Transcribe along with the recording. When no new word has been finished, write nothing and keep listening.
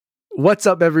What's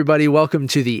up, everybody? Welcome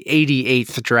to the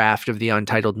 88th draft of the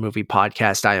Untitled Movie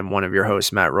Podcast. I am one of your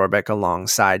hosts, Matt Rohrbeck,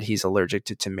 alongside he's allergic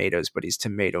to tomatoes, but he's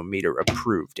tomato meter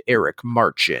approved, Eric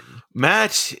Marchin.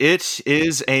 Matt, it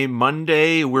is a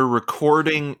Monday. We're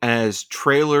recording as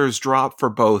trailers drop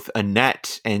for both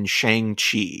Annette and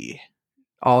Shang-Chi.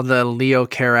 All the Leo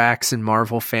Carax and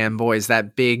Marvel fanboys,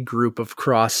 that big group of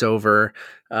crossover,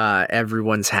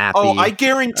 everyone's happy. Oh, I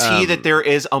guarantee that there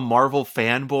is a Marvel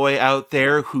fanboy out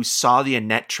there who saw the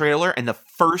Annette trailer and the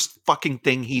first fucking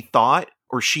thing he thought,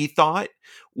 or she thought,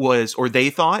 was, or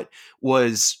they thought,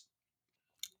 was,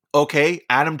 okay,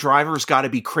 Adam Driver's got to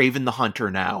be Kraven the Hunter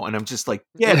now. And I'm just like,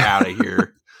 get out of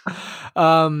here.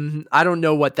 I don't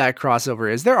know what that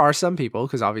crossover is. There are some people,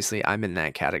 because obviously I'm in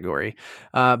that category.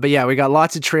 But yeah, we got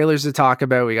lots of trailers to talk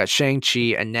about. We got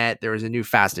Shang-Chi, Annette. There was a new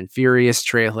Fast and Furious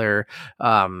trailer.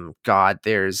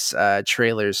 There's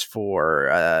trailers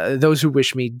for Those Who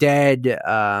Wish Me Dead,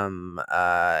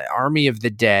 Army of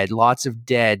the Dead, lots of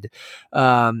Dead,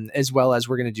 as well as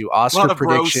we're going to do Oscar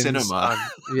predictions. Bro cinema.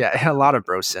 A lot of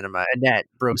bro cinema. Annette,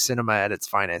 bro cinema at its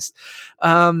finest.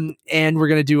 And we're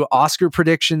going to do Oscar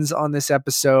predictions on this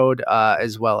episode,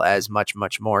 as well as much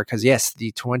more, because yes,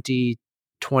 the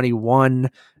 2021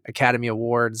 Academy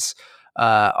Awards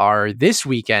are this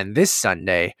weekend, this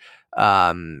Sunday,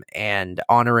 and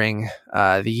honoring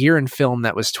the year in film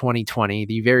that was 2020,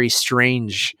 the very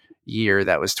strange year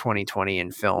that was 2020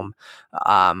 in film.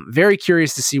 Very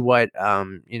curious to see what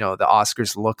the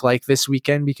Oscars look like this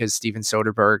weekend, because Steven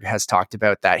Soderbergh has talked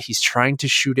about that he's trying to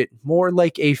shoot it more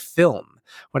like a film,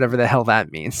 whatever the hell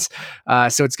that means.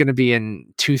 So it's going to be in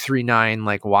 2:3:9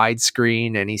 like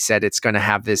widescreen, and he said it's going to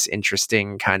have this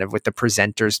interesting kind of with the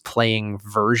presenters playing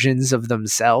versions of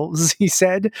themselves, he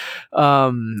said. He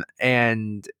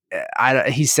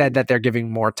said that they're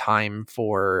giving more time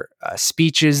for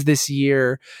speeches this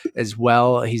year as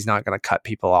well. He's not going to cut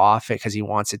people off because he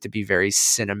wants it to be very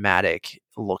cinematic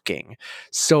looking.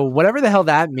 So whatever the hell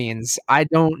that means, I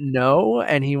don't know.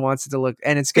 And he wants it to look,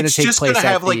 and it's going to take place. It's just going to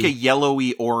have like a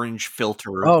yellowy orange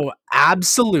filter. Oh,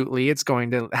 absolutely. It's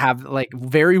going to have like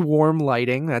very warm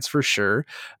lighting. That's for sure.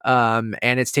 And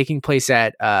it's taking place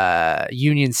at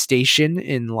Union Station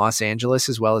in Los Angeles,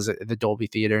 as well as the Dolby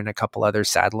Theater and a couple other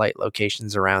satellite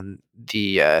locations around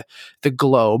the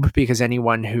globe, because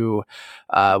anyone who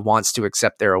wants to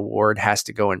accept their award has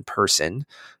to go in person.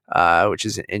 Which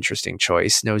is an interesting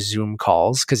choice. No Zoom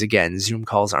calls, because again, Zoom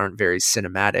calls aren't very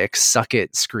cinematic. Suck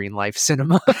it, Screen Life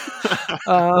Cinema.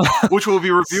 Which we'll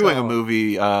be reviewing a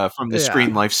movie from the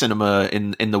Screen Life Cinema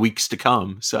in the weeks to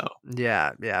come. So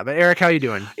yeah. But Eric, how you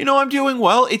doing? I'm doing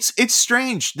well. It's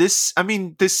strange. This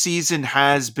season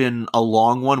has been a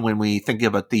long one when we think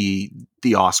about the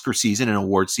Oscar season and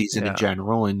award season in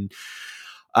general, and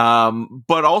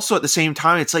but also at the same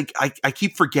time, it's like I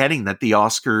keep forgetting that the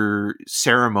Oscar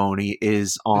ceremony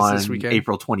is on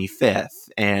April 25th,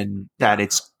 and that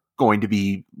it's going to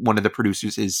be one of the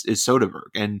producers is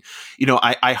Soderbergh. And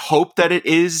I hope that it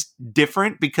is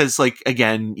different, because like,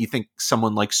 again, you think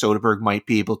someone like Soderbergh might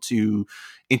be able to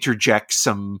interject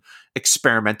some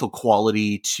experimental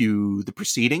quality to the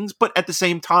proceedings, but at the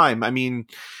same time, I mean,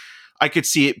 I could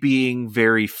see it being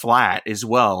very flat as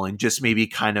well, and just maybe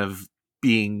kind of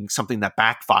being something that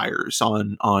backfires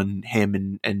on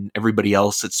him and everybody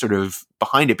else that's sort of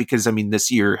behind it. Because I mean, this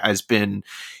year has been,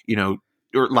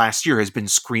 or last year has been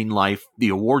Screen Life, the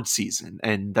award season,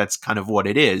 and that's kind of what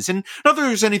it is. And not that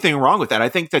there's anything wrong with that. I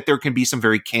think that there can be some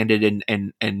very candid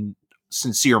and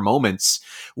sincere moments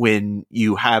when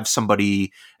you have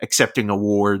somebody accepting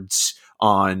awards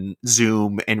on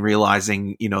Zoom and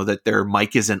realizing, that their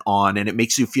mic isn't on, and it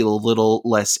makes you feel a little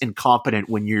less incompetent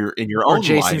when you're in your own life. Or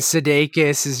Jason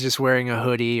Sudeikis is just wearing a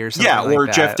hoodie or something. Yeah, or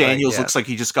Jeff Daniels looks like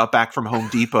he just got back from Home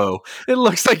Depot. It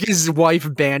looks like his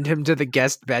wife banned him to the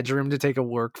guest bedroom to take a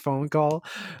work phone call.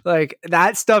 Like,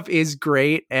 that stuff is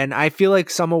great, and I feel like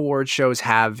some award shows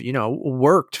have,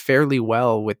 worked fairly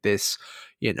well with this,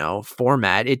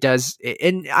 format. It does,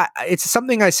 and it's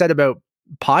something I said about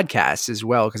podcasts as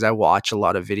well, because I watch a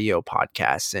lot of video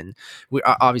podcasts, and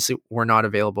we're not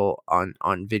available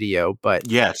on video, but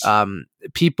yes,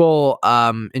 people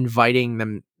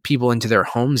inviting people into their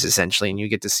homes essentially, and you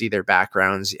get to see their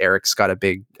backgrounds. Eric's got a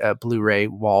big Blu-ray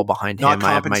wall behind him. Not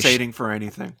compensating for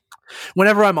anything.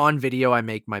 Whenever I'm on video, I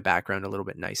make my background a little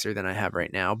bit nicer than I have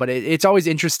right now, but it's always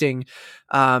interesting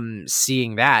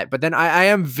seeing that. But then I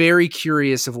am very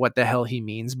curious of what the hell he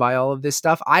means by all of this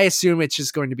stuff. I assume it's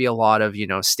just going to be a lot of,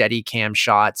 steady cam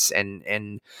shots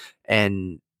and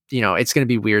it's going to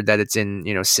be weird that it's in,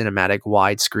 cinematic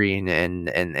widescreen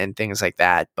and things like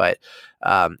that. But,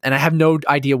 and I have no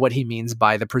idea what he means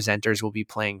by the presenters will be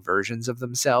playing versions of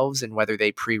themselves, and whether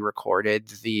they pre-recorded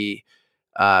the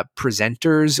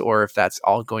presenters or if that's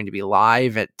all going to be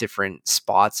live at different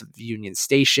spots of Union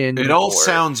Station. It all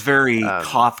sounds very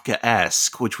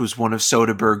Kafka-esque, which was one of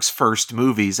Soderbergh's first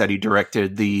movies that he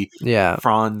directed, the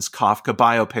Franz Kafka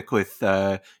biopic with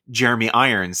Jeremy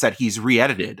Irons that he's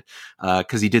re-edited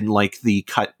because he didn't like the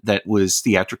cut that was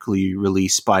theatrically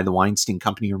released by the Weinstein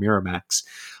Company or Miramax.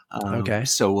 Okay,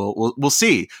 so we'll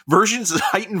see.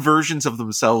 Heightened versions of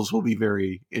themselves will be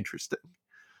very interesting.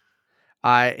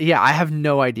 I have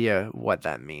no idea what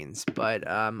that means, but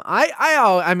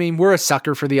I mean, we're a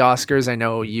sucker for the Oscars. I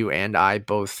know you and I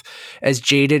both, as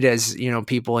jaded as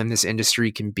people in this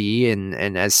industry can be,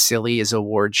 and as silly as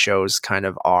award shows kind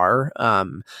of are.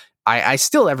 I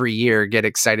still every year get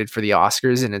excited for the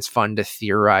Oscars, and it's fun to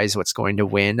theorize what's going to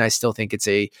win. I still think it's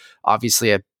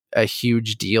obviously a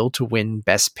huge deal to win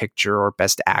Best Picture or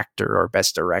Best Actor or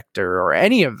Best Director or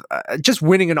any of just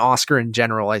winning an Oscar in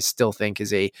general. I still think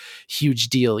is a huge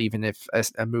deal, even if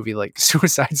a movie like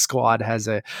Suicide Squad has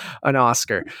an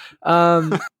Oscar.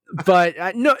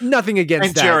 But nothing against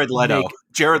and Jared Leto.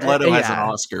 Jared Leto has an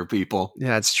Oscar, people.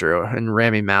 Yeah, that's true. And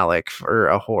Rami Malek for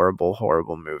a horrible,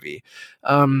 horrible movie.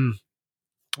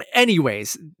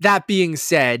 Anyways, that being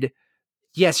said,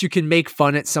 yes, you can make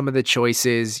fun at some of the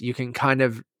choices. You can kind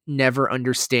of never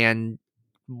understand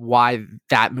why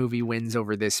that movie wins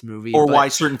over this movie, or why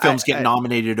certain films get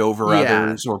nominated over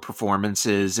others, or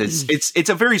performances. It's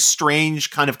a very strange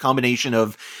kind of combination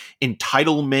of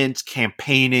entitlement,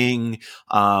 campaigning,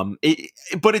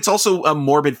 but it's also a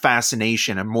morbid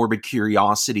fascination, a morbid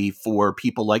curiosity for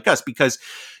people like us, because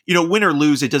win or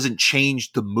lose, it doesn't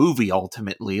change the movie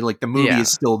ultimately. Like, the movie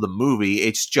is still the movie.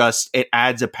 It's just, it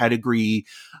adds a pedigree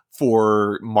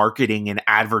for marketing and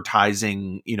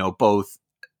advertising, both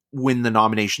when the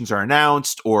nominations are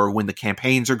announced or when the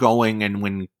campaigns are going and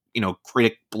when,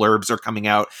 critic blurbs are coming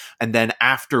out. And then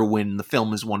after, when the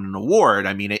film has won an award,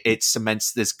 I mean, it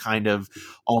cements this kind of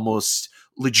almost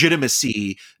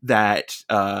legitimacy that,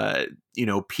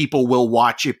 people will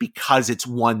watch it because it's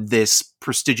won this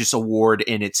prestigious award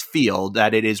in its field,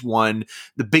 that it is won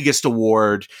the biggest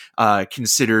award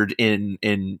considered in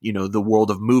the world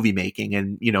of movie making.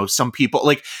 And, some people,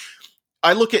 like,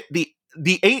 I look at the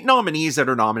 8 nominees that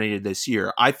are nominated this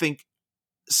year. I think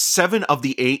 7 of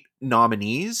the 8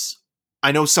 nominees,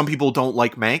 I know some people don't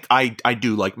like Mank. I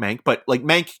do like Mank, but like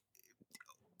Mank,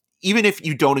 even if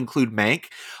you don't include Mank,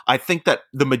 I think that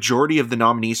the majority of the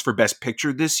nominees for Best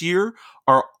Picture this year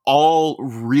are all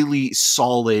really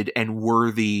solid and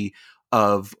worthy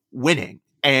of winning.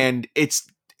 And it's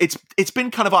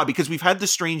been kind of odd because we've had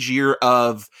this strange year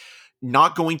of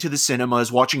not going to the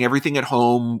cinemas, watching everything at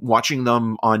home, watching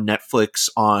them on Netflix,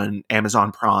 on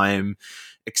Amazon Prime,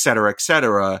 et cetera, et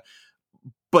cetera.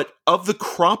 But of the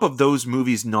crop of those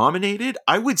movies nominated,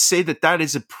 I would say that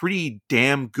is a pretty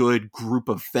damn good group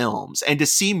of films. And to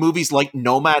see movies like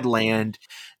Nomadland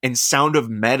and Sound of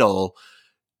Metal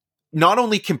not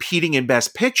only competing in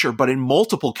Best Picture, but in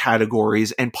multiple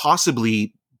categories and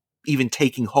possibly even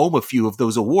taking home a few of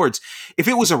those awards. If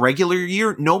it was a regular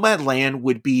year, Nomadland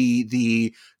would be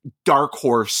the dark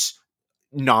horse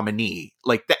nominee,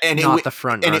 like not the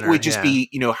front runner, and it would just be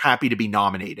happy to be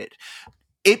nominated.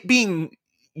 It being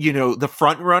the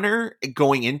front runner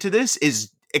going into this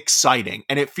is exciting,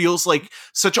 and it feels like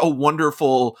such a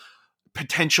wonderful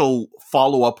potential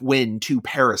follow-up win to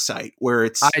Parasite, where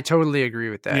it's, I totally agree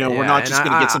with that. We're not just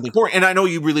going to get something for it. And I know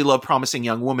you really love Promising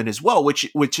Young Woman as well,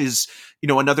 which is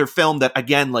another film that,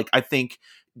 again, like, I think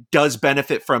does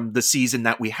benefit from the season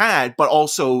that we had, but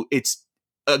also it's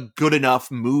a good enough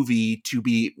movie to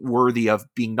be worthy of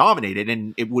being nominated,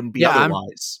 and it wouldn't be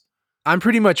otherwise. I'm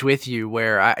pretty much with you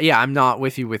where I'm not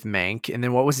with you with Mank. And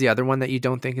then what was the other one that you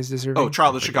don't think is deserving? Oh, Trial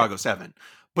of the Chicago 7.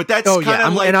 But that's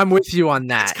and I'm with you on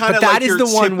that. But that is the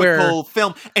one where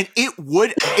film, and it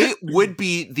would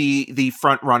be the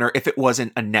front runner if it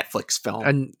wasn't a Netflix film.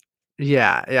 And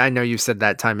I know you've said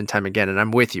that time and time again, and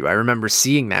I'm with you. I remember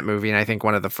seeing that movie, and I think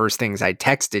one of the first things I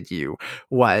texted you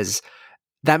was,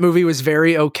 that movie was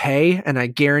very okay, and I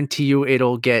guarantee you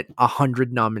it'll get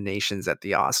 100 nominations at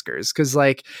the Oscars, because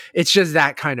like, it's just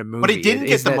that kind of movie. But it didn't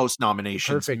get the most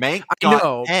nominations. Perfect. Mank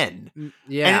got 10.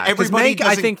 Yeah, and everybody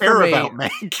doesn't care about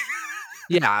Mank.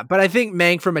 Yeah, but I think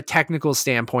Mank, from a technical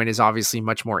standpoint, is obviously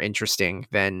much more interesting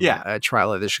than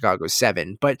Trial of the Chicago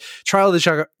 7. But Trial of the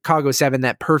Chicago 7,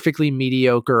 that perfectly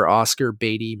mediocre Oscar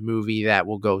baity movie that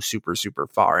will go super, super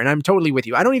far. And I'm totally with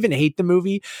you. I don't even hate the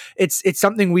movie. It's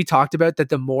something we talked about, that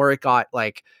the more it got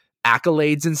like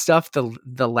accolades and stuff,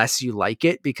 the less you like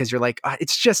it, because you're like,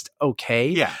 it's just okay.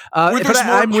 Yeah. Where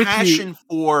there's more passion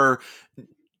for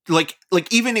like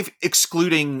even if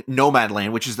excluding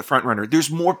Nomadland, which is the front runner, there's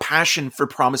more passion for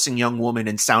Promising Young Woman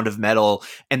and Sound of Metal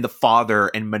and The Father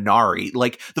and Minari.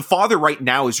 Like The Father right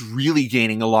now is really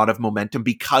gaining a lot of momentum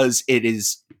because it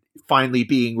is finally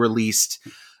being released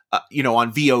on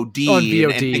VOD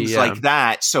and things like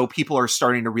that. So people are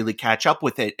starting to really catch up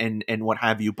with it and what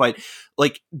have you. But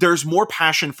like, there's more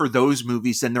passion for those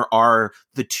movies than there are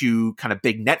the two kind of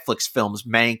big Netflix films,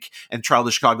 Mank and Trial of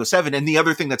the Chicago 7. And the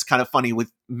other thing that's kind of funny with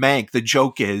Mank, the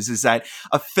joke is that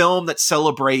a film that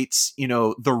celebrates,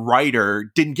 the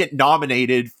writer didn't get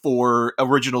nominated for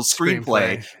original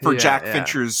screenplay for Jack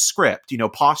Fincher's script,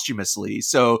 posthumously.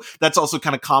 So that's also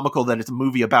kind of comical that it's a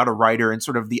movie about a writer and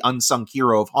sort of the unsung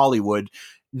hero of Hollywood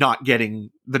not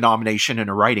getting the nomination in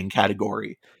a writing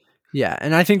category. Yeah,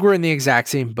 and I think we're in the exact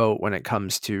same boat when it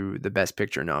comes to the Best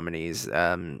Picture nominees. So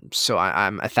I'm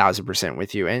 1,000%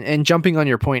 with you. And jumping on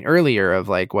your point earlier of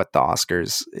like what the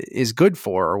Oscars is good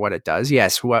for or what it does.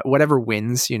 Yes, whatever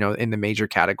wins, in the major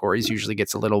categories usually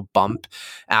gets a little bump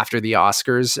after the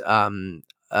Oscars.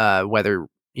 Whether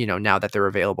now that they're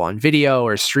available on video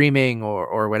or streaming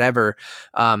or whatever,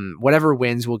 whatever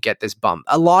wins will get this bump.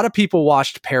 A lot of people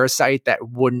watched Parasite that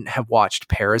wouldn't have watched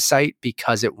Parasite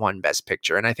because it won Best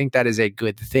Picture. And I think that is a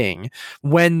good thing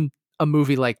when a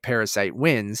movie like Parasite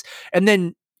wins. And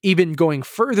then even going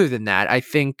further than that, I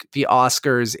think the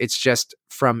Oscars, it's just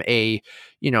from a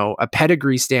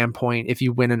pedigree standpoint, if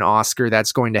you win an Oscar,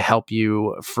 that's going to help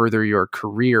you further your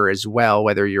career as well,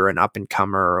 whether you're an up and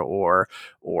comer or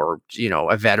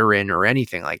a veteran or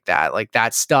anything like that. Like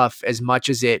that stuff, as much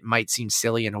as it might seem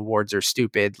silly and awards are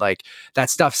stupid, like that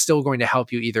stuff's still going to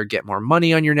help you either get more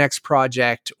money on your next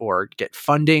project or get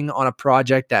funding on a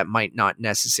project that might not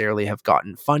necessarily have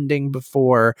gotten funding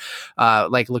before.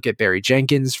 Like look at Barry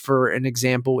Jenkins for an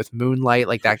example with Moonlight,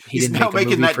 like that. He's didn't now make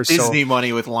making that Disney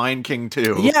money with Lion King too.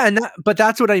 Yeah, but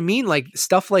that's what I mean. Like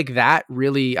stuff like that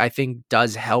really, I think,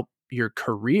 does help your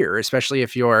career, especially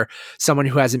if you're someone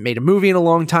who hasn't made a movie in a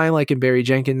long time, like in Barry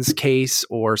Jenkins' case,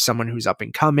 or someone who's up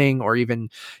and coming, or even,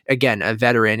 again, a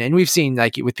veteran. And we've seen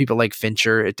like with people like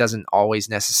Fincher, it doesn't always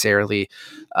necessarily,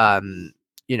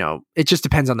 it just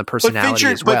depends on the personality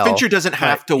as well. But Fincher doesn't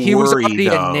have to worry, he was already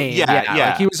though. a name. Yeah.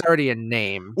 Like he was already a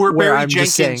name. Where Barry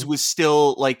Jenkins was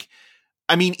still like,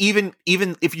 I mean, even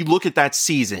if you look at that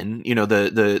season,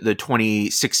 the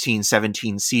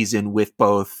 2016-17 season with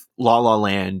both La La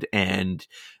Land and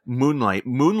Moonlight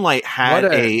had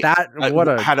had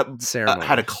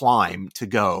a climb to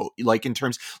go, like in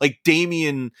terms like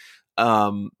Damien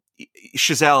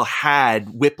Chazelle had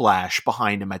Whiplash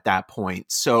behind him at that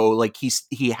point. So like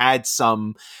he had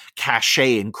some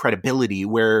cachet and credibility,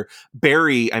 where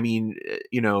Barry, I mean,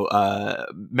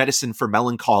 Medicine for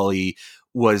Melancholy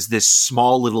was this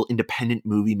small little independent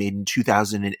movie made in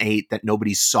 2008 that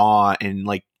nobody saw. And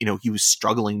like, he was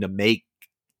struggling to make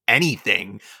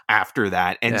anything after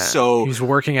that. And so he was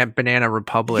working at Banana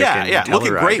Republic. Looking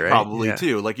great, right? Probably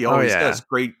too. Like he always does,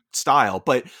 great style.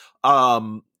 But,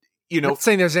 I'm not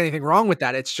saying there's anything wrong with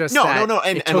that. It's just no. And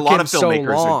a lot of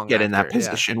filmmakers get in that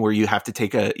position where you have to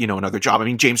take another job. I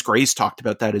mean, James Gray's talked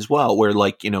about that as well, where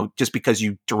like, just because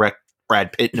you direct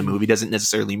Brad Pitt in a movie doesn't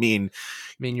necessarily mean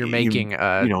you're making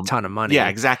a ton of money. Yeah,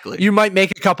 exactly. You might make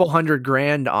a couple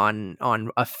 $100,000 on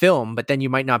a film, but then you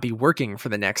might not be working for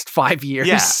the next 5 years.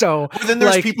 Yeah. So but then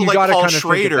there's people like Paul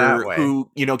Schrader who,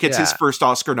 gets his first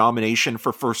Oscar nomination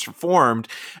for First Reformed,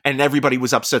 and everybody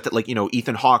was upset that like,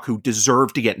 Ethan Hawke, who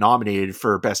deserved to get nominated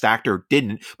for Best Actor,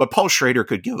 didn't, but Paul Schrader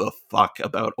could give a fuck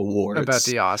about awards. About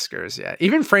the Oscars, yeah.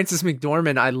 Even Frances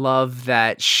McDormand, I love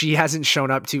that she hasn't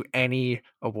shown up to any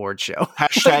award show.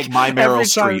 Hashtag my Meryl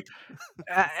Streep.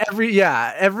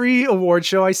 Every award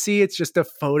show I see, it's just a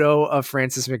photo of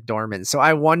Frances McDormand. So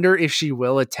I wonder if she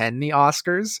will attend the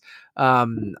Oscars.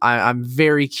 I'm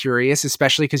very curious,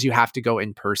 especially because you have to go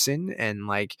in person and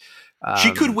like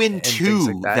she could win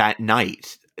two like that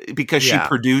night because she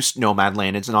produced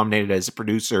Nomadland. It's nominated as a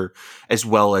producer as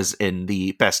well as in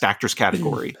the Best Actress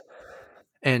category.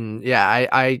 And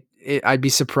I'd be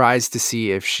surprised to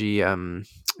see if she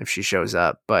shows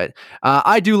up, but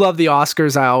I do love the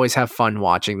Oscars. I always have fun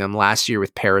watching them. Last year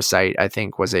with Parasite, I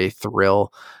think, was a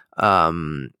thrill.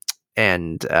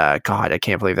 And God, I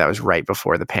can't believe that was right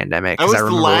before the pandemic. That was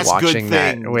the last good thing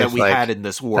that we had in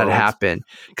this world. That happened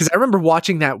because I remember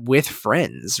watching that with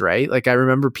friends, right? Like I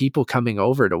remember people coming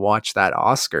over to watch that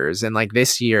Oscars, and like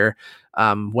this year,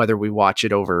 whether we watch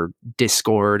it over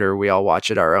Discord or we all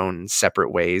watch it our own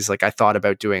separate ways. Like I thought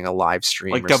about doing a live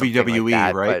stream like or something WWE, like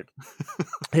that, right?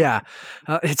 But yeah,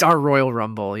 it's our Royal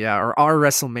Rumble, yeah, or our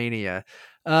WrestleMania,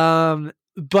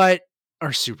 but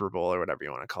or Super Bowl or whatever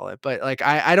you want to call it. But like,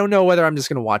 I don't know whether I'm just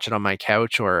going to watch it on my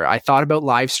couch, or I thought about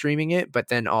live streaming it, but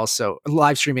then also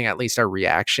live streaming at least our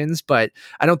reactions. But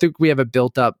I don't think we have a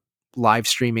built up live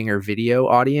streaming or video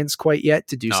audience quite yet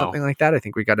to do something like that. I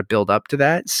think we got to build up to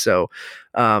that. So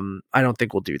I don't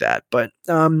think we'll do that, but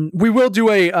we will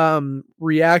do a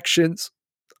reactions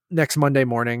next Monday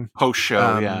morning. Post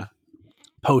show,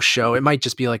 Post show. It might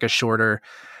just be like a shorter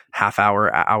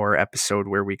hour episode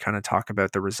where we kind of talk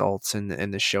about the results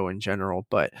and the show in general.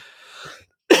 But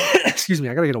excuse me,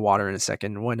 I gotta get a water in a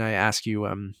second when I ask you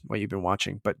what you've been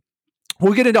watching. But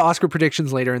we'll get into Oscar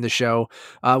predictions later in the show.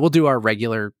 We'll do our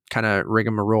regular kind of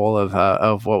rigmarole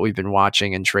of what we've been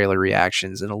watching and trailer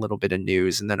reactions and a little bit of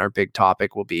news. And then our big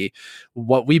topic will be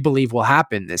what we believe will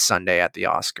happen this Sunday at the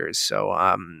Oscars. So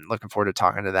looking forward to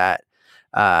talking to that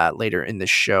later in the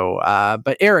show.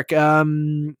 But Eric,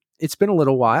 it's been a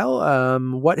little while.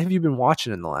 What have you been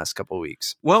watching in the last couple of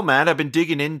weeks? Well, Matt, I've been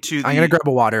digging into I'm going to grab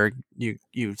a water. You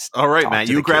all right, Matt,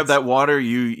 you grab that water.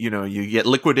 You get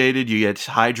liquidated, you get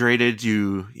hydrated,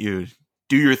 you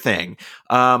do your thing.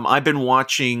 I've been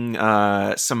watching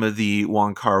some of the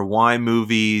Wong Kar-wai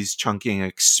movies, Chungking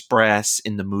Express,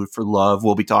 In the Mood for Love.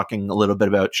 We'll be talking a little bit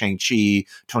about Shang-Chi.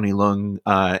 Tony Leung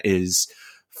is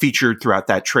featured throughout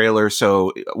that trailer.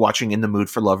 So watching In the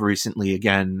Mood for Love recently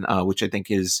again, which I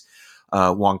think is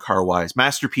Wong Kar-wai's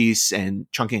masterpiece, and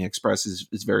Chungking Express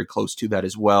is very close to that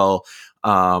as well.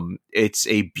 It's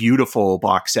a beautiful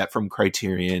box set from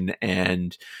Criterion,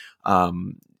 and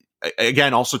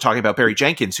again, also talking about Barry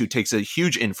Jenkins, who takes a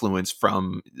huge influence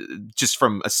from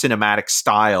a cinematic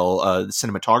style,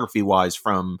 cinematography wise,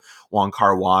 from Wong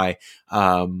Kar-wai,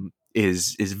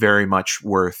 is very much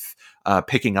worth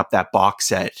picking up that box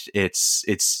set.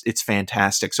 It's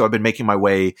fantastic. So I've been making my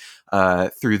way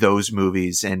through those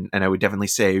movies, and I would definitely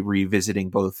say revisiting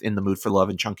both In the Mood for Love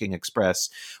and Chungking Express,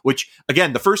 which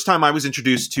again, the first time I was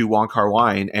introduced to Wong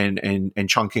Kar-wai and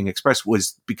Chungking Express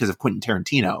was because of Quentin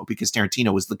Tarantino, because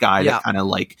Tarantino was the guy that kind of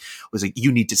like was like,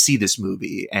 you need to see this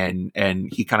movie, and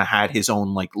he kind of had his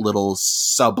own like little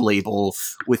sub label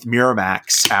with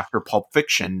Miramax after Pulp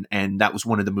Fiction, and that was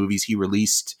one of the movies he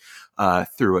released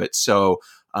through it. So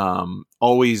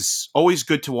always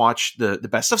good to watch the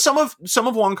best of some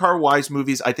of Wong Kar-wai's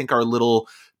movies. I think are a little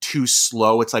too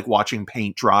slow. It's like watching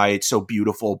paint dry. It's so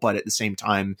beautiful, but at the same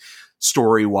time,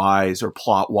 story wise or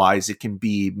plot wise, it can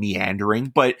be meandering.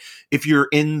 But if you're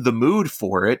in the mood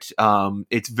for it,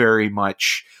 it's very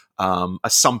much a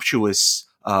sumptuous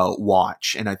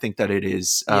watch, and I think that it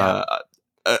is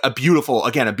a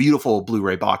beautiful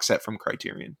Blu-ray box set from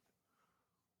Criterion.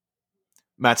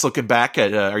 Matt's looking back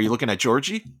at, are you looking at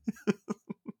Georgie?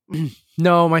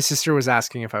 No, my sister was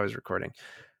asking if I was recording.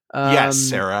 Yes,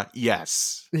 Sarah.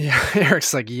 Yes. Yeah,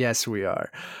 Eric's like, yes, we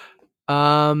are.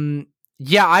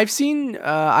 Yeah, I've seen,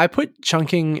 I put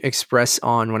Chungking Express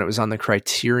on when it was on the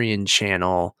Criterion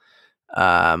channel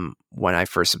when I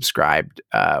first subscribed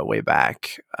way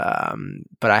back.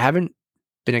 But I haven't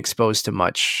been exposed to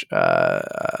much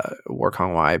Wong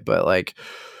Kar-wai, but like,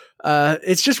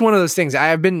 it's just one of those things.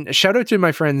 Shout out to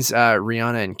my friends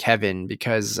Rihanna and Kevin,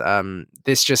 because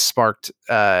this just sparked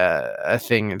a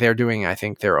thing. They're doing, I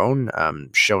think, their own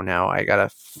show now.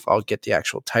 I'll get the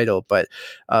actual title, but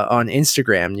on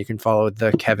Instagram you can follow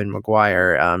the Kevin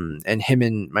Maguire, and him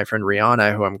and my friend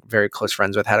Rihanna, who I'm very close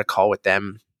friends with, had a call with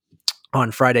them on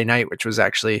Friday night, which was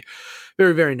actually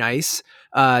very, very nice.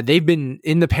 They've been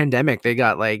in the pandemic. They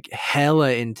got like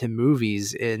hella into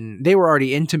movies, and they were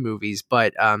already into movies.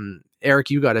 But Eric,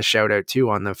 you got a shout out too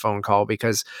on the phone call,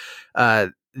 because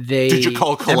did you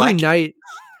call collect? Every night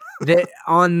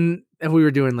we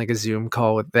were doing like a Zoom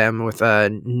call with them with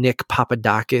Nick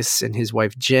Papadakis and his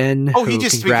wife Jen. Oh, he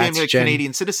just became a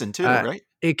Canadian citizen too, right?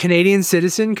 A Canadian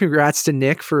citizen. Congrats to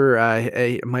Nick for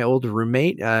my old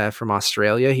roommate from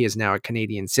Australia. He is now a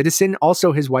Canadian citizen.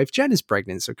 Also, his wife Jen is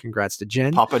pregnant, so congrats to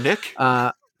Jen. Papa Nick.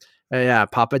 Yeah,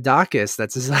 Papadakis.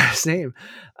 That's his last name.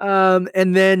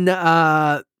 And then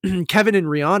Kevin and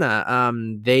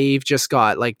Rihanna, they've just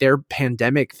got like their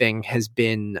pandemic thing has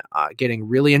been getting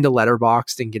really into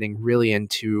Letterboxd and getting really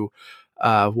into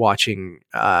watching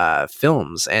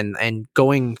films and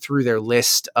going through their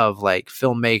list of like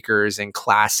filmmakers and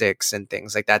classics and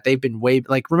things like that. They've been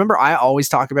remember I always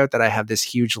talk about that I have this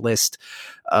huge list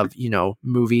of,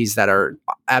 movies that are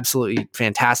absolutely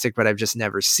fantastic, but I've just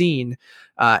never seen.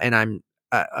 And I'm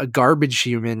a garbage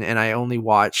human and I only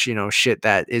watch, shit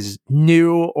that is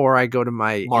new, or I go to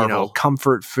my, Marvel.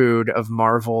 comfort food of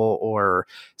Marvel or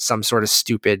some sort of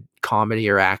stupid comedy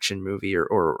or action movie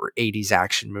or 80s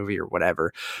action movie or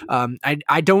whatever.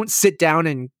 I don't sit down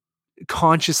and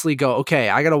consciously go, okay,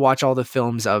 I got to watch all the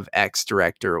films of X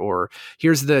director, or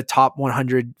here's the top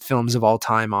 100 films of all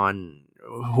time on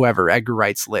whoever, Edgar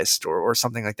Wright's list or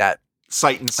something like that.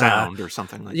 Sight and Sound or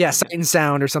something like that. Yeah, Sight and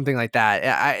Sound or something like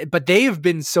that. But they have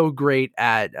been so great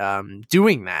at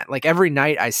doing that. Like every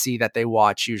night I see that they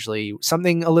watch usually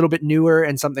something a little bit newer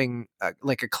and something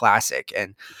like a classic.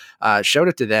 And shout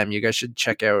out to them. You guys should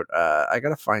check out. I got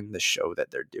to find the show that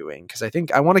they're doing because I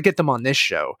think I want to get them on this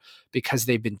show because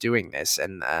they've been doing this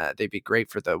and they'd be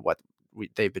great for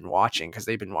they've been watching, because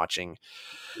they've been watching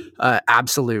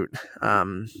absolute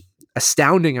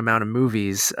astounding amount of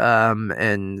movies,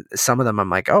 and some of them I'm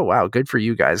like, oh wow, good for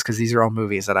you guys, because these are all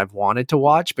movies that I've wanted to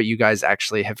watch, but you guys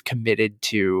actually have committed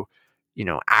to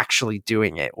actually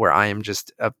doing it, where I am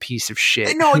just a piece of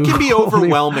shit. No, it can be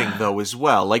overwhelming though as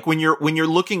well. Like when you're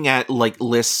looking at like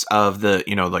lists of the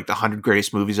like the 100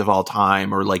 greatest movies of all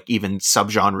time, or like even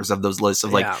subgenres of those lists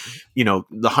of like the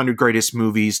 100 greatest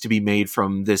movies to be made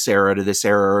from this era to this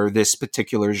era, or this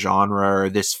particular genre, or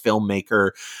this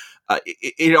filmmaker.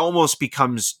 It almost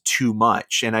becomes too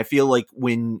much. And I feel like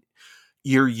when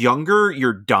you're younger,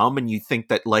 you're dumb and you think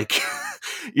that like,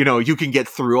 you can get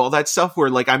through all that stuff, where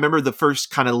like, I remember the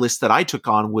first kind of list that I took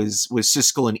on was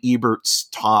Siskel and Ebert's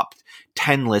top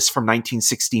 10 list from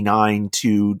 1969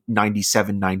 to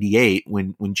 97, 98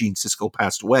 when Gene Siskel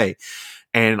passed away.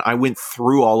 And I went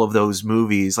through all of those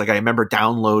movies. Like I remember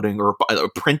downloading or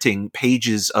printing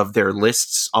pages of their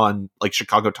lists on like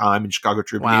Chicago Time and Chicago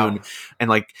Tribune, and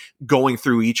like going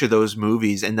through each of those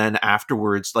movies. And then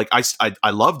afterwards, like I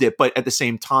loved it, but at the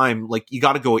same time, like you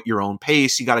got to go at your own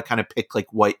pace. You got to kind of pick like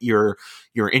what you're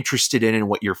interested in and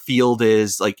what your field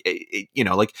is. Like,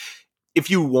 like if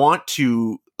you want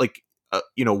to like,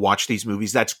 watch these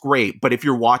movies, that's great. But if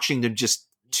you're watching them just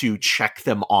to check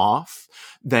them off,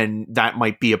 then that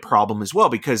might be a problem as well,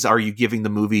 because are you giving the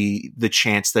movie the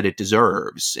chance that it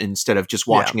deserves instead of just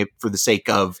watching it for the sake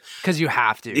of, because you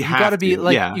have to, you got to be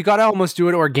like, you got to almost do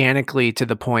it organically to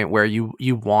the point where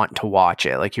you want to watch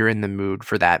it. Like you're in the mood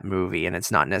for that movie and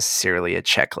it's not necessarily a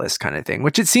checklist kind of thing,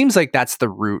 which it seems like that's the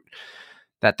route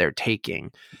that they're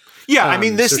taking. Yeah, I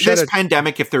mean, this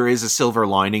pandemic, if there is a silver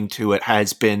lining to it,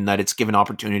 has been that it's given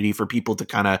opportunity for people to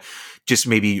kind of just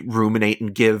maybe ruminate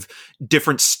and give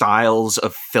different styles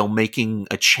of filmmaking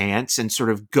a chance and sort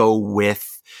of go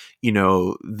with,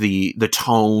 the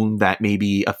tone that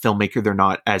maybe a filmmaker they're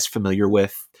not as familiar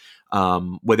with,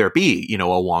 whether it be,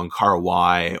 a Wong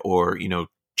Kar-wai or,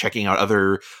 checking out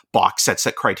other box sets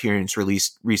that Criterion's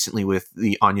released recently with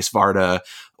the Agnes Varda,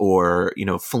 or,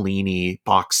 Fellini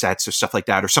box sets or stuff like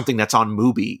that, or something that's on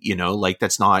Mubi, like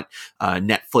that's not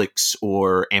Netflix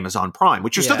or Amazon Prime,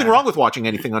 which there's nothing wrong with watching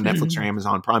anything on Netflix or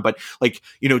Amazon Prime, but like,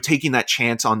 taking that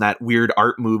chance on that weird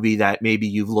art movie that maybe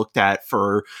you've looked at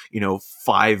for,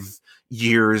 5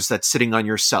 years that's sitting on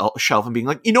your shelf and being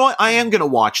like, you know what, I am going to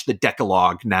watch the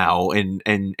Decalogue now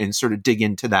and sort of dig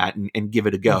into that and give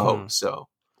it a go. Mm-hmm. So.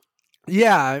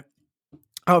 Yeah,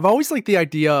 I've always liked the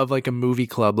idea of like a movie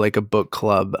club, like a book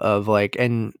club of like,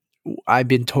 and I've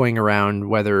been toying around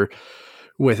whether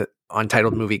with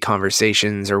Untitled Movie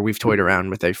Conversations, or we've toyed around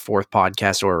with a fourth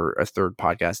podcast or a third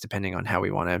podcast, depending on how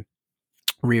we want to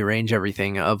rearrange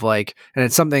everything, of like, and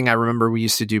it's something I remember we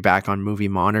used to do back on Movie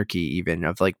Monarchy, even,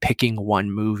 of like picking one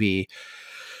movie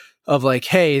of like,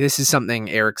 hey, this is something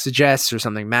Eric suggests or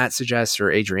something Matt suggests,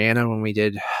 or Adriana when we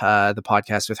did the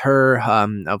podcast with her,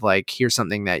 of like, here's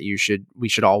something that we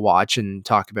should all watch and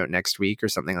talk about next week or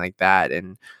something like that.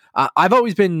 And I've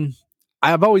always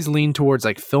leaned towards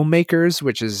like filmmakers,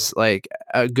 which is like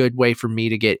a good way for me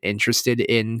to get interested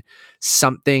in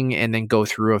something and then go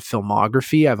through a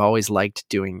filmography. I've always liked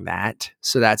doing that.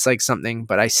 So that's like something,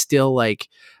 but I still like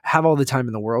have all the time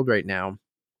in the world right now.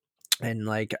 And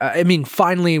like, I mean,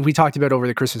 finally, we talked about over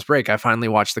the Christmas break, I finally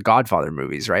watched the Godfather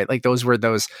movies, right? Like those were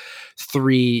those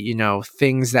three,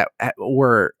 things that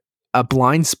were a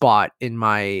blind spot in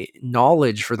my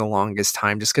knowledge for the longest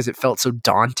time, just because it felt so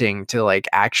daunting to like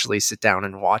actually sit down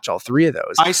and watch all three of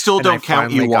those. I still don't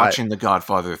count you watching the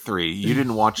Godfather 3. You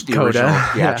didn't watch the original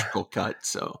theatrical cut.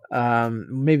 So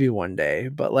maybe one day,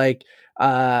 but like,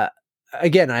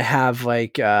 again, I have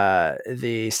like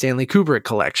the Stanley Kubrick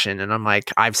collection, and I'm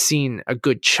like, I've seen a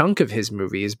good chunk of his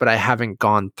movies, but I haven't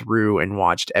gone through and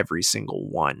watched every single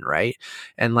one, right?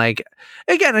 And like,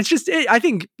 again, it's just I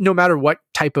think no matter what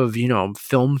type of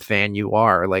film fan you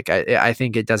are, like I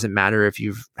think it doesn't matter if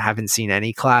you haven't seen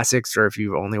any classics or if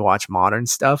you only watch modern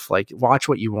stuff. Like, watch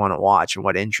what you want to watch and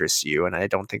what interests you, and I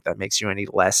don't think that makes you any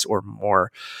less or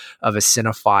more of a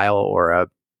cinephile or a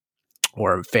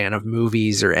fan of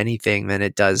movies or anything than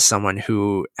it does someone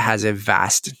who has a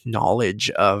vast knowledge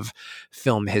of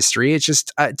film history. It's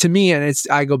just to me, and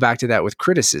I go back to that with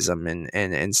criticism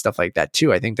and stuff like that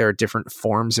too. I think there are different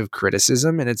forms of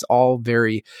criticism, and it's all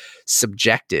very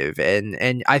subjective.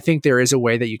 And I think there is a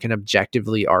way that you can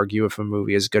objectively argue if a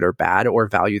movie is good or bad, or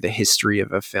value the history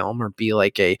of a film, or be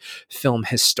like a film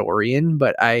historian.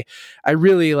 But I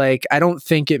really I don't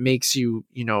think it makes you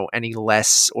any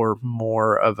less or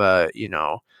more of a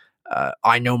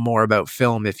I know more about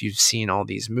film if you've seen all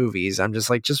these movies. I'm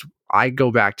just I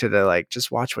go back to the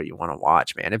just watch what you want to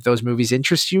watch, man. If those movies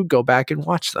interest you, go back and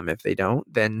watch them. If they don't,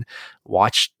 then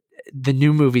watch the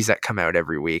new movies that come out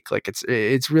every week.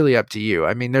 It's really up to you.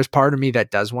 I mean, there's part of me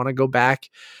that does want to go back.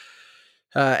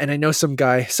 And I know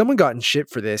someone got in shit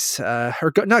for this,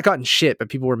 not gotten shit, but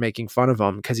people were making fun of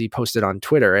him because he posted on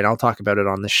Twitter, and I'll talk about it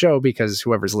on the show because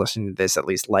whoever's listening to this at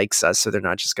least likes us, so they're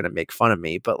not just going to make fun of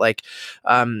me. But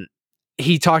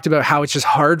he talked about how it's just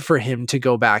hard for him to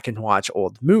go back and watch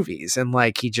old movies, and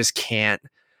he just can't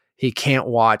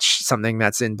watch something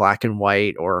that's in black and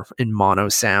white or in mono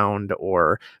sound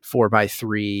or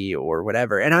 4:3 or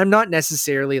whatever. And I'm not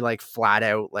necessarily flat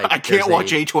out I can't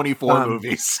watch A24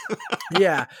 movies.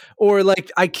 Yeah. Or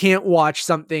I can't watch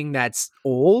something that's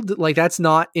old. That's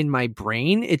not in my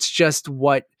brain. It's just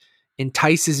what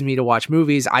entices me to watch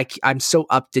movies. I'm so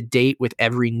up to date with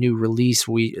every new release.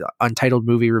 Untitled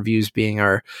Movie Reviews being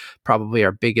probably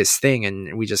our biggest thing,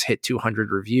 and we just hit 200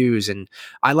 reviews, and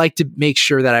I like to make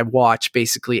sure that I watch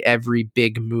basically every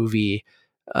big movie,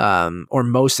 or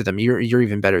most of them. You're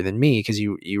even better than me because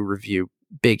you review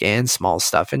big and small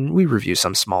stuff, and we review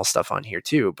some small stuff on here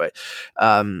too, but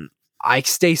I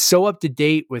stay so up to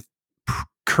date with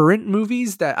current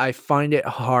movies that I find it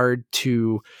hard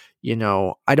to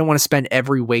I don't want to spend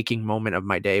every waking moment of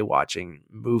my day watching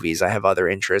movies. I have other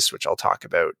interests, which I'll talk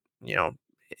about,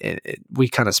 we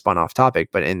kind of spun off topic,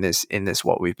 but in this,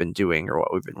 what we've been doing or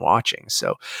what we've been watching.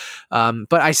 So,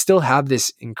 but I still have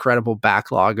this incredible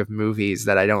backlog of movies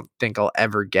that I don't think I'll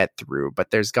ever get through,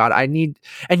 but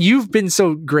and you've been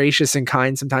so gracious and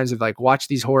kind sometimes of watch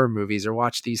these horror movies or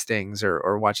watch these things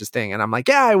or watch this thing. And I'm like,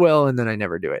 yeah, I will. And then I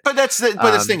never do it. But that's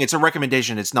the thing. It's a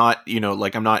recommendation. It's not,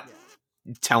 I'm not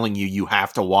telling you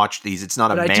have to watch these. It's not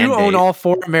a mandate. I do own all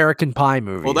 4 American Pie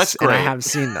movies. Well, that's great. And I have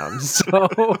seen them.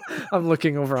 So I'm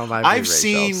looking over on my I've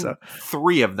seen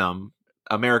 3 of them.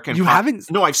 You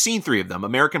haven't? No, I've seen 3 of them.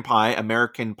 American Pie,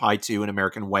 American Pie 2, and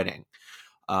American Wedding.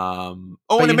 And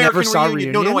American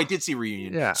Reunion. No, I did see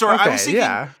Reunion. Yeah. Sorry,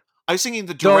 okay, I was thinking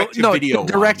the direct-to-video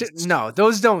ones. No,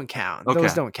 those don't count. Okay.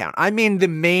 Those don't count. I mean the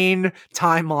main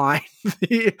timeline,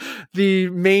 the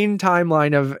main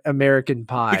timeline of American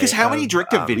Pie. Because how many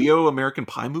direct-to-video American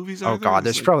Pie movies are there? Oh God,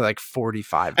 there's probably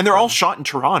 45. And they're all shot in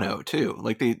Toronto too.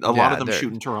 A lot of them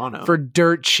shoot in Toronto for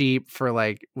dirt cheap. For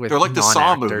with they're like the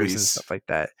Saw movies and stuff like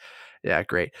that. Yeah,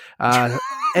 great.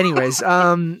 Anyways,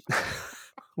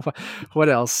 what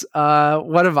else?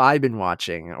 What have I been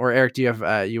watching? Or Eric, do you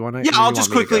have you want to? Yeah, I'll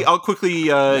quickly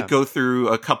go through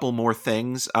a couple more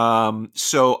things.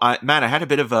 So Matt, I had a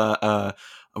bit of a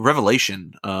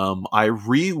revelation. I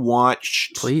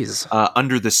rewatched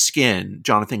Under the Skin,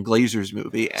 Jonathan Glazer's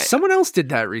movie. Someone else did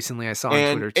that recently. I saw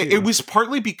on Twitter too. It was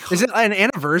partly because is it an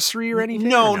anniversary or anything?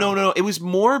 No. It was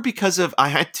more because of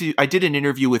I did an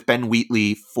interview with Ben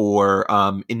Wheatley for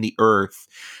In the Earth.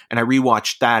 And I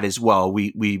rewatched that as well.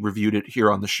 We reviewed it here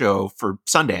on the show for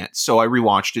Sundance. So I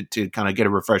rewatched it to kind of get a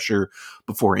refresher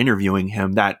before interviewing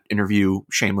him. That interview,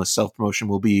 shameless self-promotion,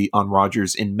 will be on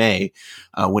Rogers in May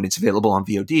when it's available on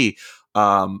VOD.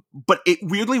 But it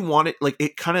weirdly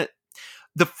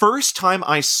the first time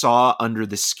I saw Under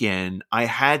the Skin, I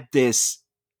had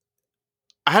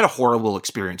a horrible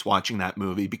experience watching that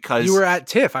movie because you were at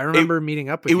TIFF. I remember meeting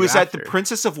up with you. It was at the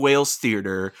Princess of Wales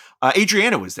Theater.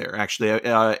 Adriana was there actually.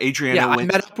 Adriana. Yeah, I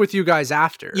met up with you guys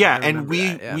after. Yeah, and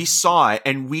we saw it,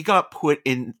 and we got put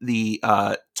in the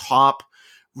top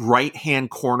right-hand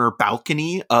corner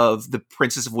balcony of the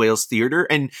Princess of Wales Theater.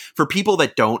 And for people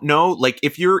that don't know,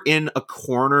 if you're in a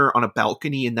corner on a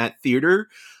balcony in that theater,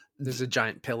 there's a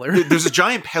giant pillar. There's a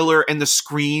giant pillar, and the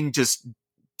screen just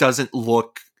doesn't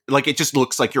look like it just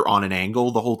looks like you're on an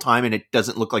angle the whole time, and it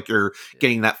doesn't look like you're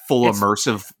getting that full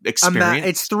immersive experience.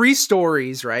 It's 3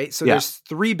 stories, right? So there's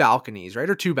 3 balconies, right?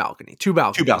 Or 2 balconies? 2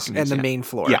 balconies and the main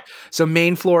floor. Yeah. So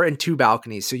main floor and 2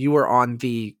 balconies. So you were on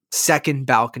the second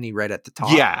balcony right at the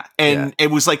top. Yeah. And it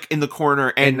was like in the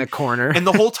corner. And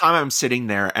the whole time I'm sitting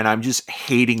there and I'm just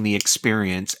hating the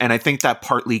experience. And I think that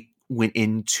partly went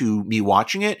into me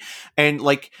watching it. And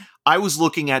like, I was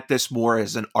looking at this more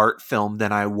as an art film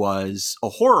than I was a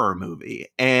horror movie.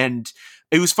 And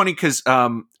it was funny because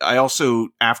I also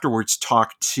afterwards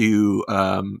talked to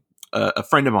a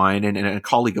friend of mine and a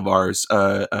colleague of ours,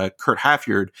 Kurt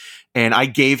Halfyard, and I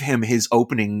gave him his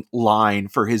opening line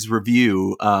for his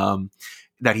review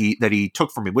that he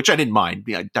took from me, which I didn't mind.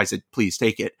 I said, please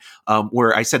take it.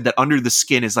 Where I said that Under the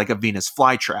Skin is like a Venus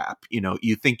flytrap. You know,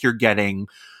 you think you're getting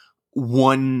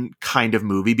one kind of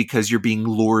movie because you're being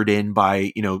lured in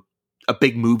by, you know, a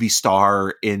big movie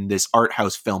star in this art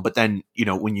house film. But then, you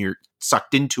know, when you're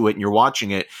sucked into it and you're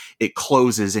watching it, it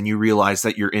closes and you realize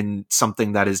that you're in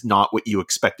something that is not what you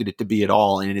expected it to be at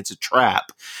all. And it's a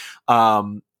trap.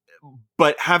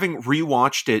 But having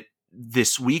rewatched it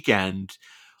this weekend,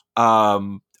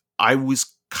 I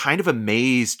was kind of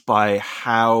amazed by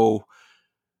how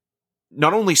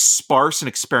not only sparse and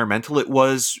experimental it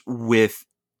was with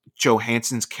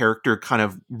Johansson's character kind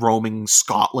of roaming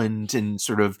Scotland and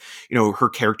sort of, you know, her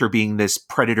character being this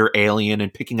predator alien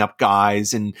and picking up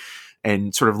guys and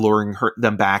sort of luring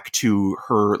them back to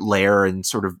her lair and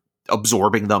sort of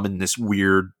absorbing them in this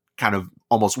weird kind of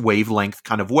almost wavelength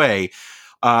kind of way.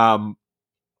 But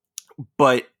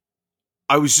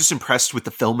I was just impressed with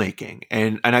the filmmaking.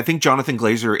 And I think Jonathan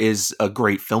Glazer is a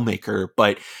great filmmaker,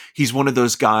 but he's one of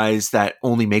those guys that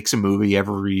only makes a movie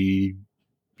every,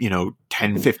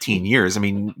 10, 15 years. I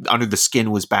mean, Under the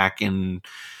Skin was back in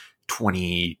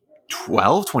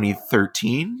 2012,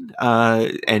 2013.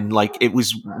 And like, it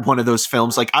was one of those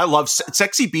films. Like, I love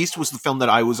Sexy Beast was the film that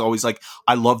I was always like,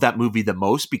 I love that movie the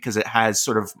most because it has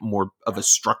sort of more of a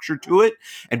structure to it.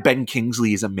 And Ben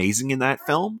Kingsley is amazing in that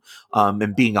film,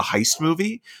 and being a heist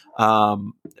movie.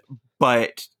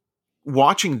 But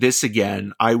watching this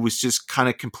again, I was just kind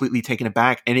of completely taken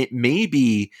aback. And it may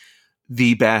be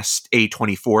the best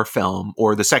A24 film,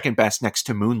 or the second best next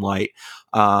to Moonlight,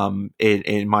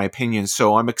 in my opinion.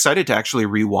 So I'm excited to actually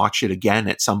rewatch it again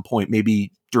at some point,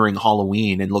 maybe during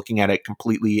Halloween, and looking at it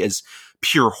completely as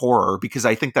pure horror, because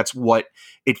I think that's what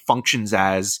it functions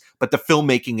as. But the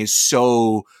filmmaking is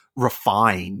so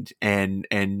refined and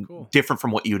cool, different from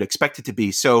what you'd expect it to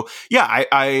be. So yeah,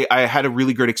 I had a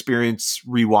really great experience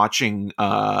rewatching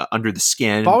Under the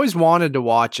Skin. I've always wanted to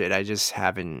watch it. I just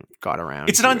haven't got around.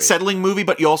 It's an unsettling movie,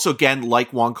 but you also, again,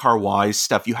 like Wong Kar-wai's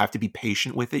stuff, you have to be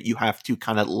patient with it. You have to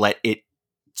kind of let it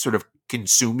sort of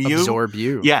consume you, absorb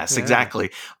you. Yes, yeah.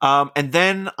 Exactly. And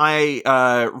then I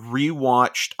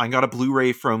rewatched. I got a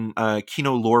Blu-ray from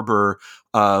Kino Lorber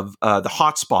of The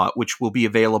Hotspot, which will be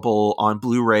available on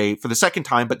Blu-ray for the second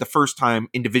time, but the first time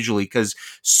individually, because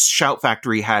Shout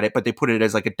Factory had it, but they put it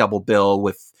as like a double bill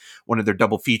with one of their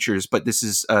double features. But this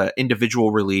is an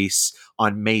individual release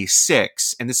on May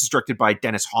 6th, and this is directed by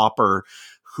Dennis Hopper,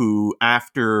 who,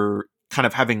 after kind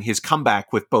of having his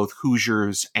comeback with both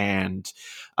Hoosiers and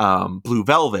Blue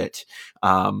Velvet,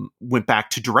 went back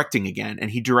to directing again. And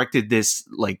he directed this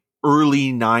like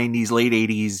early 90s, late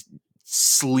 80s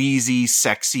sleazy,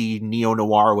 sexy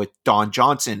neo-noir with Don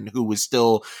Johnson, who was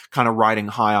still kind of riding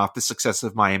high off the success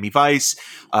of Miami Vice,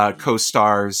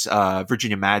 co-stars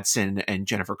Virginia Madsen and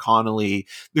Jennifer Connelly.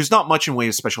 There's not much in way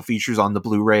of special features on the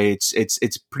Blu-ray.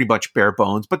 It's pretty much bare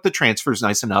bones, but the transfer is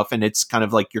nice enough, and it's kind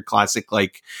of like your classic,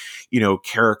 like,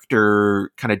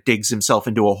 character kind of digs himself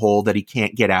into a hole that he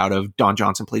can't get out of. Don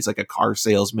Johnson plays like a car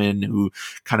salesman who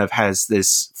kind of has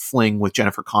this fling with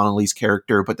Jennifer Connelly's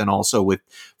character, but then also with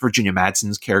Virginia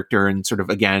Madsen's character, and sort of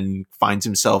again finds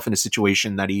himself in a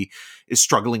situation that he is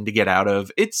struggling to get out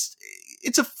of. It's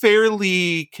a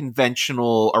fairly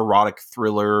conventional erotic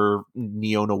thriller,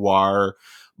 neo-noir,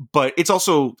 but it's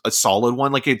also a solid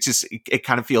one. Like, it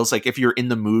kind of feels like if you're in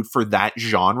the mood for that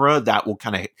genre, that will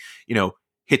kind of,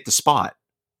 hit the spot,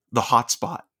 the hot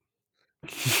spot.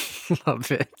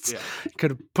 Love it. Yeah.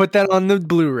 Could have put that on the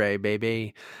Blu-ray,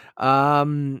 baby.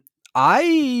 What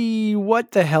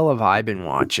the hell have I been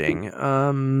watching?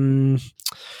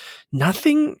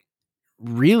 Nothing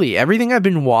really everything I've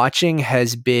been watching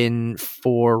has been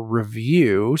for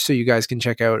review. So you guys can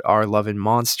check out our Love and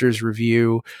Monsters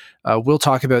review. We'll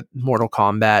talk about Mortal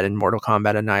Kombat and Mortal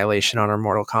Kombat Annihilation on our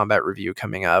Mortal Kombat review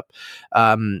coming up.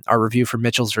 Our review for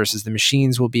Mitchell's versus the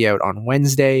Machines will be out on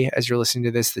Wednesday as you're listening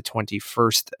to this, the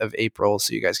 21st of April.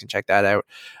 So you guys can check that out.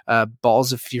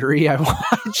 Balls of Fury, I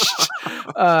watched.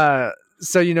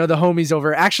 So, the homies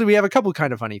over. Actually, we have a couple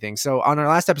kind of funny things. So on our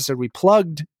last episode, we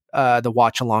plugged the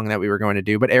watch along that we were going to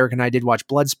do, but Eric and I did watch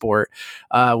Bloodsport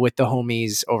with the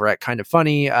homies over at Kind of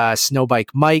Funny, Snowbike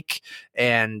Mike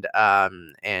and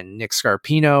Nick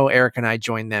Scarpino. Eric and I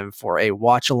joined them for a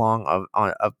watch along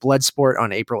of Bloodsport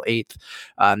on April 8th.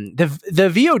 The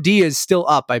VOD is still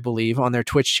up, I believe, on their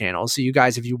Twitch channel. So you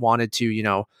guys, if you wanted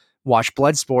to, watch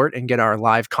Bloodsport and get our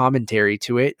live commentary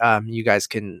to it, you guys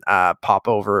can pop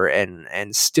over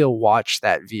and still watch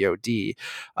that VOD.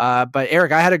 But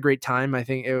Eric, I had a great time. I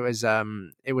think it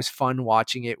was fun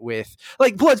watching it with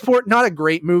Bloodsport. Not a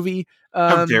great movie.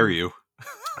 How dare you?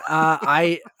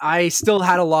 I still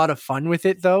had a lot of fun with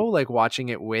it though, watching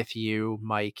it with you,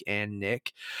 Mike and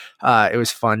Nick. It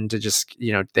was fun to just,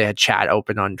 they had chat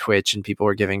open on Twitch and people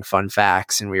were giving fun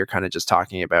facts and we were kind of just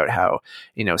talking about how,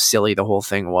 silly the whole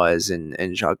thing was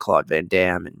and Jean-Claude Van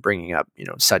Damme and bringing up,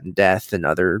 sudden death and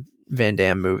other Van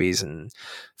Damme movies and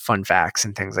fun facts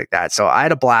and things like that. So I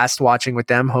had a blast watching with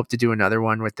them. Hope to do another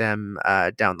one with them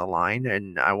down the line.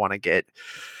 And I want to get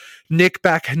Nick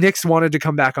back. Nick's wanted to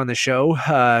come back on the show,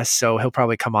 so he'll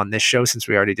probably come on this show since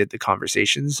we already did the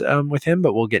conversations with him,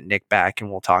 but we'll get Nick back and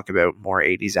we'll talk about more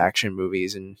 80s action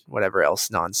movies and whatever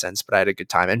else nonsense. But I had a good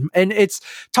time. And it's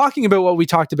talking about what we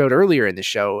talked about earlier in the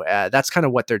show. That's kind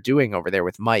of what they're doing over there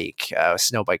with Mike,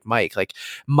 Snowbike Mike.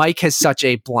 Mike has such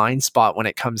a blind spot when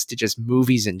it comes to just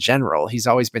movies in general. He's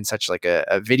always been such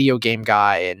a video game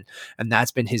guy and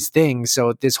that's been his thing.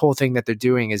 So this whole thing that they're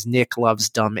doing is Nick loves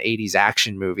dumb 80s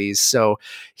action movies. So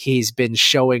he's been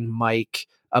showing Mike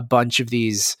a bunch of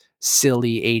these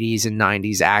silly 80s and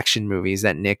 90s action movies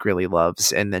that Nick really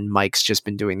loves. And then Mike's just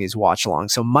been doing these watch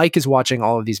alongs. So Mike is watching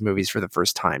all of these movies for the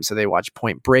first time. So they watched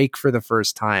Point Break for the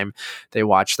first time. They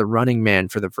watched The Running Man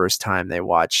for the first time. They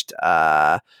watched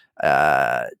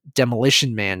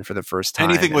Demolition Man for the first time.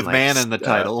 Anything with man in the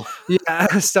title.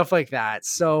 Yeah, stuff like that.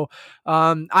 So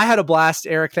I had a blast.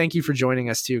 Eric, thank you for joining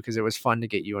us too, because it was fun to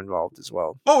get you involved as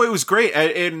well. Oh, it was great.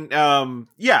 And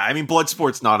yeah, I mean,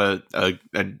 Bloodsport's not a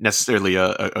necessarily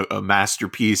a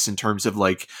masterpiece in terms of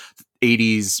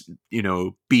 80s,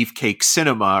 beefcake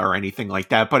cinema or anything like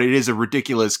that, but it is a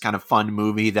ridiculous kind of fun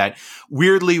movie that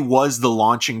weirdly was the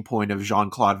launching point of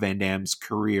Jean-Claude Van Damme's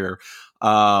career.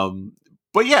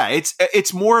 But yeah,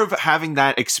 it's more of having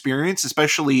that experience,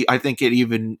 especially I think it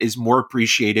even is more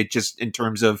appreciated just in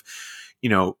terms of,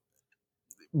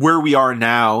 where we are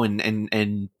now and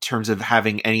in terms of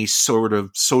having any sort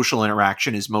of social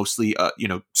interaction is mostly,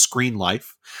 screen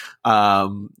life,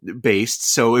 based.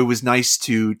 So it was nice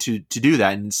to do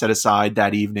that and set aside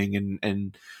that evening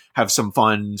and have some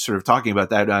fun sort of talking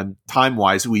about that. Time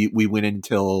wise, we went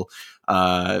until,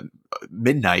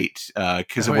 midnight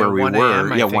because of where we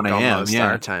were. Yeah, 1 a.m. Yeah,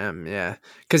 our time. Yeah,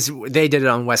 because they did it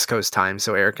on West Coast time.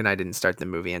 So Eric and I didn't start the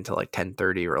movie until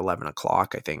 10:30 or 11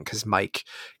 o'clock, I think, because Mike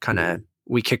kind of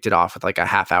we kicked it off with a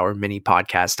half-hour mini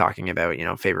podcast talking about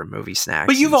favorite movie snacks.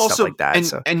 But you've also stuff like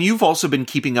that, and you've also been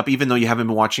keeping up, even though you haven't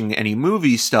been watching any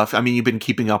movie stuff. I mean, you've been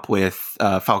keeping up with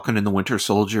Falcon and the Winter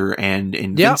Soldier and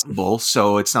Invincible. Yep.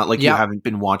 So it's not like you haven't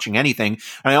been watching anything.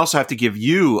 And I also have to give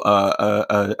you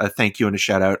a thank you and a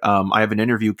shout out. I have an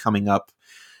interview coming up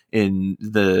in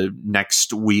the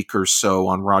next week or so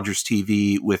on Rogers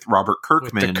TV with Robert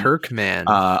Kirkman, with the Kirkman.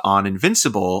 On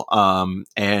Invincible.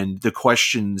 And the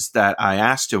questions that I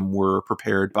asked him were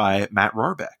prepared by Matt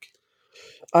Rarbeck.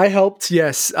 I helped,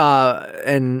 yes,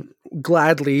 and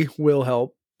gladly will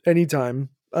help anytime.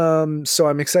 So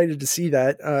I'm excited to see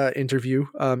that interview.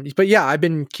 But yeah, I've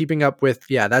been keeping up with,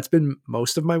 that's been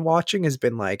most of my watching has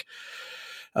been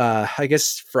I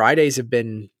guess Fridays have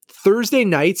been Thursday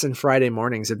nights and Friday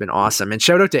mornings have been awesome. And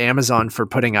shout out to Amazon for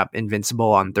putting up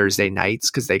Invincible on Thursday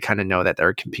nights because they kind of know that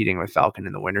they're competing with Falcon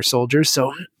and the Winter Soldier.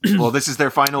 So, well, this is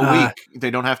their final week. They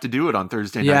don't have to do it on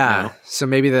Thursday night now. So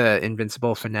maybe the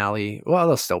Invincible finale, well,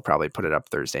 they'll still probably put it up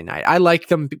Thursday night. I like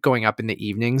them going up in the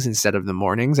evenings instead of the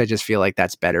mornings. I just feel like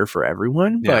that's better for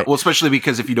everyone. Yeah. But, well, especially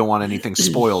because if you don't want anything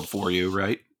spoiled for you,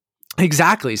 right?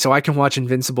 Exactly. So I can watch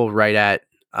Invincible right at,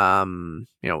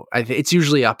 it's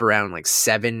usually up around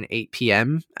 8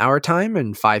 p.m. our time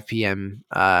and 5 p.m.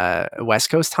 West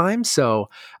Coast time. So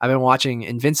I've been watching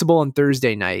Invincible on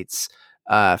Thursday nights,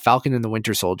 Falcon and the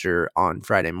Winter Soldier on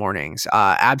Friday mornings.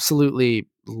 Absolutely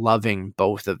loving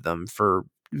both of them for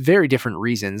very different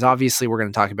reasons. Obviously, we're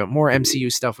going to talk about more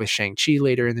MCU stuff with Shang-Chi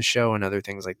later in the show and other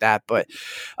things like that. But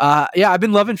yeah, I've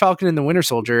been loving Falcon and the Winter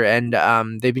Soldier,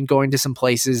 and they've been going to some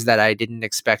places that I didn't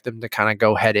expect them to kind of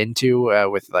go head into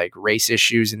with like race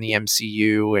issues in the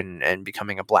MCU and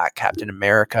becoming a black Captain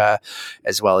America,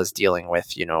 as well as dealing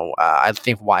with, I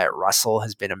think Wyatt Russell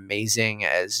has been amazing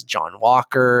as John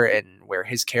Walker and where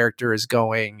his character is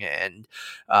going. And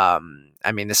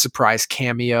I mean, the surprise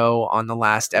cameo on the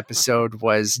last episode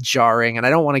was jarring, and I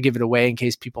don't want to give it away in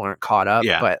case people aren't caught up,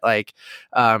 but like,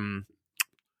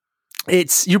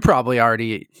 you probably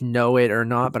already know it or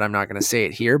not, but I'm not going to say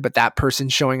it here, but that person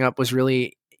showing up was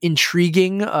really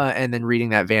intriguing. And then reading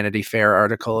that Vanity Fair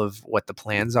article of what the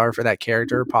plans are for that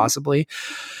character, possibly,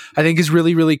 I think is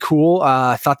really, really cool.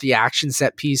 I thought the action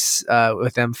set piece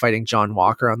with them fighting John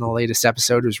Walker on the latest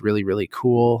episode was really, really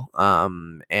cool.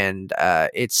 And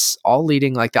it's all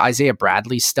leading, like the Isaiah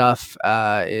Bradley stuff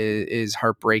is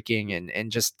heartbreaking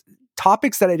and just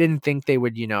topics that I didn't think they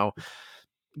would,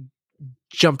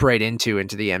 jump right into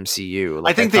the MCU.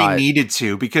 Like, I think they needed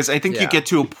to, because I think you get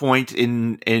to a point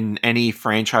in any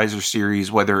franchise or series,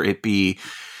 whether it be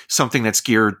something that's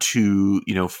geared to,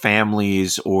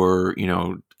 families or,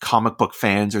 comic book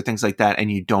fans or things like that,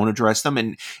 and you don't address them.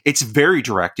 And it's very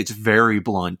direct. It's very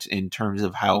blunt in terms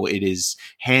of how it is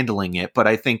handling it. But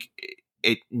I think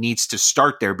it needs to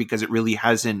start there because it really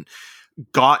hasn't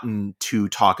gotten to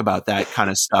talk about that kind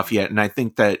of stuff yet. And I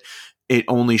think that it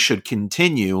only should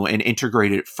continue and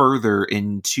integrate it further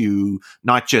into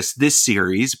not just this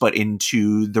series, but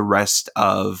into the rest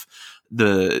of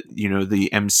the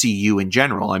MCU in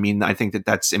general. I mean, I think that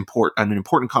that's an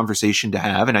important conversation to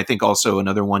have. And I think also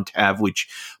another one to have, which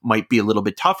might be a little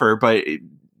bit tougher,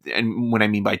 and what I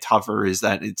mean by tougher is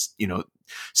that it's,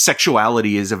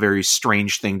 sexuality is a very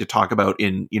strange thing to talk about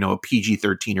in, a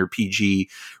PG-13 or PG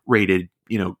rated,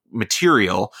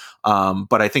 material.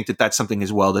 But I think that that's something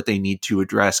as well that they need to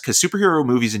address, because superhero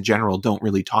movies in general don't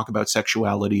really talk about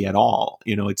sexuality at all.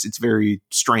 It's very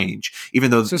strange,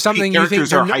 even though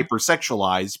characters are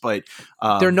hypersexualized, but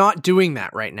they're not doing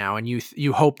that right now. And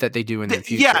you hope that they do in the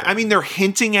future. Yeah. I mean, they're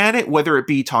hinting at it, whether it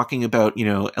be talking about,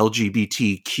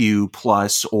 LGBTQ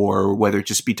plus, or whether it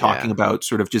just be talking about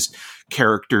sort of just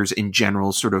characters in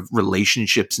general, sort of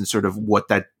relationships and sort of what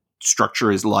that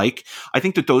structure is like. I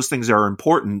think that those things are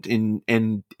important.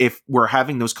 And if we're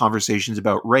having those conversations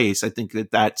about race, I think that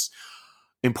that's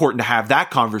important to have that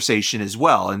conversation as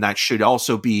well. And that should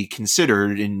also be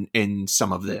considered in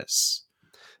some of this.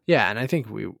 Yeah, and I think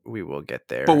we will get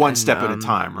there. But one step at a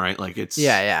time, right? Like it's...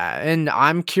 Yeah. And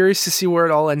I'm curious to see where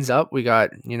it all ends up. We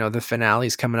got, the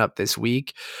finales coming up this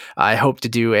week. I hope to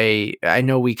do I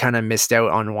know we kind of missed out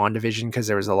on WandaVision because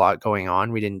there was a lot going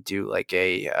on. We didn't do like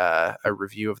a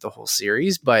review of the whole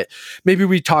series, but maybe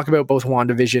we talk about both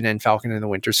WandaVision and Falcon and the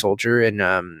Winter Soldier in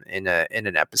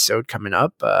an episode coming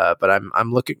up. But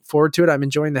I'm looking forward to it. I'm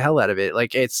enjoying the hell out of it.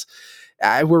 Like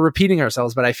we're repeating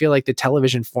ourselves, but I feel like the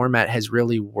television format has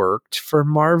really worked for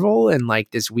Marvel, and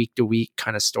like this week to week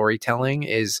kind of storytelling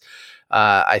is,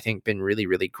 I think, been really,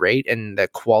 really great. And the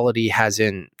quality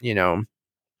hasn't,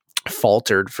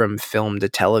 faltered from film to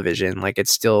television. Like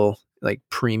it's still like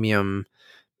premium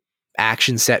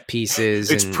action set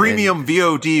pieces. It's premium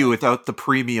VOD without the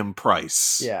premium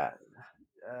price. Yeah.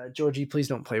 Georgie, please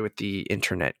don't play with the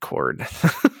internet cord.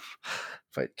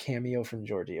 But cameo from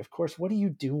Georgie. Of course, what are you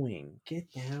doing? Get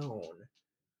down.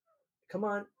 Come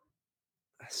on.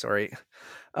 Sorry.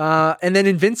 And then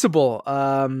Invincible.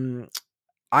 I've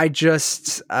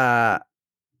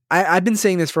been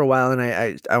saying this for a while, and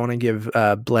I want to give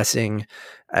Blessing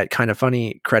Kind of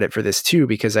Funny credit for this too,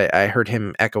 because I heard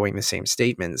him echoing the same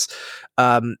statements.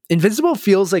 Invincible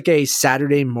feels like a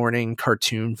Saturday morning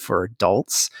cartoon for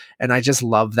adults, and I just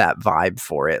love that vibe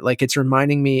for it. Like it's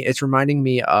reminding me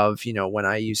of, when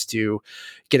I used to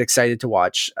get excited to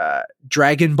watch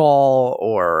Dragon Ball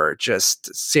or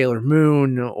just Sailor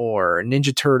Moon or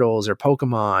Ninja Turtles or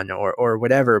Pokemon or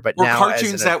whatever. But or now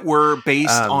cartoons that were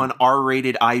based on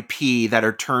R-rated IP that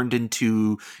are turned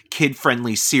into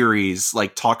kid-friendly series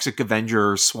like Toxic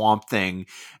Avenger or Swamp Thing,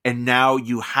 and now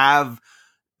you have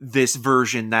this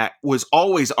version that was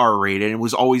always R-rated and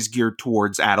was always geared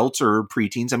towards adults or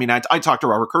preteens. I mean, I talked to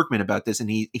Robert Kirkman about this, and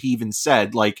he even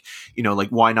said, like,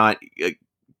 why not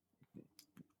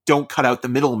don't cut out the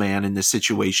middleman in this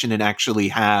situation and actually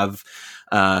have,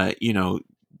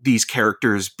 these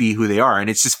characters be who they are. And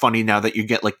it's just funny now that you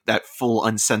get like that full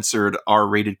uncensored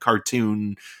R-rated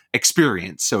cartoon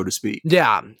experience, so to speak.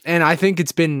 Yeah. And I think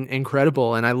it's been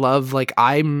incredible. And I love, like,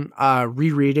 I'm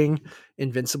rereading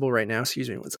Invincible right now. Excuse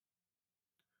me.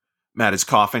 Matt is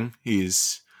coughing.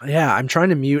 He's Yeah, I'm trying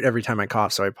to mute every time I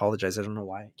cough, so I apologize. I don't know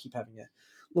why I keep having a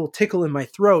little tickle in my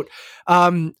throat.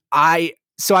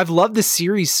 I've loved the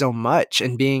series so much,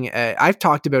 and I've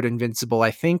talked about Invincible.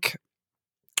 I think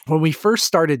when we first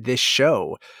started this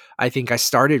show, I think I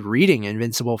started reading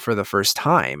Invincible for the first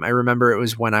time. I remember it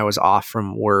was when I was off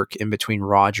from work in between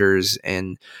Rogers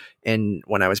and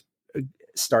when I was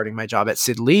starting my job at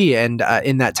Sid Lee. And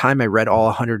in that time, I read all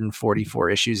 144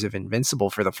 issues of Invincible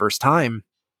for the first time.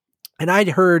 And I'd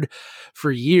heard for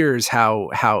years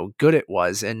how good it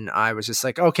was, and I was just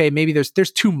like, okay, maybe there's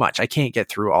too much. I can't get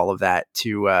through all of that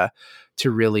to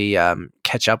really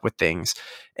catch up with things.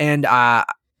 And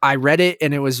I read it,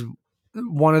 and it was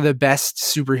one of the best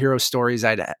superhero stories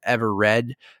I'd ever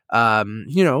read.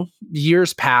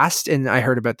 Years passed, and I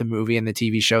heard about the movie and the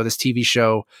TV show. This TV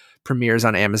show premieres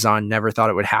on Amazon. Never thought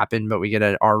it would happen, but we get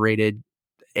an R-rated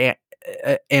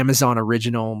Amazon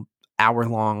original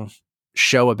hour-long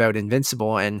show about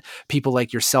Invincible, and people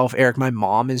like yourself, Eric, my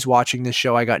mom is watching this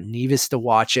show. I got Nevis to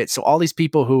watch it. So all these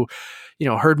people who,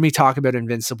 heard me talk about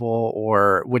Invincible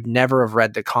or would never have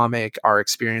read the comic are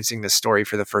experiencing this story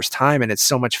for the first time. And it's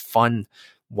so much fun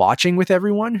watching with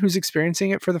everyone who's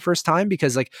experiencing it for the first time,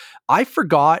 because like I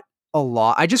forgot a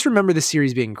lot. I just remember the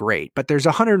series being great, but there's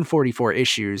 144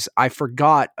 issues. I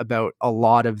forgot about a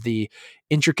lot of the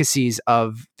intricacies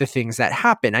of the things that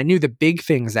happen. I knew the big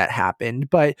things that happened,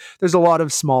 but there's a lot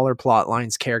of smaller plot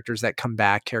lines, characters that come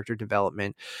back, character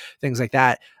development, things like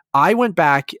that. I went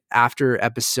back after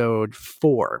episode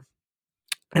 4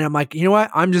 and I'm like, you know what?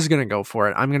 I'm just going to go for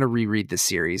it. I'm going to reread the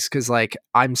series because like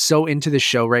I'm so into the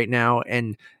show right now,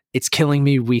 and it's killing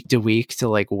me week to week to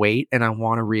like wait, and I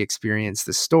want to re-experience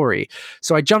the story.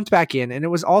 So I jumped back in, and it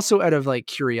was also out of like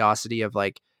curiosity of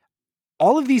like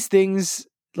all of these things,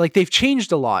 like they've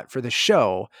changed a lot for the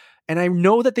show. And I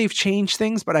know that they've changed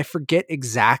things, but I forget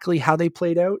exactly how they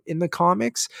played out in the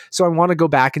comics. So I want to go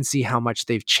back and see how much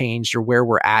they've changed or where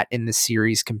we're at in the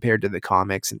series compared to the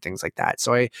comics and things like that.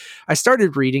 So I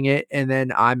started reading it, and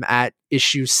then I'm at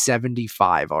issue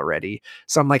 75 already.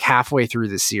 So I'm like halfway through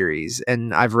the series,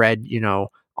 and I've read,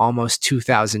 almost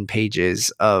 2,000 pages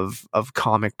of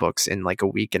comic books in like a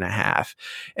week and a half.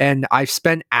 And I've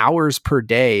spent hours per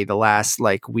day the last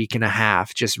like week and a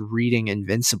half just reading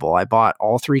Invincible. I bought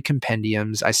all 3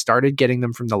 compendiums. I started getting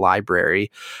them from the library.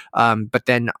 But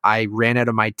then I ran out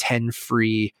of my 10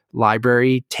 free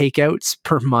library takeouts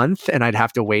per month, and I'd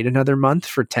have to wait another month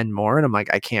for 10 more. And I'm like,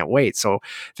 I can't wait. So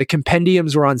the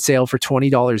compendiums were on sale for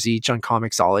 $20 each on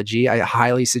Comixology. I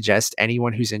highly suggest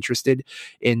anyone who's interested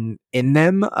in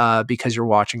them, because you're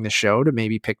watching the show, to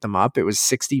maybe pick them up. It was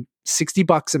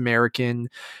 $60 American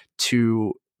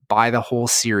to buy the whole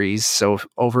series. So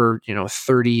over,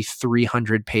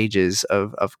 3,300 pages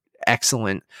of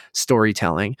excellent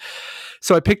storytelling.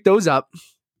 So I picked those up,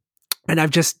 and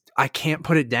I can't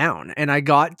put it down. And I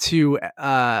got to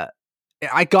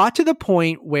the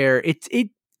point where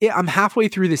I'm halfway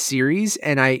through the series,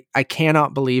 and I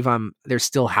cannot believe there's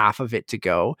still half of it to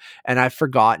go, and I've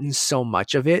forgotten so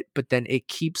much of it. But then it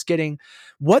keeps getting,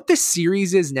 what the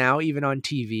series is now, even on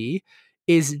TV,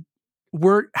 is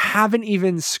haven't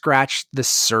even scratched the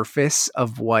surface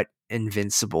of what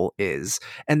Invincible is.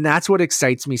 And that's what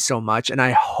excites me so much. And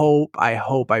I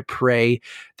pray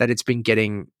that it's been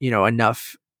getting,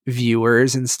 enough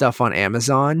viewers and stuff on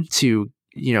Amazon to,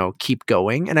 keep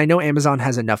going. And I know Amazon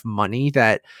has enough money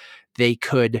that they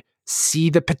could see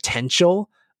the potential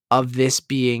of this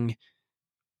being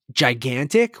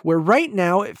gigantic, where right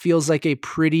now it feels like a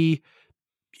pretty,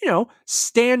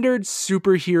 standard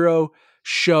superhero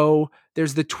show.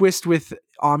 There's the twist with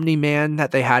Omni-Man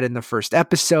that they had in the first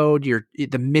episode.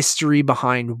 The mystery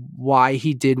behind why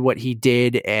he did what he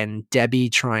did, and Debbie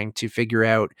trying to figure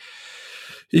out,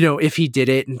 if he did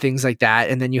it and things like that.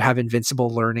 And then you have Invincible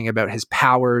learning about his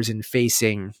powers and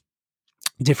facing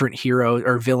different heroes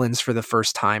or villains for the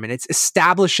first time. And it's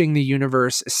establishing the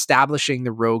universe, establishing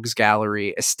the rogues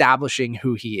gallery, establishing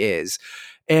who he is.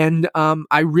 And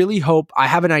I really hope, I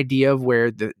have an idea of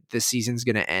where the season's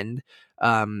going to end.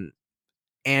 And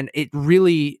it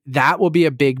really, that will be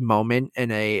a big moment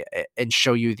and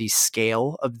show you the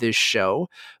scale of this show.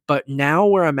 But now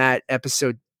where I'm at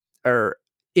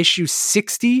issue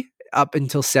 60 up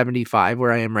until 75,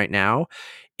 where I am right now,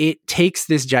 it takes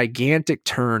this gigantic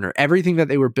turn, or everything that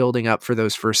they were building up for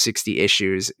those first 60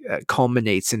 issues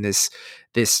culminates in this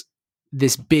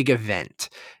big event.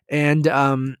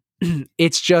 And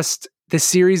it's just, the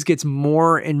series gets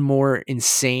more and more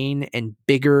insane and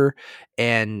bigger,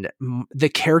 and the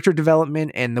character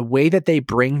development and the way that they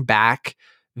bring back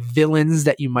villains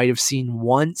that you might have seen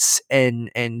once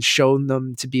and shown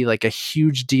them to be like a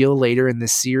huge deal later in the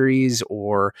series,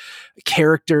 or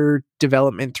character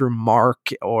development through Mark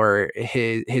or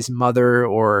his mother,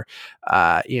 or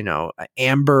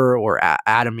Amber or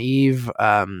Adam Eve,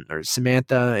 or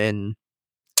Samantha, and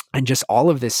just all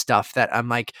of this stuff that I'm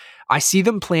like, I see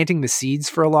them planting the seeds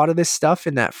for a lot of this stuff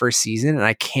in that first season, and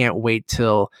I can't wait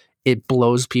till it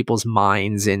blows people's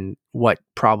minds in what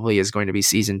probably is going to be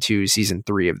season 2, season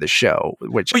 3 of the show,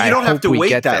 which but you don't have to wait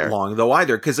that there. long though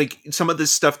either. Cause like some of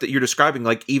this stuff that you're describing,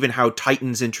 like even how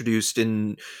Titan's introduced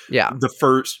in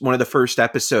one of the first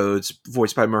episodes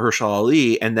voiced by Mahershala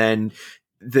Ali. And then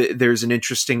there's an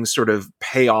interesting sort of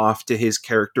payoff to his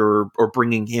character, or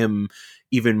bringing him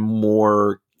even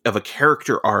more of a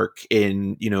character arc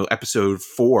in, episode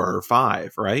 4 or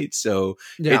 5. Right. So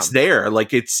it's there.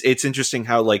 Like, it's interesting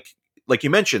how, like you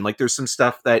mentioned, like there's some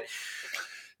stuff that,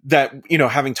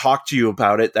 having talked to you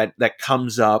about it, that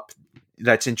comes up,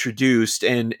 that's introduced,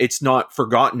 and it's not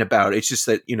forgotten about. It's just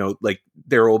that, like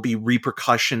there will be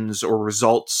repercussions or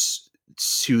results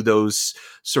to those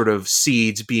sort of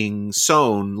seeds being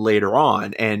sown later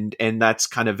on. And that's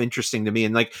kind of interesting to me.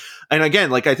 And again,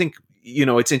 like, I think,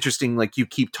 it's interesting. Like, you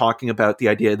keep talking about the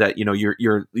idea that,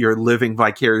 you're living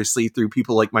vicariously through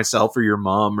people like myself or your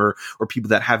mom, or people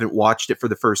that haven't watched it for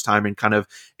the first time, and kind of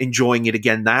enjoying it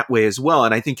again that way as well.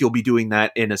 And I think you'll be doing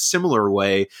that in a similar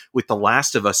way with the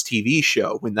Last of Us TV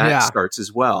show when that starts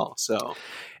as well. So.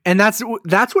 And that's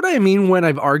what I mean when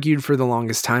I've argued for the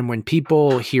longest time, when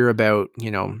people hear about,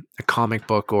 a comic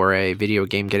book or a video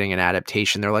game getting an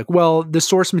adaptation, they're like, well, the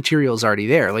source material is already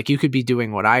there. Like, you could be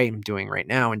doing what I'm doing right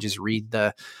now and just read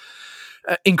the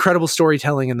incredible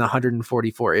storytelling in the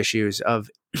 144 issues of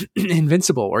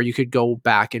Invincible, or you could go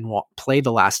back and play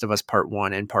The Last of Us Part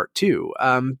 1 and Part 2.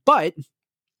 But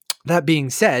that being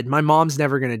said, my mom's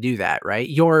never going to do that, right?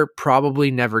 You're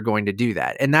probably never going to do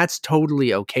that. And that's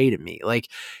totally okay to me. Like,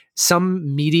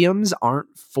 some mediums aren't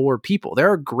for people.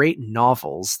 There are great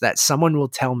novels that someone will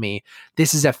tell me,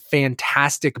 this is a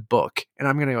fantastic book. And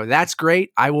I'm going to go, that's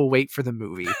great. I will wait for the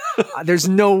movie. There's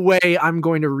no way I'm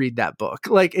going to read that book.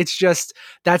 Like, it's just,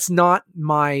 that's not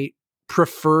my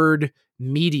preferred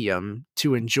medium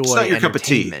to enjoy. It's not your cup of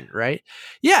tea, right?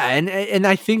 Yeah. And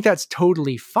I think that's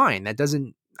totally fine. That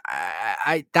doesn't,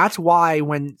 that's why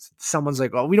when someone's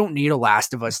like, oh, we don't need a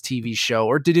Last of Us TV show,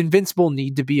 or did Invincible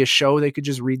need to be a show? They could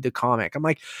just read the comic. I'm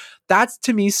like, that's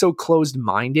to me so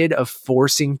closed-minded, of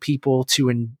forcing people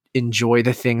to enjoy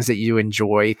the things that you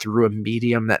enjoy through a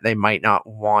medium that they might not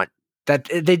want, that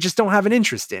they just don't have an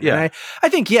interest in. Yeah. And I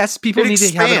think, yes, people need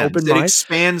to have an open mind. It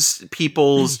expands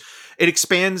people's, it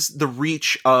expands the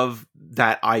reach of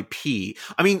that IP.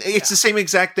 I mean, it's the same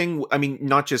exact thing. I mean,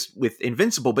 not just with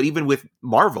Invincible, but even with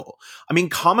Marvel. I mean,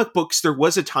 comic books, there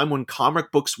was a time when comic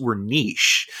books were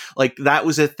niche. Like, that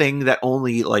was a thing that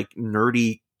only like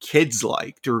nerdy kids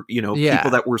liked, or,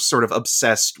 people that were sort of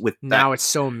obsessed with that. Now it's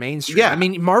so mainstream. Yeah. I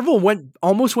mean, Marvel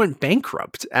almost went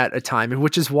bankrupt at a time,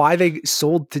 which is why they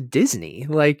sold to Disney.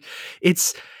 Like,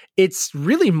 it's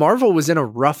really, Marvel was in a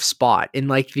rough spot in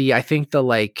like I think the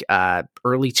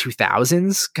early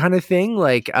 2000s kind of thing,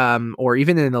 or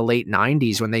even in the late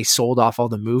 90s when they sold off all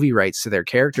the movie rights to their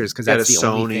characters, because that's the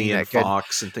Sony only thing and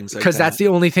Fox and things like that. Because that's the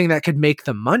only thing that could make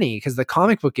the money, because the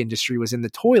comic book industry was in the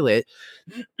toilet,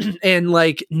 and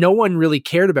like no one really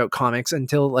cared about comics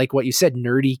until, like what you said,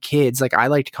 nerdy kids. Like, I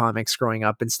liked comics growing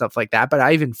up and stuff like that, but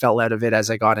I even fell out of it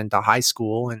as I got into high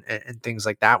school and things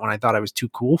like that, when I thought I was too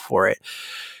cool for it.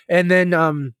 And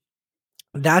then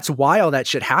that's why all that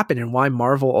shit happened, and why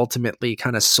Marvel ultimately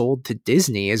kind of sold to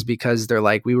Disney, is because they're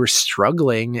like, we were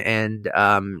struggling, and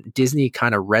Disney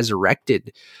kind of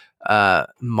resurrected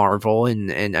Marvel,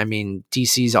 and I mean,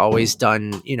 DC's always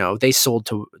done, they sold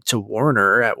to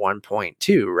Warner at one point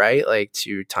too, right? Like,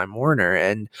 to Time Warner.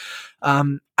 And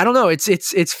I don't know,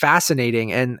 it's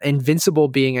fascinating. And Invincible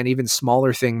being an even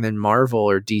smaller thing than Marvel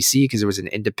or DC, because it was an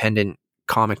independent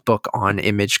comic book on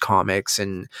Image Comics.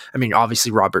 And I mean,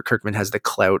 obviously Robert Kirkman has the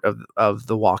clout of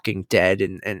The Walking Dead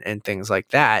and things like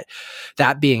that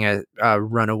being a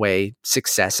runaway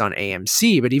success on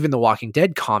AMC. But even The Walking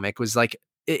Dead comic was like,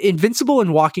 Invincible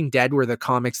and Walking Dead were the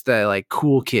comics that like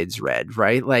cool kids read,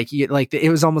 right? It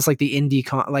was almost like the indie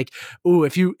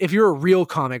if you're a real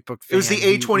comic book fan, it was the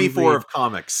A24 of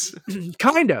comics.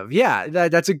 Kind of, yeah.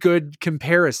 That's a good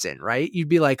comparison, right? You'd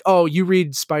be like, oh, you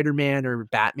read Spider-Man or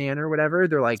Batman or whatever.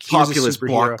 They're like, populous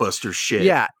blockbuster shit.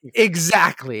 Yeah,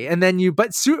 exactly. And then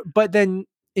but then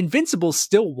Invincible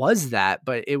still was that,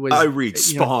 but it was. I read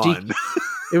Spawn.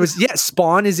 It was, yeah,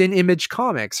 Spawn is in Image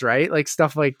Comics, right? Like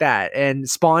stuff like that. And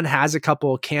Spawn has a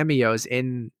couple cameos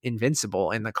in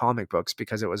Invincible in the comic books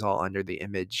because it was all under the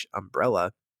Image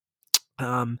umbrella.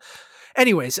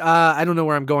 Anyways, I don't know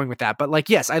where I'm going with that, but like,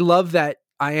 yes, I love that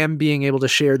I am being able to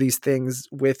share these things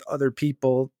with other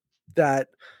people that,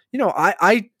 you know,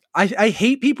 I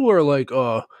hate people who are like,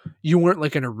 oh, you weren't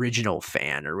like an original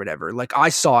fan or whatever. Like I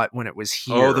saw it when it was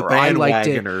here. Oh, the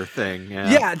bandwagoner thing.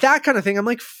 Yeah, that kind of thing. I'm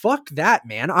like, fuck that,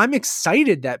 man. I'm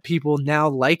excited that people now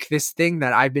like this thing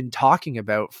that I've been talking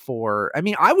about for, I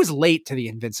mean, I was late to the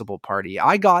Invincible party.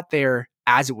 I got there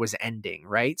as it was ending,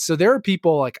 right? So there are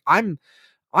people like I'm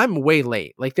way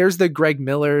late. Like there's the Greg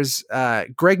Miller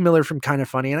from Kind of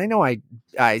Funny. And I know I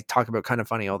talk about Kind of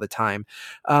Funny all the time.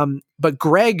 But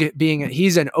Greg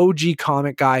he's an OG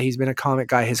comic guy. He's been a comic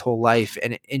guy his whole life,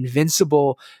 and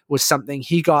Invincible was something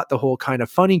he got the whole Kind of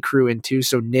Funny crew into.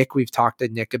 So Nick, we've talked to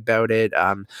Nick about it.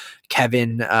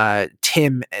 Kevin,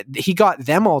 Tim, he got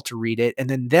them all to read it, and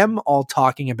then them all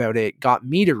talking about it got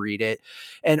me to read it.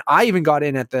 And I even got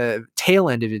in at the tail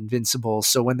end of Invincible.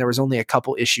 So when there was only a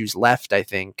couple issues left, I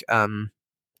think,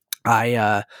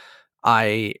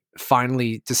 I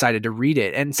finally decided to read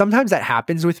it. And sometimes that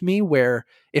happens with me where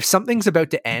if something's about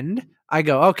to end, I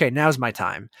go, okay, now's my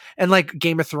time. And like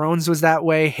Game of Thrones was that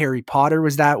way. Harry Potter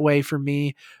was that way for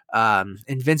me.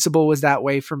 Invincible was that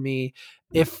way for me.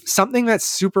 If something that's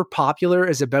super popular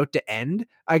is about to end,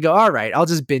 I go, all right, I'll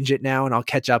just binge it now and I'll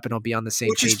catch up and I'll be on the same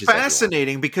page. Which is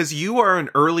fascinating because you are an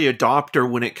early adopter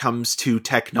when it comes to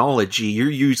technology. You're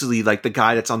usually like the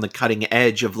guy that's on the cutting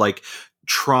edge of like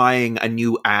trying a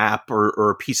new app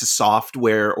or a piece of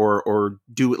software or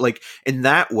do it like in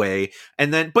that way.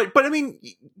 And then, but I mean,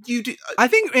 you do, I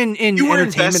think in you were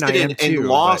entertainment invested I am too, in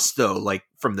Lost though, like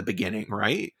from the beginning,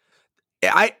 right?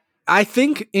 I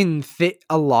think in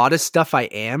a lot of stuff I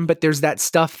am, but there's that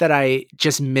stuff that I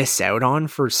just miss out on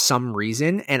for some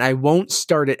reason, and I won't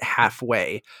start it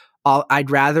halfway.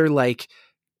 I'd rather like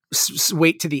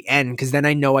wait to the end because then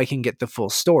I know I can get the full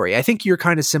story. I think you're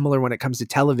kind of similar when it comes to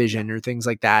television or things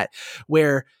like that,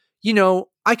 where, you know,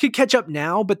 I could catch up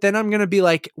now, but then I'm going to be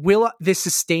like, will this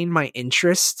sustain my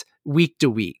interest week to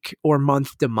week or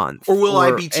month to month? Or will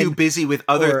I be too busy with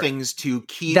other things to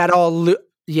keep that all?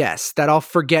 Yes, that I'll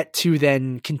forget to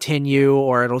then continue,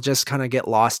 or it'll just kind of get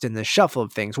lost in the shuffle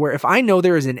of things. Where if I know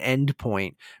there is an end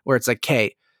point where it's like,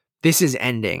 okay, this is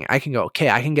ending, I can go,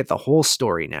 okay, I can get the whole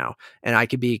story now, and I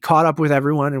could be caught up with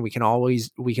everyone, and we can all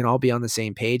be on the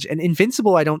same page. And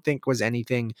Invincible, I don't think was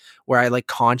anything where I like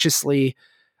consciously.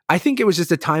 I think it was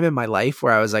just a time in my life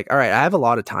where I was like, all right, I have a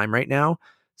lot of time right now.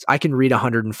 I can read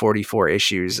 144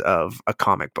 issues of a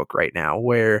comic book right now.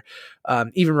 Where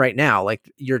even right now, like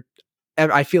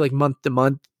I feel like month to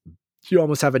month, you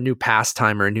almost have a new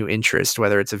pastime or a new interest,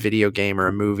 whether it's a video game or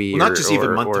a movie. Well, not just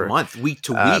even month to month, week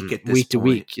to week. At this week point. to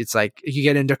week, it's like you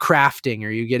get into crafting, or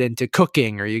you get into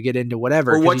cooking, or you get into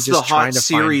whatever. Or what's the hot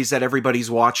series that everybody's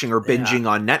watching or binging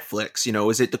on Netflix? You know,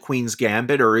 is it The Queen's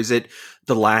Gambit or is it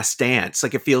The Last Dance?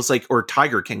 Like it feels like, or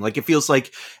Tiger King. Like it feels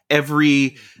like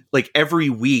every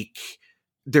week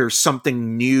there's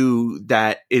something new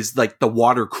that is like the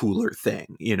water cooler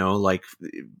thing. You know, like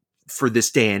for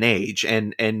this day and age,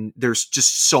 and there's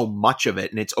just so much of it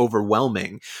and it's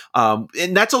overwhelming.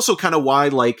 And that's also kind of why,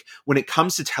 like, when it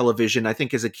comes to television, I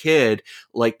think as a kid,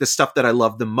 like the stuff that I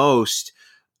love the most,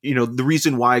 you know, the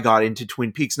reason why I got into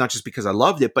Twin Peaks, not just because I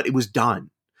loved it, but it was done.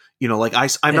 You know, like I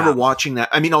remember watching that.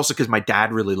 I mean, also because my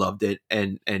dad really loved it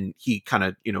and he kind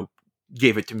of, you know,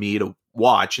 gave it to me to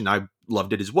watch, and I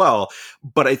loved it as well.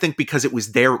 But I think because it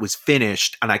was there, it was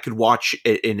finished, and I could watch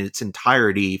it in its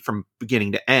entirety from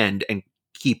beginning to end and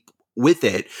keep with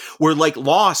it. Where like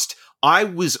Lost, I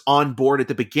was on board at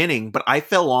the beginning, but I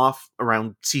fell off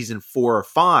around season 4 or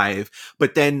 5.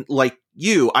 But then, like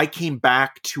you, I came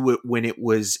back to it when it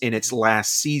was in its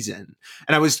last season,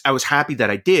 and I was happy that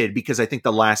I did, because I think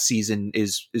the last season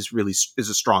is a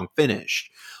strong finish.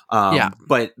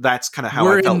 But that's kind of how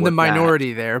we're I felt in the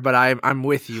minority there, but I'm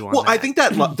with you on that. I think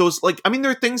that those, like, I mean,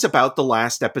 there are things about the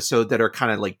last episode that are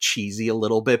kind of like cheesy a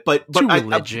little bit, but too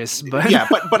religious, but yeah,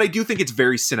 but I do think it's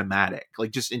very cinematic,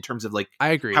 like just in terms of like, I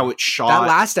agree, how it's shot. That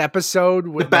last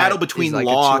episode, the battle between like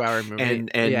Locke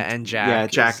and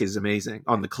Jack, Jack is amazing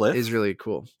on the cliff. Is really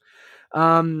cool.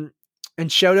 And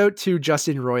shout out to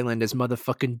Justin Roiland as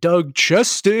motherfucking Doug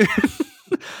Cheston.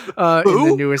 in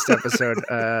the newest episode.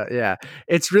 Yeah,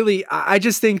 it's really, I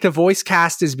just think the voice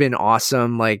cast has been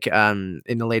awesome. Like in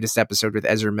the latest episode with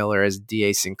Ezra Miller as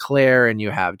D.A. Sinclair, and you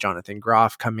have Jonathan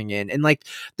Groff coming in, and like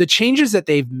the changes that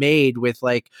they've made with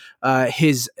like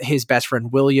his best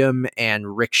friend William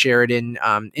and Rick Sheridan.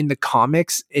 In the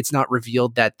comics, it's not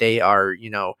revealed that they are,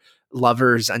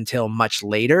 lovers until much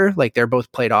later. Like they're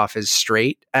both played off as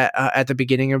straight at the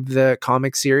beginning of the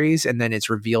comic series, and then it's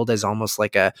revealed as almost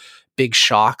like a big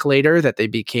shock later that they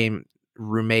became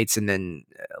roommates and then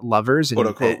lovers and,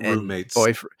 quote-unquote roommates.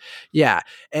 Yeah,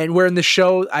 and where in the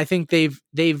show, I think they've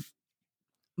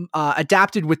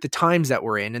adapted with the times that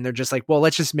we're in, and they're just like, well,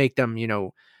 let's just make them,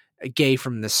 gay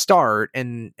from the start,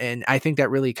 and I think that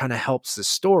really kind of helps the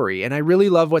story. And I really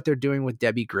love what they're doing with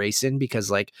Debbie Grayson, because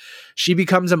like she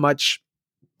becomes a much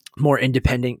more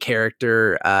independent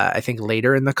character I think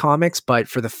later in the comics, but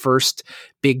for the first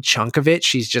big chunk of it,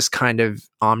 she's just kind of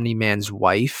Omni-Man's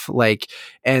wife, like,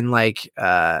 and like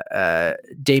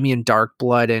Damien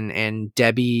Darkblood and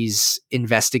Debbie's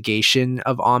investigation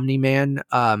of Omni-Man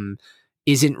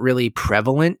isn't really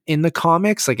prevalent in the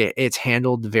comics. Like it's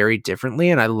handled very differently.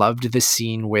 And I loved the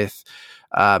scene with,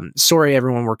 sorry,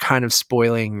 everyone, we're kind of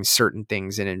spoiling certain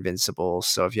things in Invincible.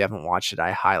 So if you haven't watched it,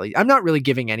 I'm not really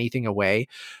giving anything away.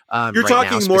 You're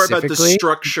talking more about the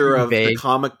structure of the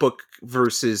comic book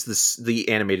versus the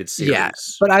animated series. Yeah,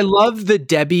 but I love the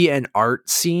Debbie and Art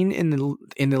scene in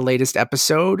the latest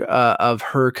episode of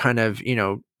her kind of,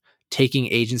 taking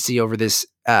agency over this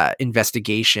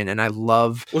investigation. And I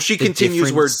love, well, she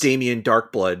continues where Damien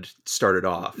Darkblood started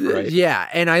off, right? Yeah.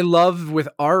 And I love with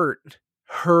Art,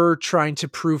 her trying to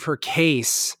prove her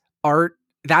case. Art,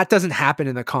 that doesn't happen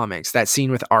in the comics, that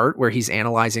scene with Art where he's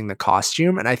analyzing the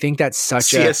costume. And I think that's such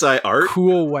CSI Art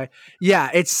cool way. Yeah.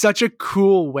 It's such a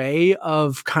cool way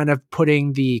of kind of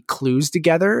putting the clues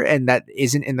together, and that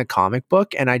isn't in the comic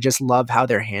book. And I just love how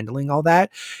they're handling all that.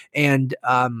 And,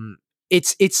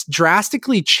 it's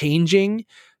drastically changing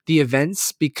the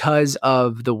events because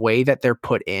of the way that they're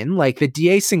put in. Like the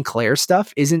D.A. Sinclair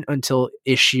stuff isn't until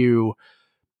issue,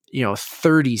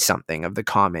 30 something of the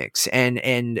comics,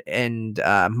 and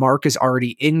Mark is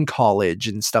already in college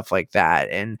and stuff like that.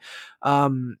 And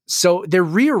so they're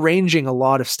rearranging a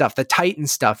lot of stuff. The Titan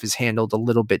stuff is handled a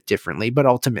little bit differently, but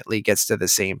ultimately gets to the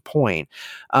same point.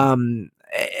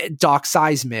 Doc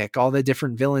Seismic, all the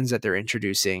different villains that they're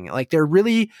introducing, like they're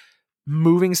really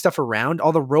moving stuff around.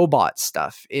 All the robot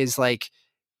stuff is like,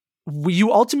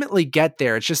 you ultimately get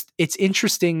there. It's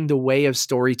interesting, the way of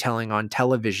storytelling on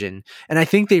television. And I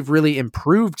think they've really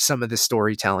improved some of the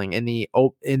storytelling in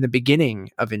the beginning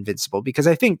of Invincible, because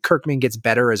I think Kirkman gets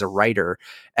better as a writer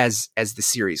as the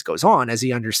series goes on, as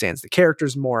he understands the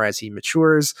characters more, as he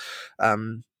matures.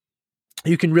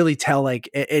 You can really tell, like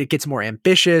it gets more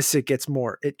ambitious. It gets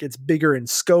bigger in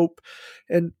scope.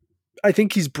 And I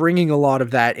think he's bringing a lot of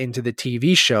that into the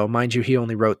TV show. Mind you, he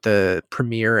only wrote the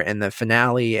premiere and the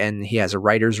finale, and he has a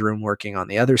writer's room working on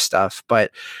the other stuff.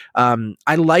 But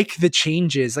I like the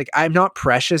changes. Like, I'm not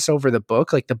precious over the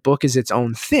book. Like, the book is its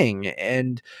own thing.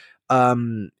 And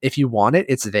if you want it,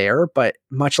 it's there. But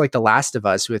much like The Last of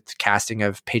Us, with casting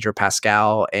of Pedro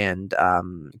Pascal and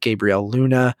Gabriel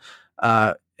Luna,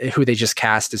 who they just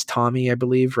cast as Tommy, I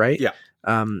believe, right? Yeah.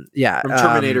 Yeah. From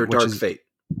Terminator Dark Fate.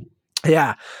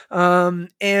 Yeah. I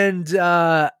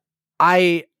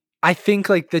think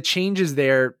like the changes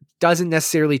there doesn't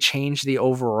necessarily change the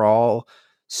overall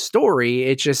story.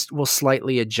 It just will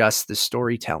slightly adjust the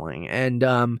storytelling. And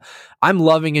I'm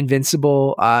loving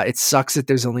Invincible. It sucks that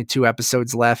there's only 2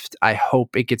 episodes left. I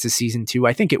hope it gets a season 2.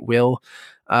 I think it will.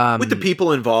 With the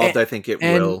people involved, I think it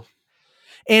will.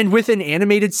 And with an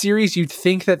animated series, you'd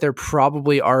think that they're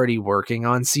probably already working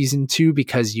on season 2,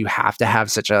 because you have to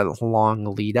have such a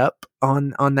long lead up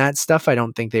on that stuff. I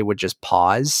don't think they would just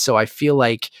pause. So I feel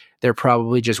like they're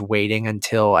probably just waiting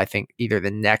until, I think, either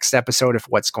the next episode, if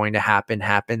what's going to happen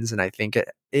happens. And I think it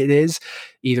is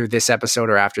either this episode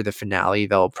or after the finale,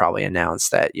 they'll probably announce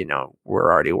that,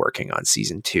 we're already working on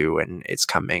season 2 and it's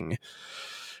coming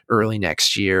early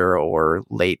next year or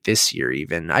late this year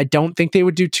even. I don't think they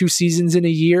would do 2 seasons in a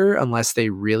year unless they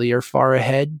really are far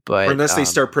ahead. But or unless they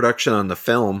start production on the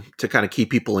film to kind of keep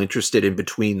people interested in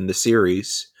between the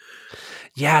series.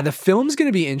 Yeah, the film's going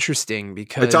to be interesting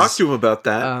because I talked to him about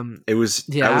that. That was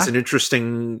an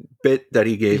interesting bit that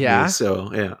he gave me.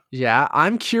 So yeah,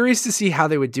 I'm curious to see how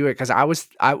they would do it, because I was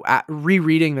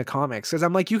rereading the comics, because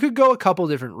I'm like, you could go a couple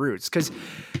different routes, because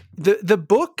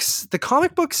the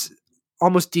comic books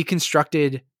almost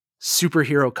deconstructed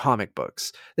superhero comic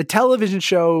books. The television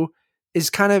show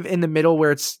is kind of in the middle,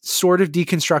 where it's sort of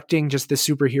deconstructing just the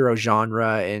superhero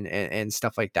genre and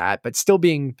stuff like that, but still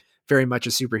being very much a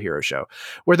superhero show.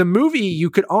 Where the movie, you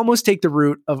could almost take the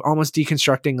route of almost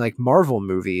deconstructing like Marvel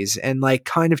movies and like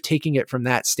kind of taking it from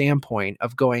that standpoint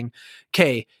of going,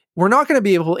 okay, we're not going to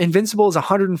be able, Invincible is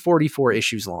 144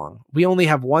 issues long. We only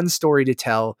have one story to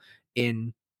tell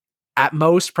in at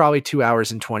most probably 2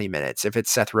 hours and 20 minutes if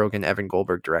it's Seth Rogen, Evan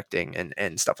Goldberg directing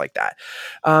and stuff like that.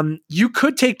 You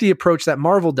could take the approach that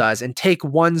Marvel does and take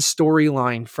one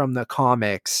storyline from the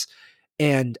comics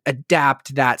and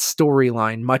adapt that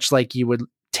storyline, much like you would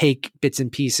take bits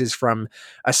and pieces from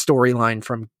a storyline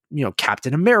from, you know,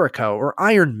 Captain America or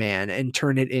Iron Man and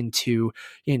turn it into,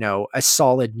 you know, a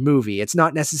solid movie. It's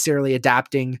not necessarily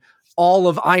adapting all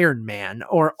of Iron Man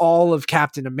or all of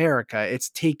Captain America. It's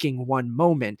taking one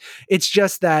moment. It's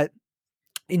just that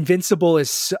Invincible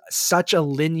is such a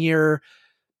linear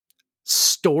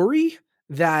story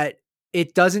that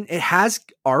it has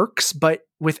arcs, but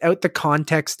without the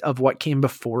context of what came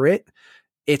before it,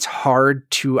 it's hard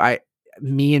to,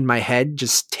 me in my head,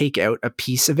 just take out a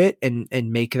piece of it and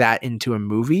make that into a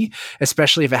movie,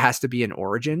 especially if it has to be an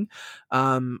origin.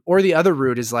 Or the other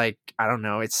route is like, I don't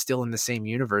know, it's still in the same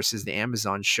universe as the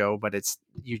Amazon show, but it's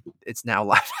now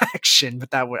live action,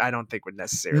 but that I don't think would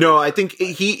necessarily. No, I think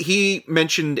he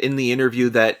mentioned in the interview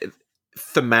that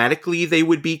thematically they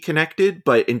would be connected,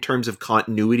 but in terms of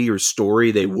continuity or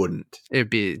story, they wouldn't. It'd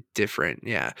be different.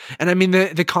 Yeah. And I mean,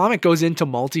 the comic goes into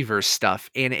multiverse stuff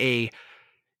in a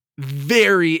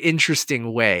very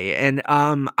interesting way. And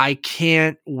I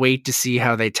can't wait to see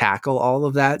how they tackle all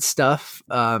of that stuff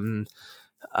in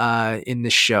the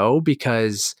show,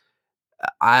 because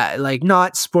I like,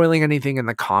 not spoiling anything in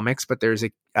the comics, but there's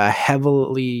a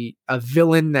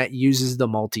villain that uses the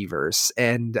multiverse,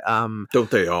 and don't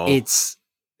they all? It's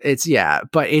yeah,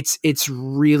 but it's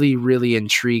really, really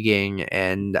intriguing,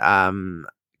 and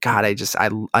God,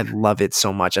 I love it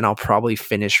so much, and I'll probably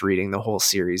finish reading the whole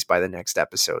series by the next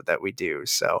episode that we do.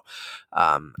 So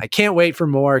I can't wait for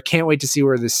more. Can't wait to see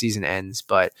where this season ends,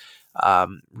 but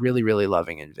really, really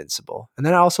loving Invincible. And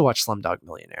then I also watched Slumdog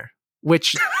Millionaire,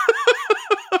 which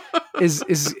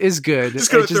is good.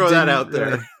 Just gonna throw that out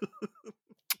there.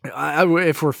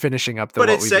 If we're finishing up but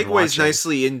it segues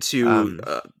nicely into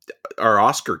our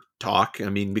Oscar talk. I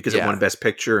mean, because it won Best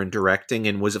Picture and directing,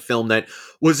 and was a film that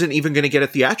wasn't even going to get a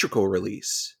theatrical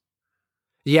release.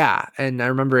 Yeah, and I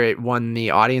remember it won the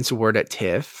Audience Award at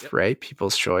TIFF, right?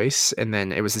 People's Choice, and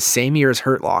then it was the same year as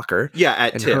Hurt Locker. Yeah,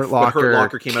 at TIFF. Hurt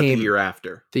Locker came out the year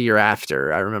after. The year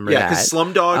after, I remember that. Yeah, because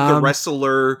Slumdog, The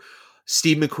Wrestler,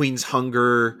 Steve McQueen's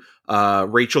Hunger,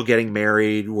 Rachel Getting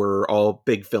Married were all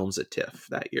big films at TIFF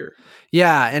that year.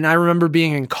 Yeah, and I remember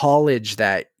being in college,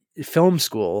 that film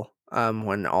school,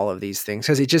 when all of these things,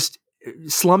 because it just,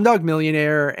 Slumdog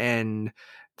Millionaire and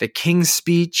The King's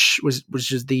Speech was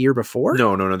just the year before.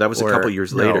 No, that was a couple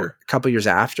years later. A couple years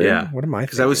after. Yeah, what am I?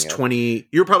 Because that was 20.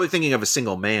 You were probably thinking of A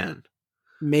Single Man.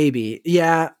 Maybe,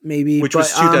 yeah, maybe. Which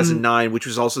was 2009, which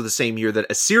was also the same year that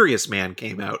A Serious Man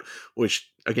came out. Which,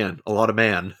 again, a lot of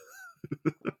man.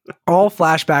 All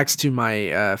flashbacks to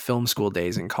my film school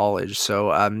days in college.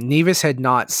 So Nevis had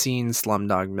not seen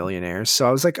Slumdog Millionaire, so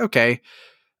I was like, okay,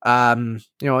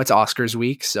 it's Oscars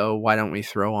week, so why don't we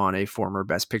throw on a former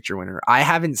Best Picture winner? I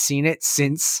haven't seen it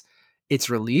since its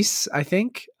release, I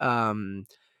think.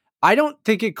 I don't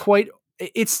think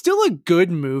it's still a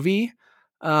good movie.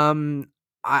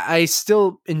 I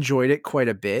still enjoyed it quite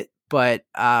a bit, but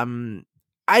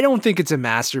I don't think it's a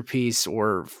masterpiece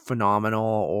or phenomenal,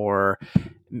 or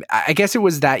I guess it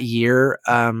was that year.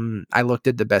 I looked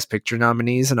at the Best Picture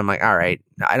nominees and I'm like, all right,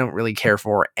 I don't really care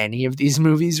for any of these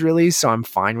movies really, so I'm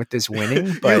fine with this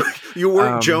winning. But you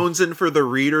weren't jonesing for The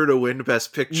Reader to win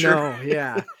Best Picture. No,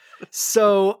 yeah.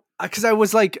 So because I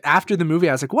was like, after the movie,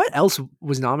 I was like, what else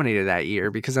was nominated that year?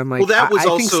 Because I'm like, well, that was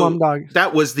I think Slumdog.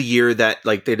 That was the year that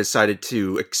like they decided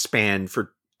to expand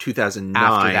for 2009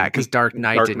 after that, because Dark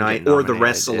Knight or The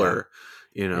Wrestler,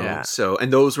 so,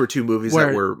 and those were two movies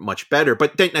that were much better.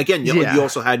 But then again, you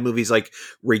also had movies like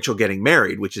Rachel Getting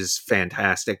Married, which is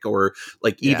fantastic, or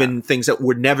like even things that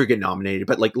would never get nominated,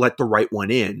 but like Let the Right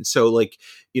One In. So like,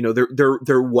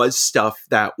 there was stuff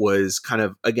that was kind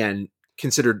of, again,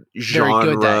 considered genre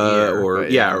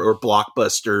year, or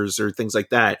blockbusters or things like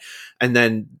that. And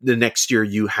then the next year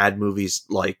you had movies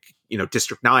like,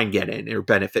 District 9 get in or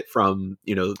benefit from,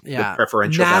 the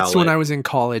preferential That's ballot. when I was in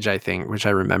college, I think, which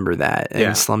I remember that.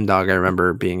 And Slumdog, I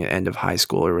remember being at end of high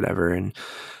school or whatever. And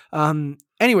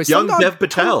anyway, young Slumdog, Dev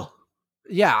Patel.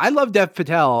 I love Dev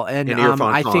Patel. And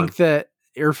I think that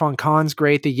Irfan Khan's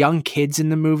great. The young kids in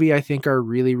the movie, I think, are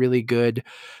really, really good.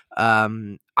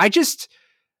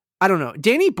 I don't know.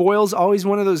 Danny Boyle's always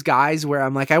one of those guys where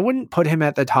I'm like, I wouldn't put him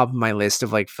at the top of my list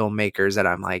of like filmmakers that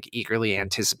I'm like eagerly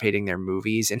anticipating their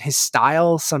movies. And his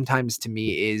style sometimes to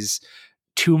me is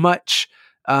too much,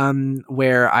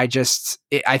 where I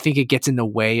think it gets in the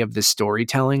way of the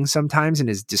storytelling sometimes and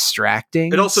is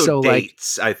distracting. It also so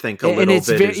dates, I think, a little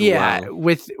bit as well.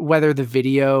 With whether the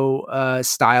video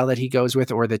style that he goes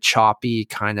with or the choppy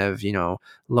kind of,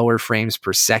 lower frames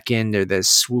per second or the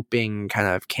swooping kind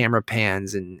of camera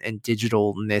pans and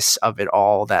digitalness of it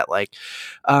all, that like,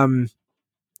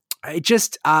 I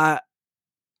just,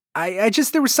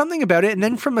 there was something about it. And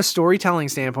then from a storytelling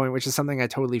standpoint, which is something I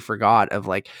totally forgot, of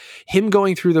like him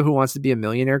going through the Who Wants to Be a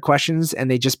Millionaire questions,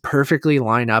 and they just perfectly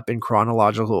line up in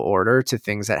chronological order to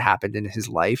things that happened in his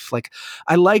life. Like,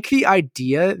 I like the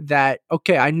idea that,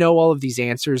 okay, I know all of these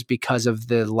answers because of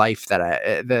the life that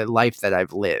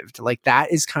I've lived. Like,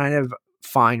 that is kind of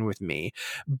fine with me.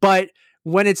 But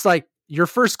when it's like, your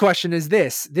first question is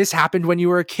this happened when you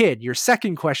were a kid. Your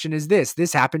second question is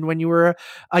this happened when you were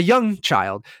a young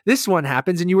child. This one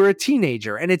happens and you were a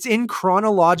teenager, and it's in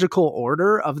chronological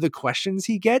order of the questions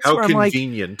he gets. How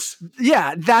convenient. I'm like,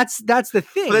 yeah, that's the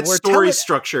thing. But that's story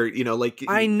structure, like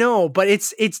I know, but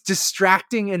it's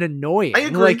distracting and annoying. I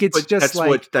agree, like it's just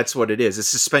that's what it is. A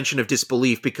suspension of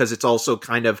disbelief, because it's also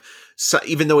kind of,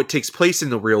 even though it takes place in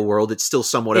the real world, it's still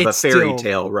somewhat of a fairy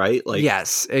tale, right? Like,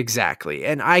 yes, exactly.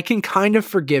 And I can kind of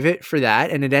forgive it for that,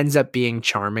 and it ends up being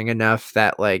charming enough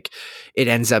that like it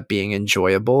ends up being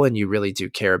enjoyable, and you really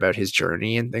do care about his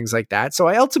journey and things like that. So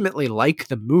I ultimately like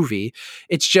the movie.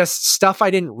 It's just stuff I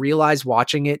didn't realize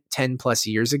watching it 10 plus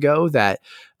years ago that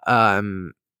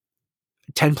 10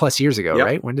 plus years ago, yep.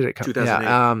 Right? When did it come? 2008.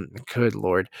 Yeah. Good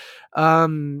Lord.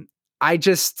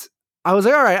 I was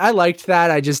like, all right, I liked that.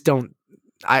 I just don't,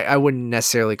 I wouldn't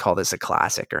necessarily call this a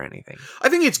classic or anything. I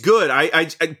think it's good.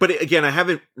 But again, I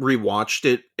haven't rewatched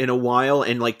it in a while.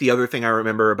 And like the other thing I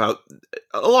remember about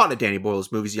a lot of Danny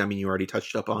Boyle's movies, I mean, you already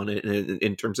touched up on it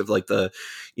in terms of like the,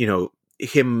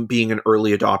 him being an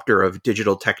early adopter of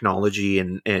digital technology.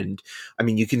 And I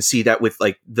mean, you can see that with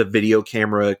like the video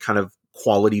camera kind of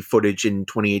quality footage in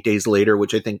 28 Days Later,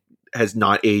 which I think has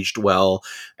not aged well.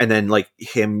 And then like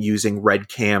him using red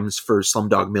cams for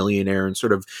Slumdog Millionaire, and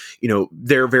sort of,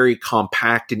 they're very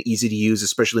compact and easy to use,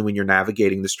 especially when you're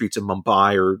navigating the streets of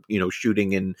Mumbai or,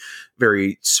 shooting in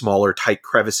very smaller, tight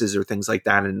crevices or things like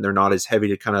that. And they're not as heavy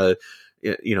to kind of,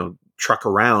 truck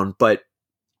around, but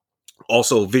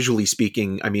also visually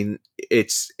speaking, I mean,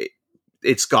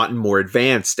 it's gotten more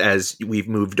advanced as we've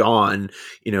moved on,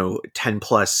 10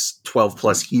 plus, 12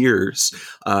 plus years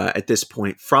at this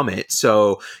point from it.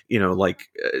 So,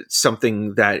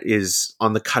 something that is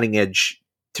on the cutting edge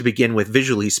to begin with,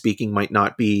 visually speaking, might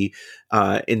not be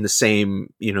in the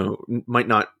same, might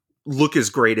not look as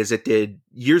great as it did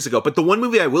years ago. But the one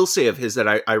movie I will say of his that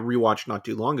I rewatched not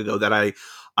too long ago that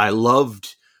I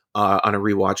loved on a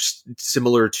rewatch,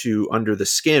 similar to Under the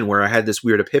Skin, where I had this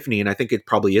weird epiphany, and I think it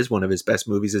probably is one of his best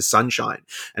movies, is Sunshine.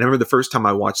 And I remember the first time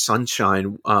I watched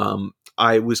Sunshine,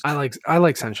 I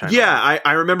like Sunshine. Yeah,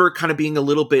 I remember kind of being a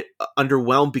little bit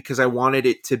underwhelmed because I wanted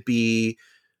it to be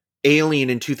Alien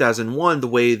in 2001, the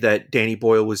way that Danny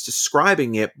Boyle was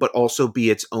describing it, but also be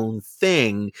its own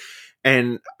thing.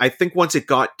 And I think once it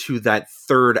got to that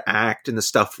third act and the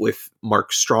stuff with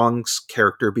Mark Strong's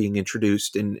character being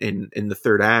introduced in the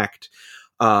third act,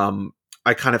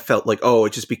 I kind of felt like, oh,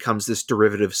 it just becomes this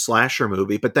derivative slasher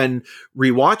movie. But then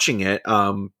rewatching it,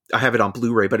 I have it on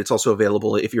Blu-ray, but it's also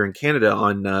available if you're in Canada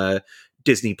on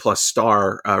Disney Plus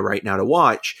Star right now to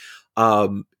watch.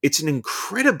 It's an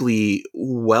incredibly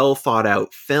well thought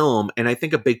out film. And I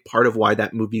think a big part of why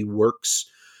that movie works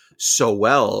so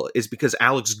well is because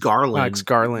Alex Garland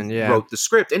wrote the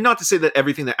script. And not to say that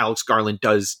everything that Alex Garland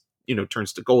does,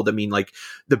 turns to gold. I mean, like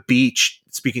The Beach,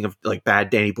 speaking of like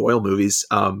bad Danny Boyle movies,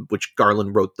 which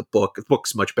Garland wrote the book. The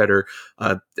book's much better.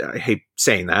 I hate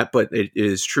saying that, but it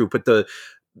is true. But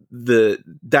that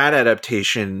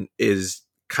adaptation is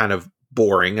kind of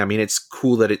boring. I mean, it's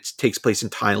cool that it takes place in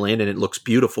Thailand and it looks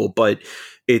beautiful, but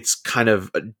it's kind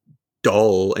of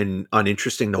dull and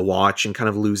uninteresting to watch and kind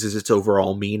of loses its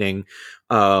overall meaning.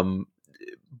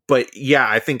 But yeah,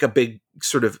 I think a big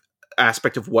sort of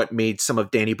aspect of what made some of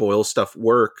Danny Boyle's stuff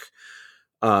work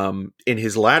in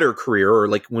his latter career, or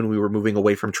like when we were moving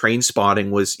away from Trainspotting,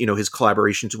 was, his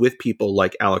collaborations with people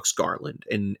like Alex Garland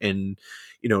and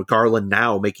Garland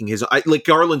now making his,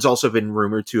 Garland's also been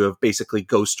rumored to have basically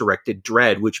ghost directed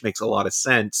Dredd, which makes a lot of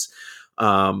sense.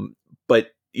 But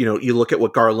you look at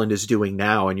what Garland is doing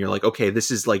now and you're like, okay,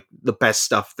 this is like the best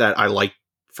stuff that I like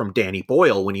from Danny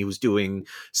Boyle when he was doing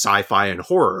sci-fi and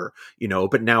horror,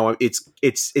 but now it's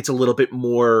a little bit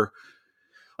more,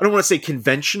 I don't want to say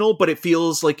conventional, but it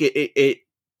feels like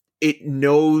it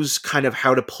knows kind of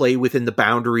how to play within the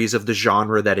boundaries of the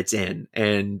genre that it's in.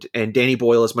 And Danny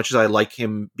Boyle, as much as I like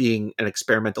him being an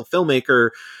experimental filmmaker,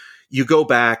 you go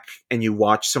back and you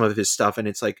watch some of his stuff and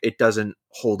it's like, it doesn't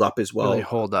hold up as well. Really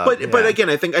hold up. But again,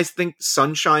 I think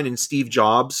Sunshine and Steve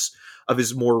Jobs of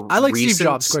his more I like recent Steve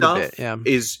Jobs stuff quite a bit, yeah.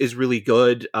 is really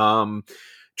good.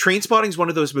 Trainspotting is one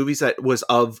of those movies that was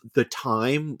of the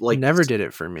time. Like, never did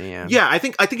it for me. Yeah, I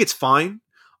think it's fine.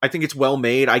 I think it's well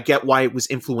made. I get why it was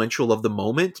influential of the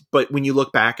moment, but when you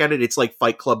look back at it, it's like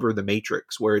Fight Club or The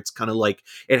Matrix, where it's kind of like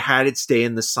it had its day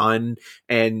in the sun,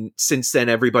 and since then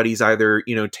everybody's either,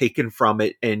 you know, taken from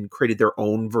it and created their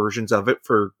own versions of it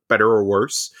for better or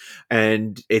worse,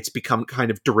 and it's become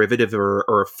kind of derivative or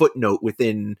a footnote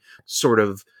within sort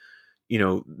of, you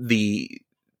know, the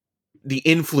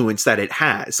influence that it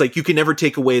has. Like, you can never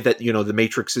take away that, you know, The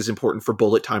Matrix is important for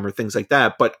bullet time or things like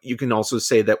that, but you can also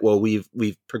say that, well, we've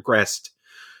progressed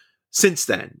since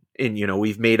then, and, you know,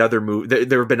 we've made other movies.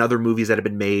 There have been other movies that have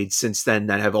been made since then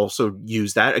that have also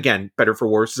used that. Again, better for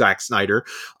worse, Zack Snyder,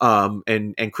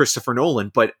 and Christopher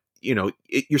Nolan, but, you know,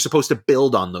 you're supposed to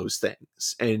build on those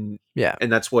things, and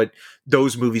that's what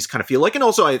those movies kind of feel like. And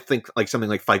also, I think like something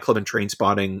like Fight Club and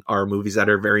Trainspotting are movies that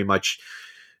are very much,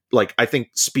 like, I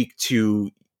think speak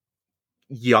to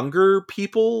younger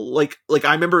people. Like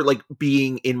I remember like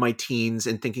being in my teens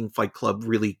and thinking Fight Club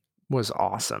really was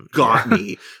awesome. Got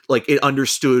me. Like, it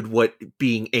understood what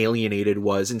being alienated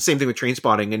was. And same thing with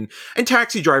Trainspotting and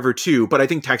Taxi Driver too. But I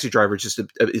think Taxi Driver just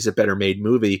is a better made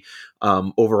movie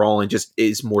overall, and just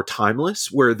is more timeless,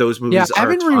 where those movies I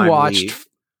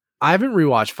haven't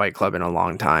rewatched Fight Club in a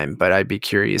long time, but I'd be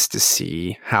curious to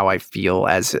see how I feel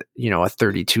as, you know, a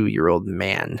 32-year-old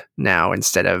man now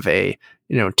instead of a,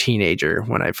 you know, teenager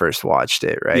when I first watched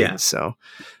it. Right. Yeah. So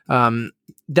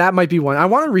that might be one. I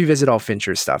want to revisit all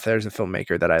Fincher's stuff. There's a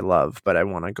filmmaker that I love, but I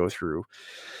want to go through.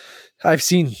 I've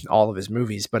seen all of his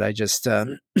movies, but I just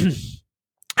when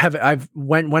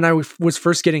I was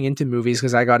first getting into movies,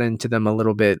 because I got into them a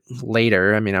little bit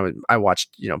later. I mean, I watched,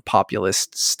 you know,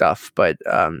 populist stuff, but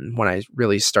when I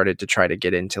really started to try to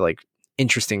get into like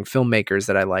interesting filmmakers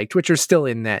that I liked, which are still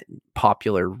in that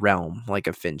popular realm, like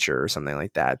a Fincher or something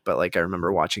like that. But like, I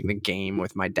remember watching The Game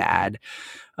with my dad,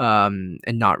 and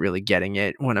not really getting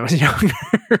it when I was younger.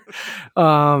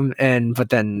 But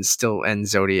then still, and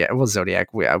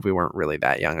Zodiac, we weren't really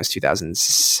that young. It was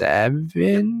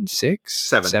 2007,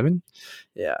 7.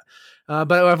 Yeah.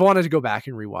 But I've wanted to go back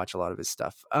and rewatch a lot of his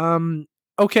stuff.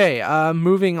 Okay,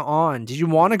 moving on. Did you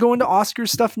want to go into Oscars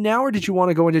stuff now, or did you want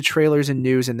to go into trailers and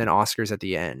news and then Oscars at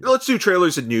the end? Let's do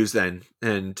trailers and news then.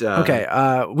 And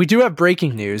okay, we do have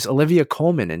breaking news. Olivia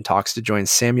Colman in talks to join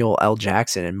Samuel L.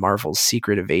 Jackson in Marvel's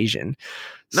Secret Invasion.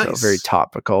 So nice. Very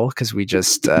topical, because we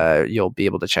just you'll be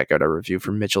able to check out our review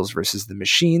for Mitchells versus the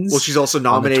Machines. Well, she's also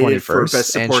nominated for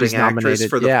Best Supporting Actress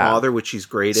for The Father, which she's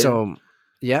great in. So.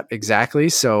 Yep, exactly.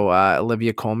 So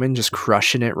Olivia Colman just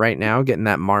crushing it right now, getting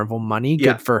that Marvel money.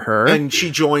 Good for her. And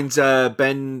she joins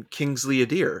Ben Kingsley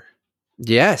Adir.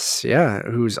 Yes, yeah,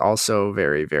 who's also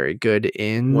very, very good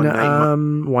in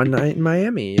One Night in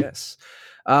Miami. Yes.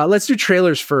 Let's do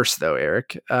trailers first, though,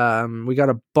 Eric. We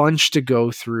got a bunch to go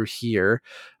through here.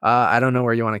 I don't know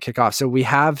where you want to kick off. So we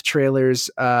have trailers.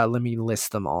 Let me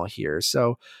list them all here.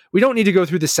 So we don't need to go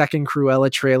through the second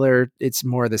Cruella trailer. It's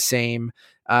more the same.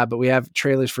 But we have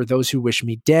trailers for Those Who Wish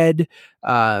Me Dead.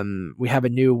 We have a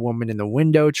new Woman in the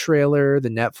Window trailer, the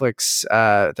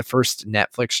first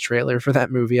Netflix trailer for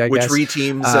that movie, which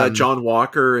reteams John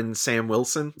Walker and Sam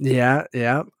Wilson. Yeah.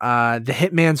 The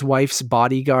Hitman's Wife's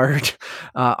Bodyguard,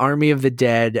 Army of the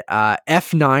Dead,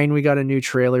 F9. We got a new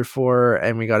trailer for,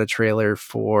 and we got a trailer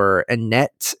for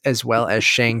Annette, as well as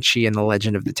Shang-Chi and the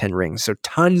Legend of the Ten Rings. So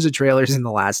tons of trailers in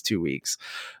the last 2 weeks.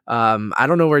 I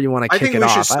don't know where you want to kick it off. I think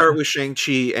we should start with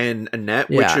Shang-Chi and Annette,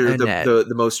 which are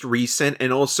the most recent,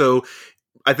 and also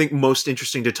I think most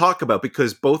interesting to talk about,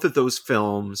 because both of those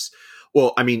films,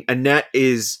 well, I mean, Annette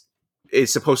is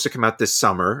supposed to come out this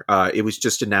summer. It was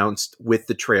just announced with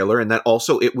the trailer, and that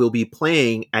also it will be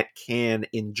playing at Cannes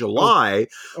in July,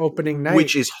 opening night,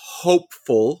 which is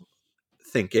hopeful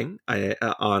thinking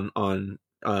on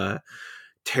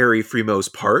Terry Fremo's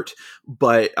part,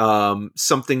 but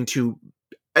something to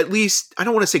at least, I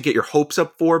don't want to say get your hopes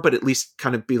up for, but at least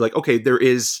kind of be like, okay, there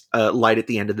is a light at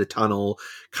the end of the tunnel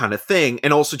kind of thing.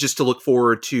 And also just to look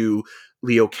forward to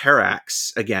Leo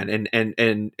Carax again.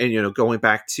 And you know, going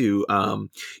back to,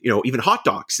 you know, even Hot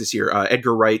Docs this year,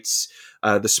 Edgar Wright's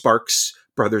The Sparks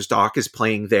Brothers doc is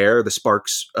playing there. The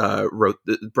Sparks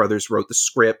brothers wrote the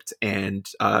script, and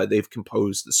they've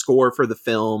composed the score for the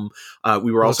film.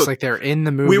 We were Looks also like they're in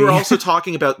the movie. We were also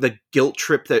talking about the guilt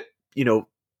trip that,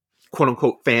 quote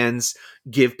unquote fans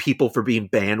give people for being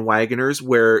bandwagoners,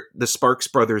 where the Sparks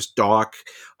Brothers doc,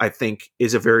 I think,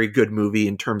 is a very good movie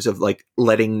in terms of like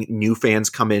letting new fans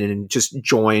come in and just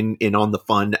join in on the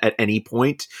fun at any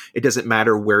point. It doesn't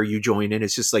matter where you join in.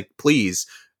 It's just like, please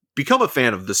become a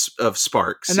fan of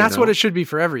Sparks. And that's what it should be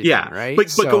for everything. Yeah. Right.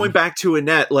 But going back to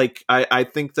Annette, like, I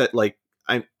think that, like,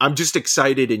 I'm just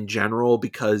excited in general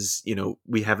because,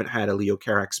 we haven't had a Leo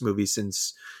Carax movie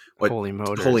since Holy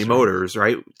Motors, Motors,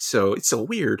 right? So it's so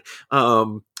weird.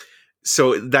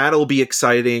 So that'll be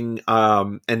exciting,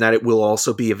 and that it will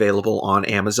also be available on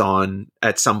Amazon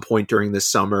at some point during this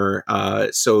summer.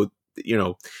 So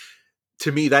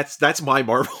to me, that's my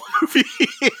Marvel movie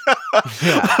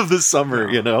of the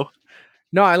summer.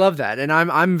 No, I love that, and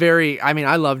I'm very. I mean,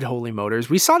 I loved Holy Motors.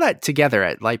 We saw that together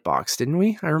at Lightbox, didn't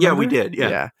we? I remember. Yeah, we did.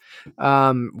 Yeah.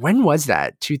 When was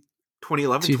that?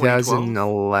 2011,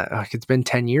 2011. It's been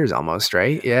 10 years almost,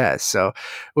 right? Yeah. So,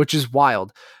 which is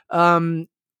wild.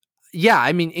 Yeah.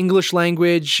 I mean, English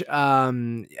language,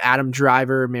 Adam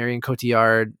Driver, Marion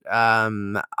Cotillard,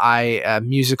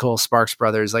 musical Sparks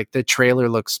Brothers. Like, the trailer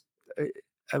looks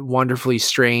wonderfully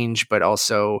strange, but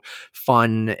also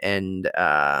fun. And,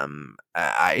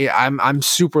 I'm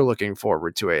super looking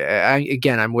forward to it.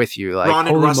 I'm with you. Like, Ron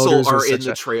and Holy Russell Motors are in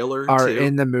the trailer, are too.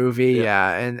 in the movie.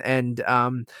 Yeah.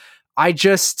 And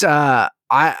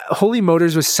Holy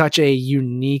Motors was such a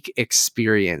unique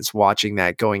experience watching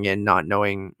that, going in not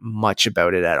knowing much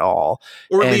about it at all.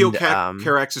 Or Leo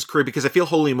Carax's career, because I feel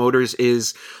Holy Motors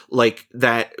is like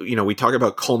that, we talk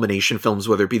about culmination films,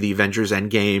 whether it be the Avengers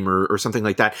Endgame or something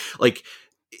like that. Like,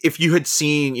 if you had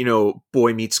seen,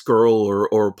 Boy Meets Girl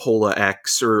or Pola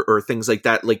X or things like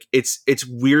that, like it's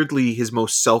weirdly his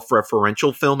most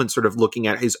self-referential film, and sort of looking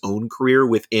at his own career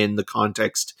within the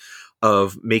context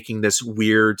of making this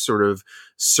weird sort of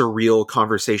surreal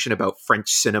conversation about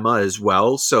French cinema as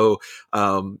well. So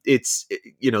it's,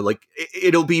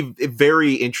 it'll be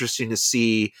very interesting to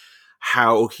see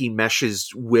how he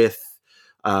meshes with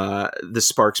the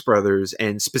Sparks Brothers,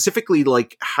 and specifically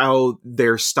like how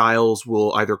their styles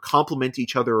will either complement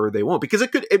each other or they won't, because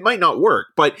it might not work.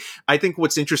 But I think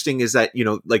what's interesting is that,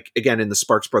 like, again, in the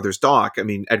Sparks Brothers doc, I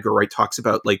mean, Edgar Wright talks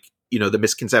about, like, the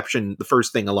misconception, the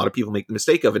first thing a lot of people make the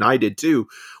mistake of, and I did too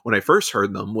when I first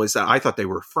heard them, was that I thought they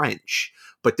were French,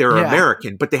 but they're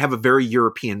American, but they have a very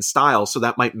European style. So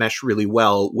that might mesh really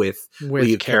well with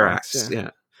Leo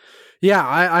Carax. Yeah,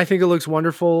 I think it looks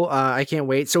wonderful. I can't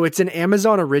wait. So it's an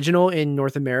Amazon original in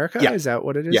North America? Yeah. Is that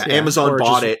what it is? Yeah, Amazon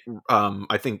bought it,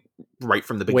 I think, right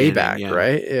from the beginning. Way back,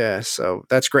 right? Yeah, so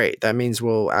that's great. That means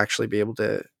we'll actually be able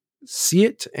to see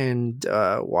it and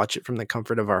watch it from the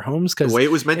comfort of our homes. Because the way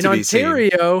it was meant to be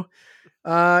Ontario,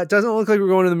 it doesn't look like we're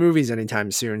going to the movies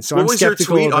anytime soon. So what I'm was your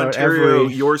skeptical tweet, about Ontario,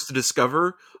 yours to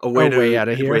discover? A way out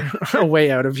of here. A way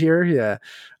out of here, yeah.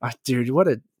 Dude, what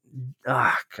a...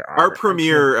 God, our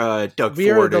premier Doug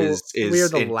Ford is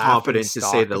incompetent, to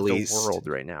say the least. The world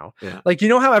right now, yeah. Like,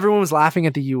 how everyone was laughing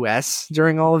at the U.S.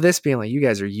 during all of this, being like, "You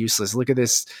guys are useless. Look at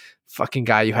this fucking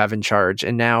guy you have in charge."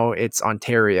 And now it's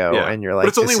Ontario, and you're like, but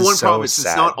it's only one province. Sad.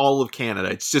 It's not all of Canada.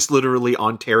 It's just literally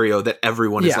Ontario that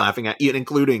everyone is laughing at,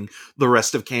 including the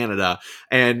rest of Canada.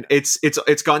 And it's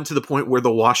gotten to the point where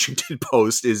the Washington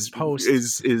Post is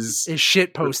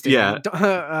shit posting. Yeah.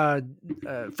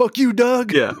 Fuck you,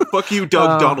 Doug. Yeah. Fuck you,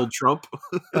 Doug. Donald Trump.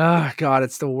 Oh God,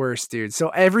 it's the worst, dude. So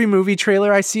every movie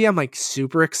trailer I see, I'm like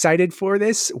super excited for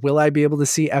this. Will I be able to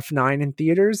see F9 in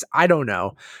theaters? I don't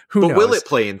know. Who knows? Will it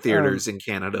play in theaters in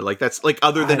Canada? Like, that's like,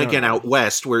 other than again out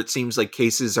west, where it seems like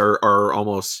cases are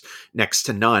almost next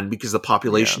to none because the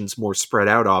population's more spread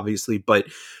out, obviously. But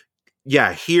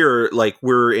yeah, here, like,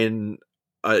 we're in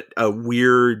a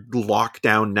weird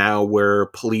lockdown now where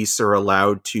police are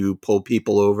allowed to pull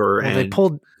people over.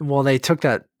 They took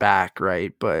that back,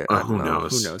 right? But who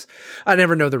knows? I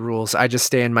never know the rules. I just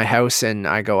stay in my house and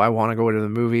I go, I want to go to the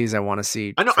movies. I want to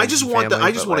see. I know. I just want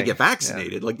to get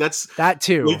vaccinated. Yeah. Like, that's that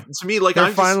too. Like, to me, like,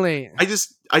 I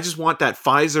just want that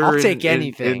Pfizer. I'll take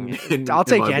anything. I'll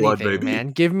take anything, blood,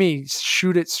 man.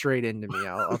 Shoot it straight into me.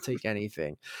 I'll take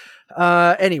anything.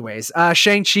 Anyways,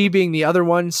 Shang-Chi being the other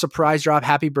one, surprise drop.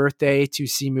 Happy birthday to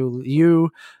Simu Liu.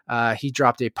 He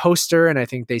dropped a poster, and I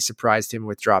think they surprised him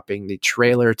with dropping the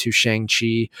trailer to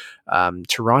Shang-Chi,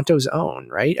 Toronto's own,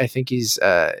 right? I think he's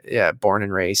born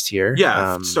and raised here.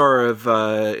 Yeah, star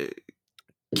of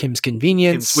Kim's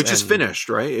Convenience, which is finished,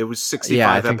 right? It was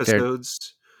 65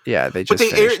 episodes. Yeah, they But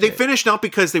just they finished not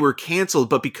because they were canceled,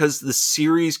 but because the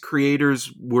series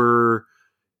creators were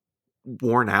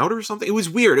worn out or something. It was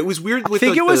weird. It was weird. I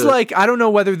think it was like, I don't know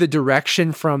whether the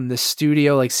direction from the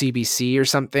studio, like CBC or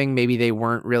something, maybe they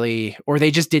weren't really, or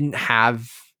they just didn't have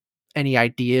any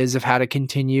ideas of how to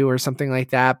continue or something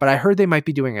like that. But I heard they might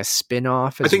be doing a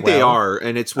spin-off as well. I think they are,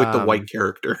 and it's with the white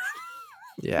character.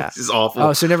 Yeah. This is awful.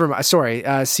 Oh, so never mind. Sorry.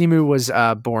 Simu was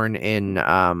born in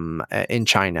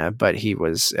China, but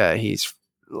he's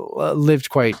lived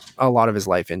quite a lot of his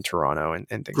life in Toronto and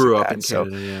things grew like up that. in So,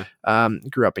 Canada, yeah.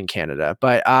 Grew up in Canada.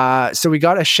 But so we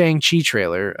got a Shang-Chi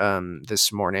trailer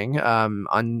this morning.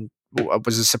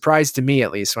 Was a surprise to me,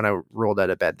 at least, when I rolled out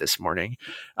of bed this morning.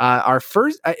 Our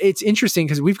first, it's interesting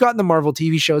because we've gotten the Marvel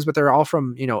TV shows, but they're all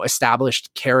from,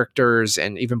 established characters,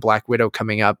 and even Black Widow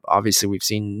coming up. Obviously, we've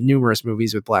seen numerous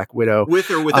movies with Black Widow. With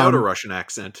or without a Russian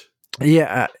accent.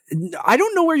 Yeah. I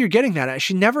don't know where you're getting that.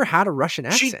 She never had a Russian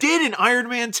accent. She did in Iron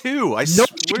Man 2. I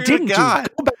swear to God.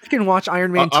 Go back and watch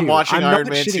Iron Man 2. I'm watching Iron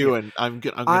Man 2, and I'm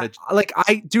gonna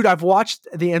dude, I've watched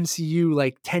the MCU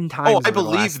like 10 times. Oh, I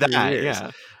believe that.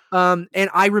 Yeah. And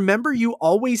I remember you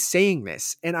always saying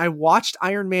this, and I watched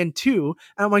Iron Man 2,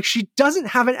 and I'm like, she doesn't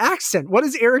have an accent. What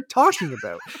is Eric talking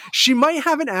about? She might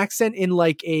have an accent in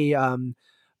like a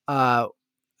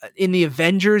in the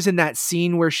Avengers, in that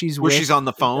scene where she's on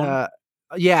the phone.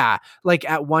 Yeah, like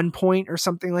at one point or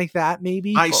something like that,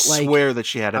 maybe. I swear that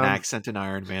she had an accent in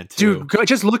Iron Man 2. Dude,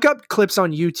 just look up clips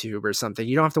on YouTube or something.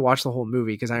 You don't have to watch the whole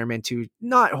movie, because Iron Man 2,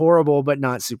 not horrible, but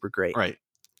not super great. Right.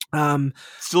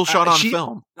 Still shot on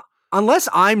film. Unless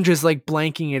I'm just like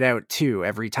blanking it out too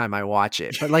every time I watch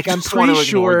it. But like I'm pretty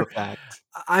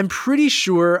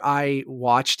sure I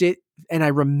watched it, and I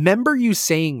remember you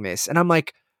saying this, and I'm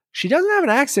like, she doesn't have an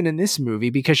accent in this movie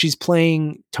because she's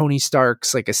playing Tony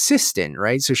Stark's like assistant,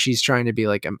 right? So she's trying to be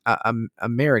like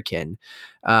American.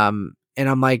 And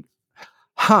I'm like,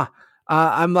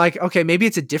 I'm like, okay, maybe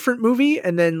it's a different movie.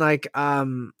 And then like,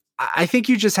 I think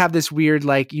you just have this weird,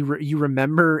 like you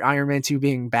remember Iron Man 2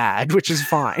 being bad, which is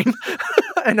fine.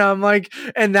 And I'm like,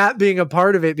 and that being a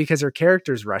part of it because her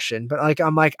character's Russian, but like,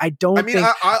 I'm like, I'll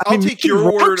take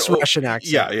your word. Russian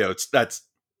accent. Yeah. That's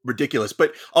ridiculous,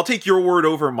 but I'll take your word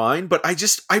over mine. But I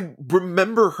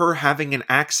remember her having an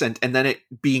accent, and then it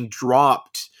being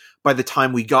dropped by the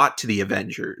time we got to the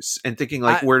Avengers, and thinking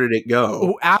like, where did it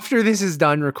go? After this is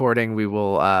done recording, we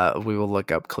will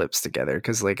look up clips together,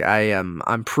 because like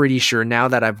I'm pretty sure now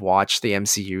that I've watched the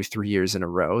MCU 3 years in a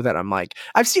row that I'm like,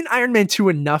 I've seen Iron Man 2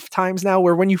 enough times now,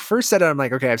 where when you first said it, I'm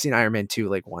like, okay, I've seen Iron Man 2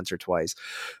 like once or twice.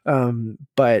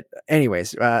 But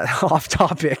anyways, off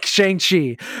topic.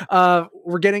 Shang-Chi.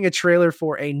 We're getting a trailer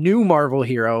for a new Marvel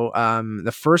hero.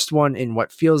 The first one in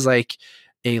what feels like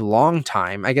a long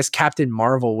time. I guess Captain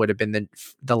Marvel would have been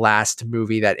the last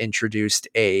movie that introduced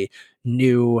a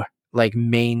new like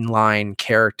mainline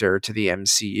character to the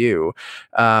MCU.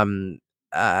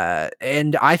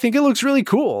 And I think it looks really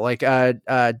cool. Like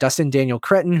Dustin Daniel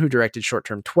Cretton, who directed Short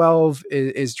Term 12,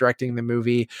 is directing the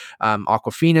movie.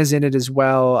 Awkwafina's in it as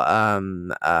well.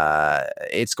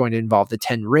 It's going to involve the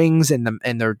 10 Rings and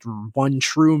the one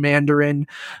true Mandarin.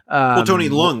 Tony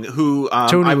Leung, who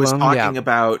I was talking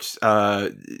about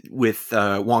with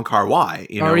Wong Kar-wai.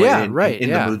 In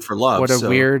The Mood for Love. What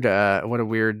a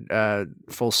weird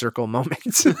full circle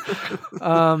moment.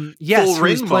 Yes, full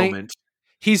ring moment.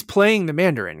 He's playing the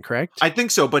Mandarin, correct? I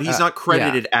think so, but he's not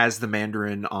credited as the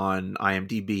Mandarin on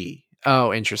IMDb.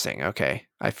 Oh, interesting. Okay.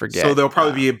 I forget. So there'll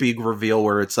probably be a big reveal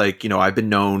where it's like, I've been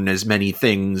known as many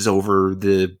things over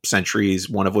the centuries,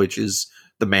 one of which is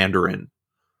the Mandarin.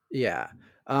 Yeah.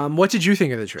 What did you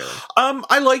think of the trailer?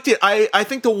 I liked it. I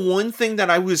think the one thing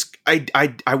that I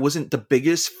wasn't the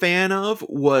biggest fan of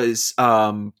was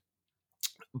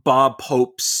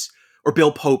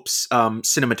Bill Pope's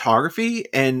cinematography,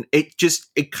 and it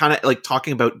kind of like,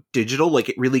 talking about digital, like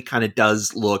it really kind of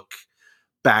does look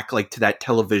back like to that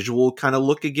televisual kind of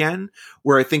look again,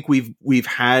 where I think we've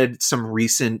had some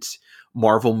recent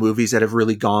Marvel movies that have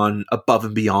really gone above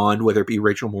and beyond, whether it be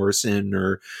Rachel Morrison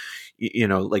or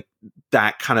like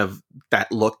that kind of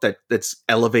that look that's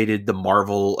elevated the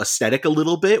Marvel aesthetic a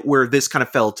little bit, where this kind of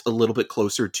felt a little bit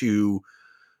closer to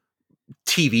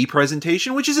TV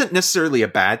presentation, which isn't necessarily a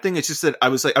bad thing. It's just that I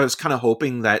was kind of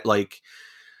hoping that, like,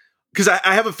 because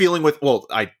I have a feeling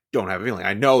I don't have a feeling.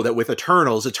 I know that with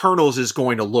Eternals is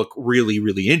going to look really,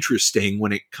 really interesting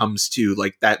when it comes to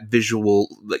like that visual,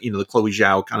 the Chloe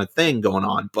Zhao kind of thing going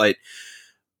on. But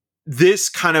this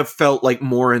kind of felt like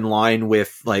more in line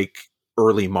with like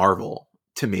early Marvel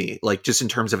to me, like just in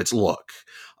terms of its look.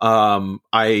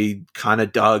 I kind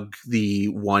of dug the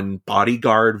one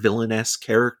bodyguard villainess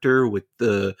character with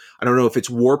I don't know if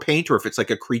it's war paint or if it's like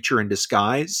a creature in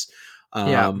disguise.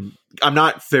 I'm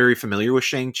not very familiar with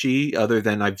Shang-Chi other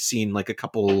than I've seen like a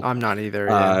couple. I'm not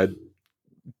either.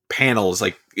 Panels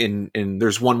like in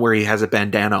there's one where he has a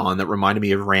bandana on that reminded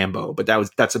me of Rambo, but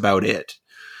that's about it.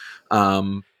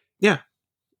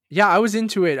 Yeah, I was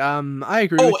into it. I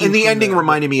agree. Oh, and the ending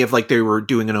reminded me of like they were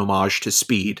doing an homage to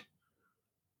Speed.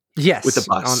 Yes, with the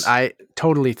bus. I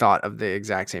totally thought of the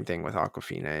exact same thing with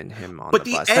Awkwafina and him on the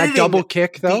bus. Editing, that double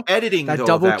kick, though, the editing, that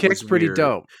double kick's pretty weird.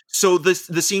 Dope. So the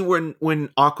scene when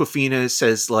Awkwafina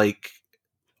says like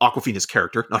Awkwafina's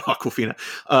character, not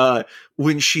Awkwafina,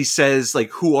 when she says like,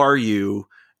 "Who are you?"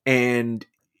 and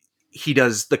he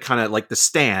does the kind of like the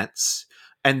stance,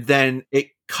 and then it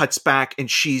cuts back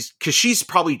and she's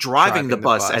probably driving the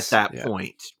bus at that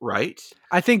point, right?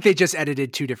 I think they just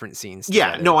edited two different scenes.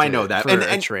 Yeah, no, I know that.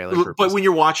 And trailer but when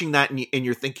you're watching that and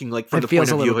you're thinking like from the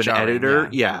point of view of an editor,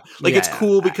 it's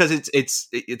cool because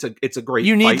it's a great.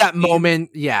 You need that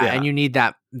moment, and you need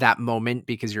that moment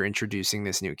because you're introducing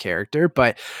this new character.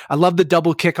 But I love the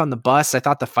double kick on the bus. I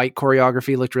thought the fight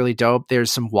choreography looked really dope.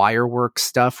 There's some wire work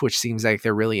stuff, which seems like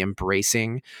they're really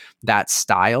embracing that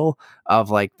style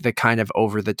of like the kind of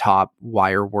over the top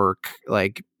wire work,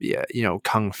 like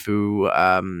kung fu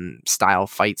style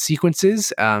fight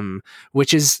sequences,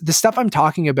 which is the stuff I'm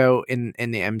talking about in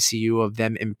the MCU of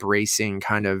them embracing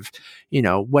kind of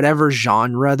whatever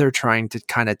genre they're trying to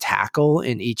kind of tackle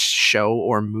in each show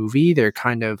or movie. They're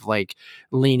kind of like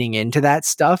leaning into that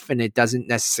stuff, and it doesn't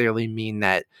necessarily mean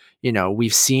that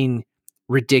we've seen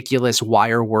ridiculous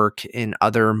wire work in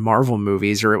other Marvel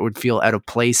movies or it would feel out of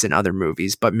place in other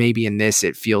movies, but maybe in this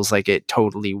it feels like it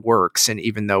totally works. And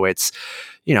even though it's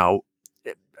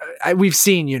we've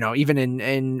seen even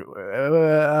in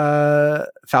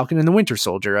Falcon and the Winter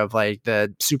Soldier of like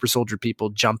the super soldier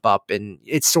people jump up, and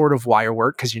it's sort of wire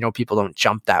work because people don't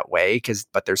jump that way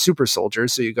but they're super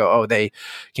soldiers, so you go, oh, they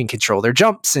can control their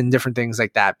jumps and different things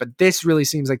like that. But this really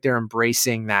seems like they're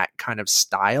embracing that kind of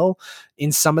style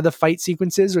in some of the fight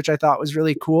sequences, which I thought was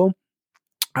really cool.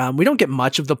 We don't get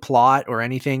much of the plot or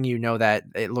anything. That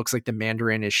it looks like the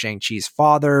Mandarin is Shang-Chi's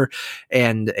father,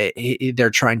 and they're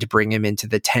trying to bring him into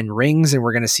the 10 Rings, and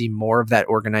we're going to see more of that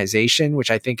organization,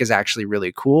 which I think is actually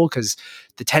really cool because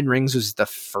the 10 Rings was the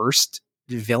first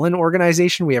villain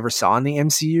organization we ever saw in the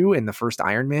MCU in the first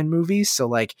Iron Man movies. So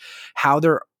like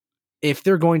if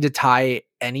they're going to tie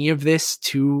any of this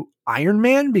to Iron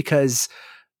Man, because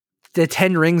the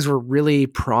 10 Rings were really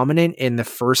prominent in the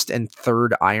first and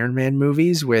third Iron Man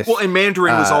movies and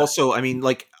Mandarin was also,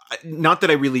 not that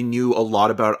I really knew a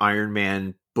lot about Iron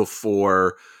Man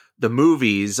before the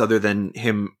movies, other than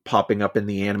him popping up in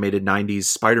the animated 90s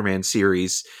Spider-Man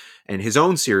series and his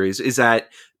own series, is that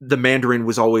the Mandarin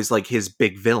was always like his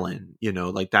big villain,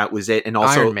 like that was it. And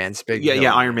also Iron Man's big villain.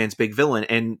 Yeah, Iron Man's big villain.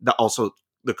 And also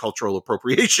the cultural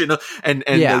appropriation and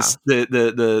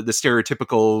the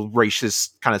stereotypical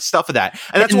racist kind of stuff of that.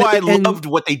 And that's why I loved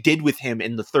what they did with him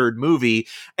in the third movie.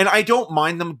 And I don't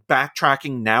mind them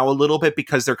backtracking now a little bit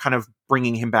because they're kind of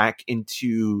bringing him back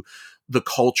into the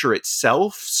culture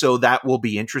itself. So that will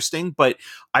be interesting. But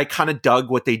I kind of dug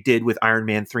what they did with Iron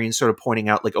Man 3 and sort of pointing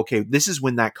out like, okay, this is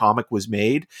when that comic was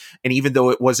made. And even though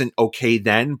it wasn't okay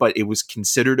then, but it was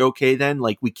considered okay then,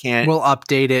 like we'll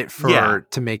update it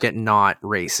to make it not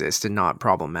racist and not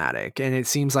problematic. And it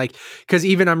seems like, because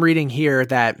even I'm reading here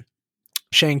that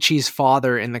Shang-Chi's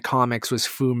father in the comics was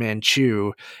Fu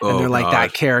Manchu, and they're like,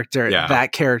 that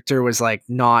character was like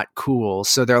not cool.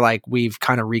 So they're like, we've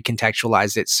kind of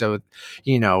recontextualized it. So,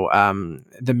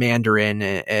 the Mandarin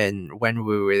and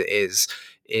Wenwu is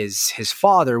his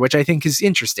father, which I think is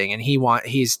interesting. And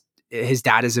his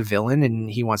dad is a villain and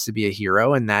he wants to be a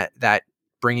hero, and that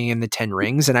bringing in the 10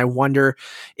 Rings. And I wonder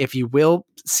if you will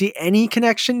see any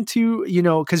connection to,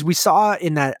 because we saw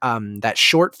in that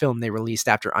short film they released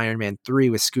after Iron Man 3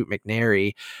 with Scoot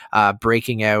McNairy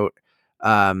breaking out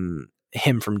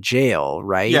him from jail,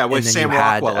 right? Yeah, with Sam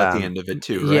Rockwell at the end of it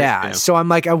too, right? Yeah. So I'm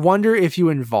like, I wonder if you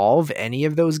involve any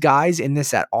of those guys in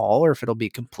this at all, or if it'll be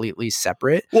completely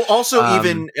separate. Well, also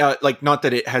even not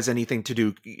that it has anything to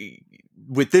do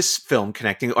with this film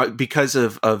connecting because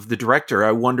of the director.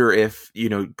 I wonder if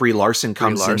Brie Larson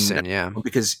comes in,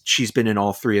 because she's been in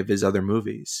all three of his other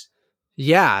movies.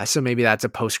 Yeah, so maybe that's a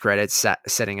post-credits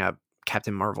setting up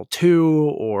Captain Marvel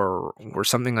 2 or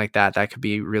something like that. That could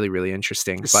be really, really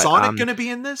interesting. Is but Sonic going to be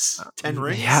in this? 10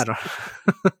 Rings? Yeah.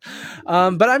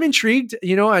 But I'm intrigued,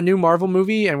 a new Marvel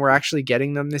movie, and we're actually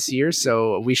getting them this year.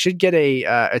 So we should get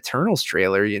a Eternals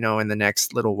trailer, in the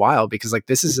next little while, because like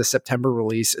this is a September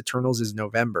release. Eternals is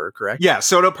November, correct? Yeah.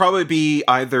 So it'll probably be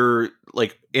either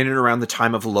like in and around the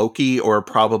time of Loki, or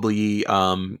probably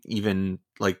even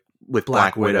like with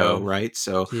Black Widow, right?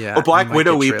 So, yeah, Black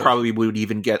Widow, we probably would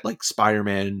even get like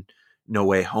Spider-Man No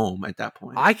Way Home at that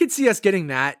point. I could see us getting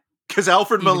that. Because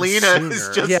Alfred Molina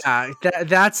is just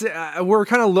that's we're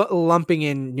kind of lumping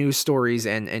in news stories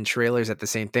and trailers at the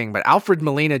same thing. But Alfred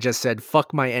Molina just said,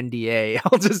 "Fuck my NDA.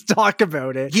 I'll just talk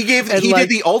about it." He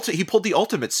pulled the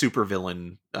ultimate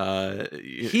supervillain.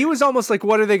 He was almost like,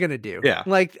 "What are they gonna do? Yeah,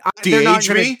 like de-age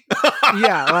me."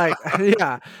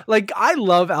 Like I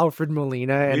love Alfred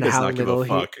Molina and how little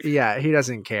he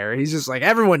doesn't care. He's just like,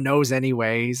 everyone knows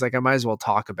anyway. He's like, I might as well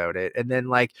talk about it. And then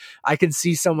like I can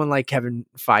see someone like Kevin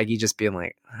Feige just being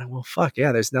like, well, fuck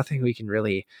yeah, there's nothing we can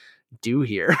really do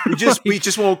here. We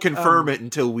just won't confirm it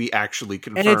until we actually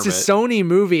confirm it. And it's a Sony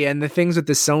movie, and the things with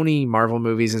the Sony Marvel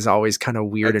movies is always kind of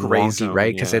weird and wonky,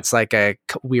 right? Because it's like a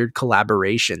weird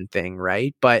collaboration thing,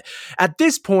 right? But at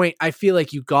this point, I feel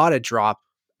like you gotta drop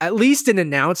at least an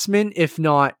announcement, if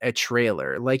not a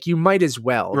trailer. Like you might as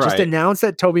well just announce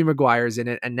that Tobey Maguire's in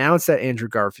it, announce that Andrew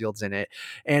Garfield's in it,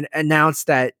 and announce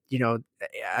that,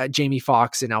 Jamie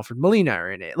Foxx and Alfred Molina are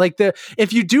in it. Like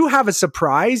if you do have a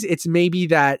surprise, it's maybe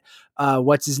that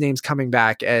what's his name's coming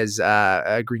back as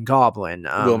Green Goblin,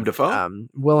 Willem Dafoe.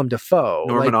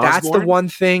 Norman Osborn. That's the one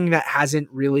thing that hasn't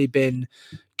really been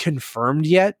confirmed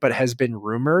yet, but has been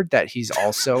rumored that he's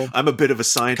also I'm a bit of a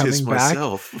scientist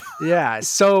myself. Yeah,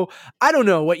 so I don't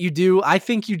know what you do. I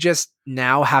think you just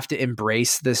now have to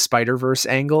embrace the Spider-Verse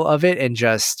angle of it and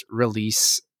just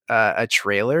release a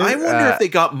trailer. I wonder if they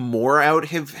got more out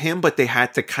of him, but they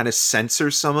had to kind of censor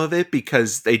some of it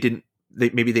because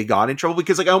maybe they got in trouble,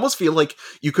 because like I almost feel like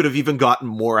you could have even gotten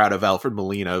more out of Alfred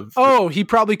Molina. Oh, he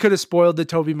probably could have spoiled the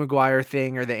Tobey Maguire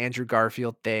thing or the Andrew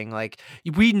Garfield thing. Like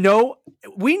we know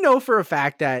for a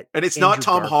fact that, and it's not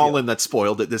Tom Holland that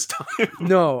spoiled it this time.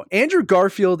 No, Andrew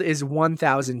Garfield is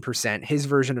 1000%. His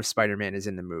version of Spider-Man is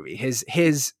in the movie. His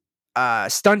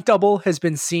stunt double has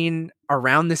been seen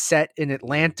around the set in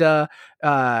Atlanta.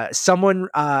 Someone,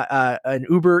 an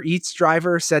Uber Eats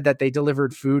driver, said that they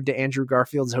delivered food to Andrew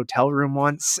Garfield's hotel room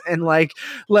once. And like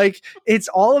it's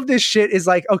all of this shit is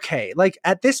like, okay, like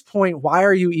at this point, why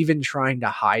are you even trying to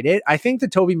hide it? I think the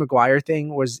Tobey Maguire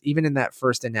thing was, even in that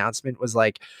first announcement, was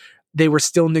like they were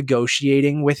still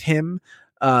negotiating with him,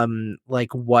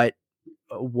 like what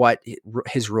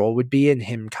his role would be in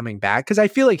him coming back, because I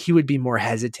feel like he would be more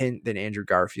hesitant than Andrew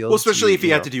Garfield. Well, especially if he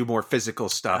had to do more physical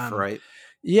stuff, right?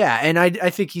 Yeah, and I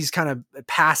think he's kind of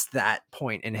past that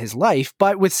point in his life.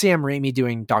 But with Sam Raimi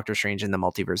doing Doctor Strange in the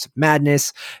Multiverse of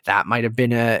Madness, that might have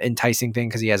been an enticing thing,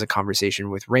 because he has a conversation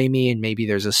with Raimi, and maybe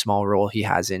there's a small role he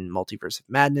has in Multiverse of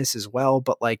Madness as well.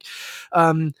 But like,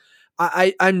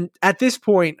 I'm at this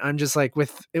point, I'm just like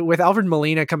with Alfred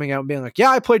Molina coming out and being like,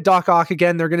 yeah, I played Doc Ock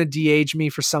again. They're going to de-age me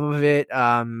for some of it.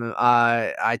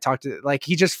 I talked to, like,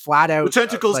 he just flat out, the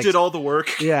tentacles did all the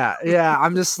work. Yeah.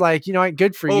 I'm just like,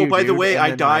 good for you. Oh, by the way, and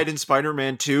I died in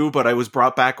Spider-Man 2, but I was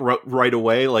brought back right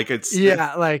away. Like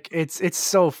it's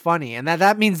so funny. And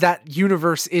that means that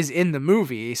universe is in the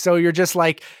movie. So you're just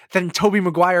like, then Tobey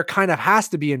Maguire kind of has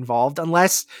to be involved,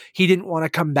 unless he didn't want to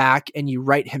come back and you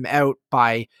write him out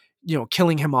by,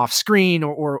 killing him off screen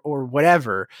or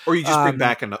whatever. Or you just bring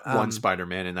back one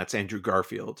Spider-Man, and that's Andrew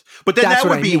Garfield. But then that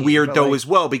would be weird though, as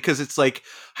well, because it's like,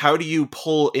 how do you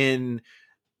pull in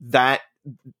that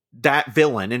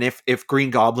villain? And if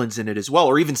Green Goblin's in it as well,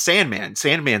 or even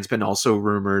Sandman's been also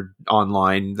rumored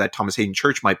online that Thomas Hayden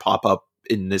Church might pop up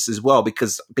in this as well,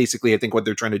 because basically I think what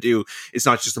they're trying to do is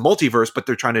not just the multiverse, but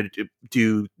they're trying to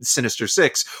do Sinister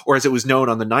Six, or as it was known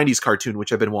on the 90s cartoon,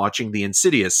 which I've been watching, the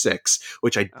Insidious Six,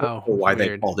 which I don't know why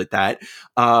they called it that.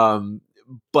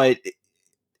 But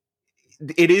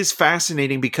it is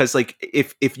fascinating, because like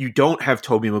if you don't have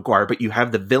Tobey Maguire, but you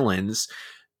have the villains,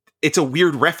 it's a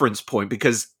weird reference point,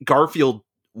 because Garfield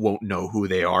won't know who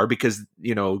they are, because,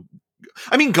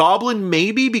 Goblin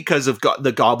maybe, because of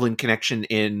the Goblin connection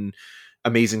in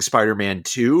Amazing Spider-Man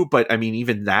 2, but I mean,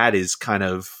 even that is kind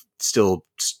of still,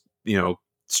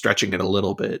 stretching it a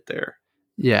little bit there.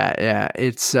 Yeah.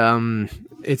 It's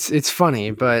funny,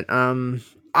 but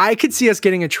I could see us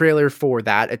getting a trailer for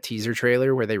that, a teaser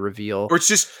trailer where they reveal, or it's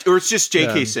just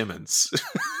J.K. Simmons.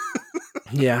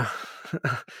 Yeah.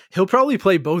 He'll probably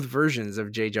play both versions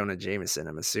of J. Jonah Jameson,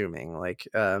 I'm assuming. Like,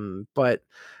 but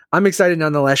I'm excited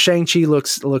nonetheless. Shang-Chi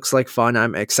looks like fun.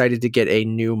 I'm excited to get a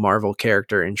new Marvel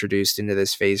character introduced into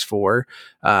this phase 4,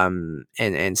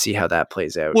 and see how that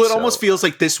plays out. Well, it almost feels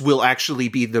like this will actually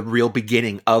be the real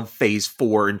beginning of phase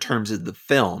 4 in terms of the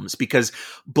films, because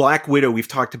Black Widow, we've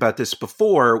talked about this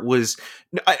before, was,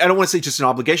 I don't want to say just an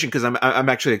obligation, because I'm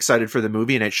actually excited for the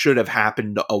movie and it should have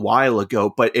happened a while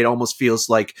ago, but it almost feels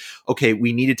like, okay,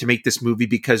 we needed to make this movie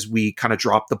because we kind of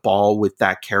dropped the ball with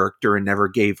that character and never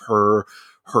gave her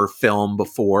film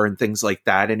before and things like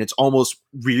that. And it's almost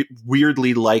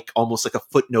weirdly like almost like a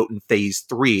footnote in phase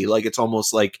 3. Like it's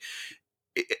almost like,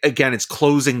 again, it's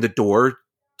closing the door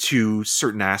to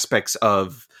certain aspects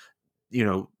of,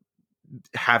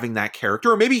 having that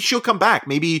character. Or maybe she'll come back.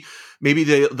 Maybe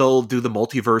they'll do the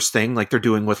multiverse thing like they're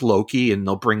doing with Loki, and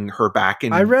they'll bring her back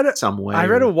in some way. I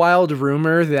read a wild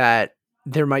rumor that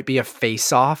there might be a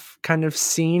face-off kind of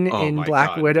scene in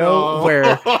Black Widow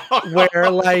where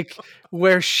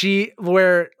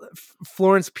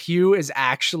Florence Pugh is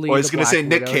actually. I was going to say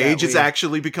Nick Cage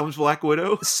actually becomes Black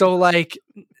Widow. So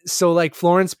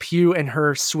Florence Pugh and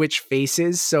her switch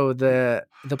faces. So the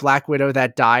Black Widow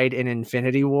that died in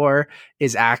Infinity War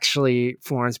is actually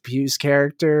Florence Pugh's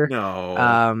character.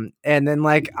 No. And then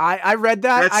I read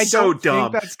that. That's I don't so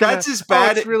dumb. Think that's as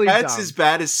bad. It's really that's dumb. As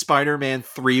bad as Spider-Man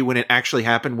 3 when it actually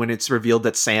happened, when it's revealed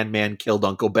that Sandman killed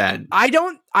Uncle Ben. I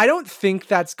don't think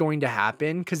that's going to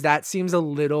happen, because that seems a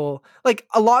little like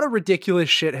a lot of ridiculous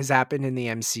shit has happened in the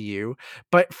MCU.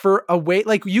 But for a way,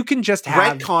 like, you can just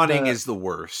have retconning is the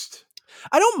worst.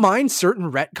 I don't mind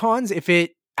certain retcons if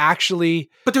it actually,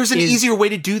 but there's an easier way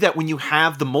to do that when you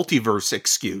have the multiverse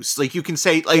excuse. Like, you can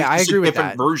say, like, I agree with a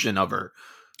different that version of her,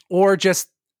 or just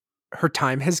her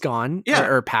time has gone,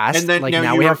 or passed. And then like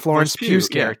now we have Florence Pugh's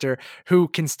character who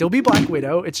can still be Black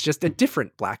Widow. It's just a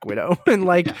different Black Widow, and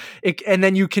and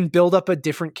then you can build up a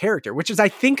different character, which is, I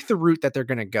think, the route that they're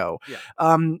going to go.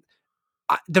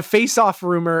 The face-off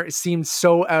rumor seemed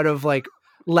so out of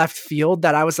left field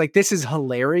that I was like, this is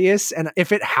hilarious, and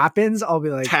if it happens, I'll be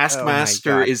like,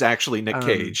 Taskmaster is actually Nick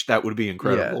Cage. That would be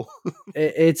incredible.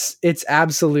 It's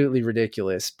absolutely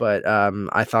ridiculous, but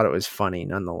I thought it was funny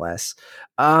nonetheless.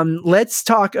 Let's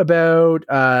talk about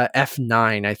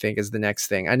F9. I think is the next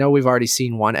thing. I know we've already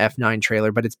seen one F9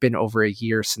 trailer, but it's been over a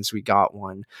year since we got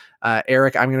one.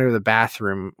 Eric, I'm gonna go to the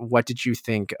bathroom. What did you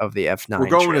think of the F9 We're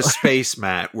going trailer? To space,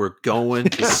 Matt. We're going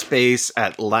to space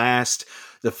at last.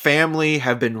 The family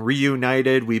have been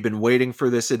reunited. We've been waiting for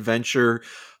this adventure.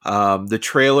 The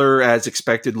trailer, as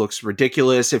expected, looks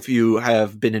ridiculous. If you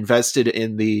have been invested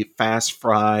in the Fast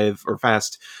Five,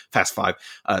 the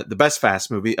best Fast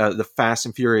movie, the Fast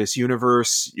and Furious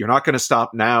universe, you're not going to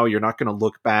stop now. You're not going to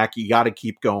look back. You got to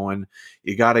keep going.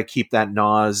 You got to keep that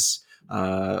NOS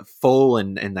full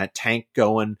and that tank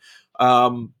going.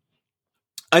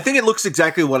 I think it looks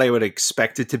exactly what I would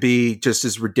expect it to be, just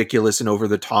as ridiculous and over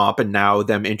the top. And now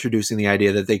them introducing the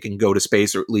idea that they can go to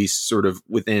space, or at least sort of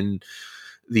within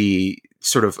the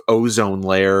sort of ozone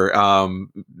layer,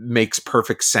 makes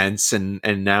perfect sense. And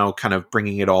now kind of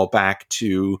bringing it all back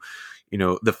to,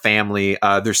 the family.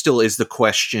 There still is the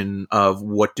question of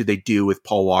what do they do with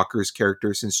Paul Walker's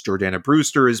character, since Jordana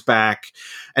Brewster is back.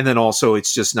 And then also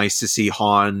it's just nice to see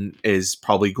Han is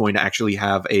probably going to actually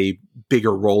have a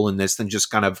bigger role in this than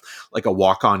just kind of like a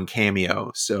walk-on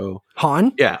cameo. So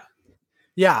Han? Yeah.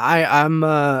 Yeah,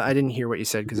 I didn't hear what you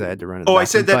said because I had to run. I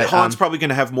said that Han's probably going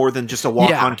to have more than just a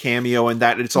walk-on cameo, and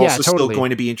that it's also still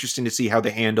going to be interesting to see how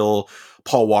they handle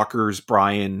Paul Walker's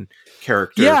Brian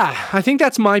character. Yeah, I think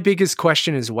that's my biggest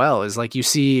question as well. Is you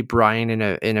see Brian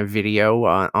in a video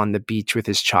on the beach with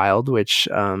his child, which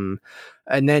and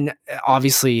then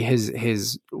obviously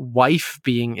his wife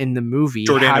being in the movie,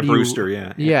 Jordana Brewster.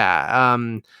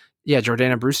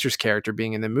 Jordana Brewster's character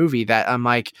being in the movie. That I'm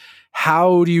like,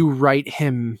 how do you write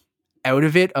him out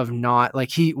of it? Of not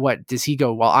what does he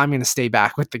go? Well, I'm going to stay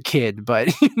back with the kid, but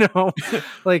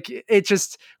it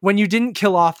just, when you didn't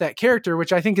kill off that character,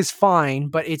 which I think is fine,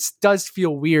 but it does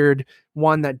feel weird.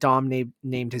 One, that Dom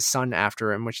named his son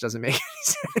after him, which doesn't make any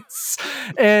sense,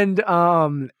 and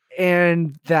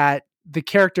that the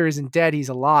character isn't dead, he's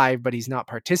alive, but he's not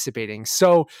participating.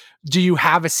 So do you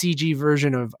have a CG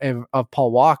version of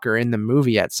Paul Walker in the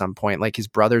movie at some point? Like his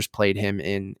brothers played him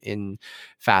in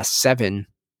Fast 7.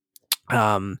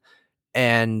 Or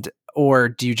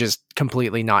do you just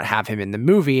completely not have him in the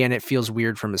movie and it feels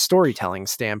weird from a storytelling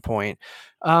standpoint?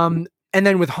 And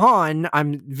then with Han,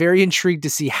 I'm very intrigued to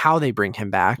see how they bring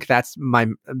him back. That's my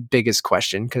biggest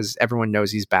question, because everyone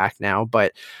knows he's back now.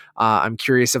 But I'm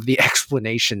curious of the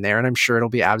explanation there, and I'm sure it'll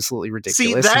be absolutely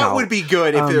ridiculous. See, that would be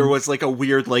good if there was like a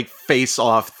weird like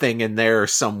face-off thing in there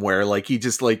somewhere. Like he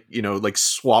just like, you know, like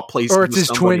swap places, or it's his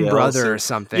twin brother or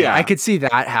something. Yeah. I could see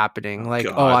that happening. Like,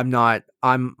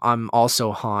 I'm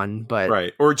also Han, but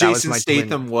right. Or Jason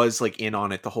Statham was like in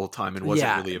on it the whole time and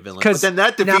wasn't really a villain. But then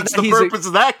that defeats the purpose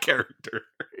of that character.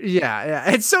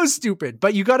 Yeah, it's so stupid.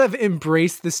 But you gotta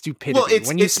embrace the stupidity. Well,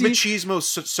 it's machismo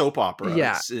soap opera.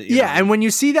 Yeah, and when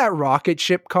you see that rocket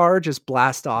ship car just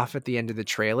blast off at the end of the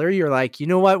trailer, you're like, you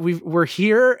know what? We're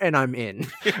here, and I'm in.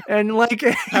 And like,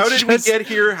 how did we get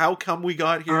here? How come we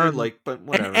got here? But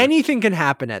whatever. And anything can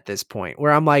happen at this point.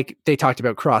 Where I'm like, they talked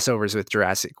about crossovers with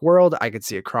Jurassic World. I could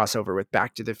see a crossover with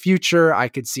Back to the Future. I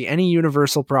could see any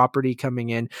Universal property coming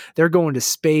in. They're going to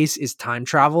space. Is time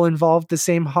travel involved to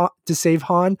save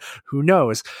Han? Who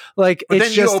knows? Like, but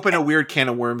then you open a weird can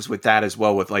of worms with that as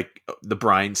well, with like the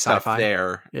Brine stuff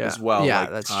there as well. Yeah, like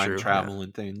that's time true. Travel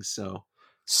and things.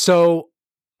 So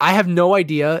I have no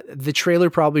idea. The trailer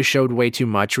probably showed way too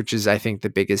much, which is, I think, the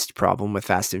biggest problem with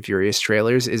Fast and Furious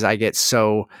trailers is I get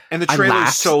so... And the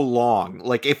trailer's so long.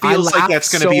 Like, it feels like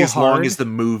that's going to be as long as the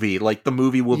movie. Like, the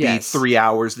movie will be 3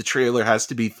 hours. The trailer has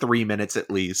to be 3 minutes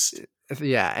at least.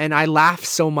 Yeah, and I laugh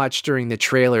so much during the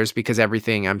trailers because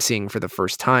everything I'm seeing for the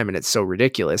first time, and it's so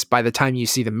ridiculous. By the time you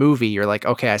see the movie, you're like,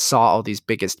 okay, I saw all these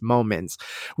biggest moments.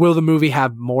 Will the movie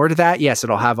have more to that? Yes,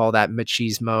 it'll have all that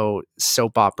machismo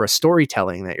soap opera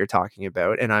storytelling that you're talking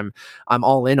about, and I'm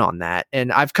all in on that.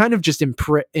 And I've kind of just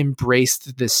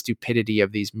embraced the stupidity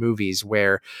of these movies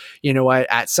where, you know what,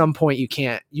 at some point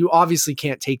you obviously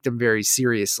can't take them very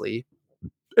seriously.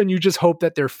 And you just hope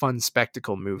that they're fun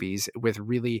spectacle movies with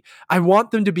really, I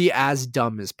want them to be as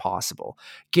dumb as possible.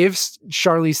 Give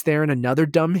Charlize Theron another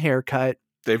dumb haircut.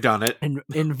 They've done it. And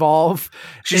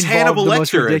She's Hannibal the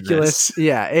most Lecter ridiculous. In this.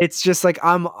 Yeah, it's just like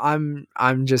I'm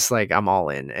just like I'm all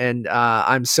in, and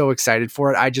I'm so excited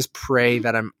for it. I just pray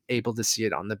that I'm able to see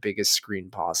it on the biggest screen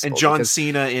possible. And John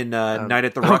Cena in Night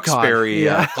at the Roxbury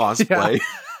cosplay. Yeah.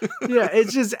 Yeah,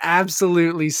 it's just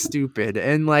absolutely stupid.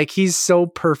 And like, he's so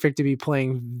perfect to be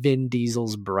playing Vin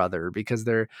Diesel's brother, because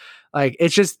they're like,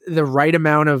 it's just the right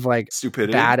amount of like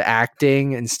stupidity, bad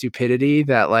acting and stupidity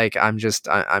that like, I'm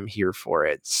here for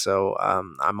it. So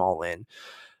I'm all in.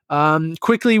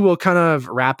 Quickly, we'll kind of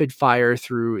rapid fire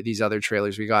through these other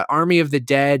trailers. We got Army of the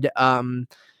Dead.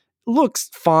 Looks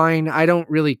fine. I don't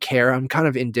really care. I'm kind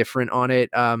of indifferent on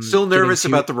it. Still nervous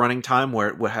about the running time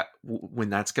when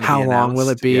that's going to be announced. How long will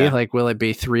it be? Yeah. Like, will it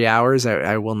be 3 hours?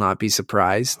 I will not be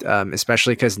surprised.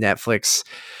 Especially because Netflix,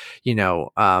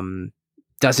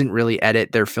 doesn't really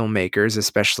edit their filmmakers,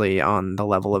 especially on the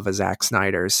level of a Zack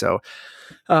Snyder. So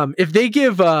if they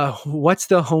give what's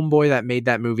the homeboy that made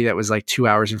that movie that was like 2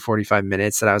 hours and 45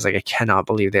 minutes that I was like, I cannot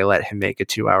believe they let him make a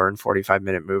 2 hour and 45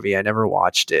 minute movie. I never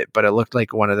watched it, but it looked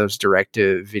like one of those direct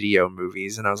to video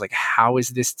movies, and I was like, how is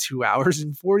this 2 hours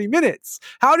and 40 minutes?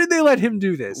 How did they let him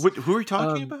do this? Who are you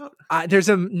talking about? There's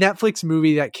a Netflix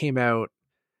movie that came out,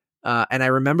 and I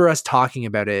remember us talking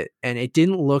about it, and it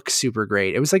didn't look super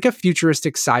great. It was like a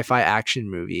futuristic sci-fi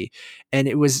action movie, and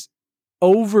it was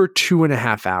over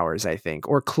 2.5 hours, I think,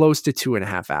 or close to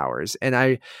 2.5 hours. And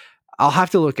I'll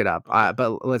have to look it up,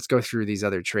 but let's go through these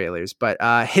other trailers. But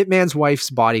Hitman's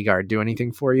Wife's Bodyguard, do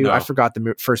anything for you? No. I forgot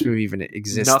the first movie even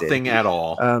existed. Nothing at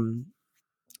all.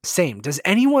 Same. Does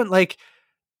anyone like,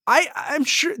 I'm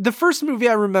sure the first movie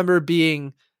I remember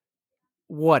being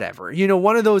whatever,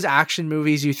 one of those action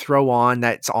movies you throw on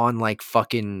that's on like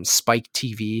fucking Spike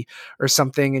TV or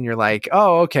something, and you're like,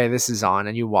 oh, okay, this is on,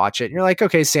 and you watch it and you're like,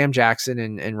 okay, Sam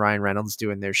Jackson and Ryan Reynolds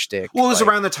doing their shtick. Well, it was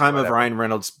around the time of Ryan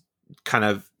Reynolds kind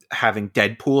of having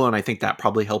Deadpool, and I think that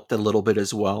probably helped a little bit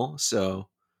as well. So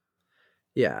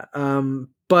yeah,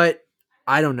 but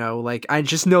I don't know, like, I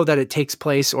just know that it takes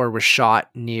place or was shot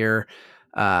near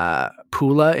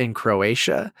Pula in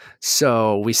Croatia.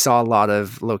 So we saw a lot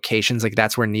of locations, like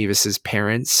that's where Nevis's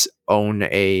parents own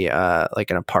a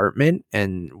like an apartment,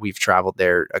 and we've traveled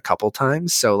there a couple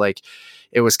times. So like,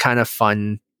 it was kind of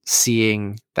fun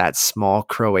seeing that small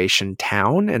Croatian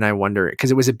town, and I wonder, because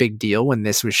it was a big deal when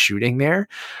this was shooting there.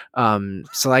 So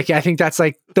like, I think that's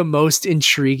like the most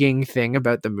intriguing thing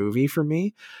about the movie for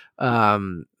me.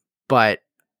 But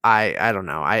I don't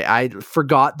know. I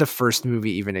forgot the first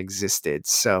movie even existed.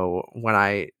 So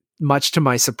when much to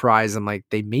my surprise, I'm like,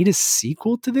 they made a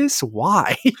sequel to this?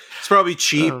 Why? It's probably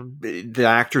cheap. The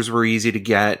actors were easy to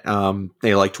get.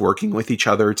 They liked working with each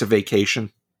other. It's a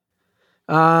vacation.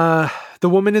 The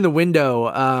Woman in the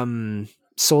Window,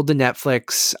 sold to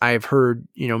Netflix. I've heard,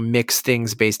 mixed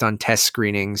things based on test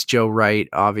screenings. Joe Wright,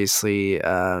 obviously,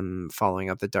 following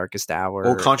up The Darkest Hour.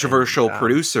 Well, controversial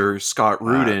producer Scott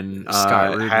Rudin,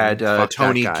 had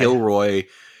Tony Gilroy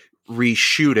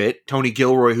reshoot it. Tony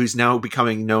Gilroy, who's now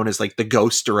becoming known as like the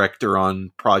ghost director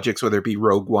on projects, whether it be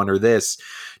Rogue One or this,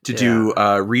 to do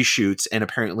reshoots. And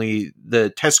apparently the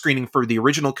test screening for the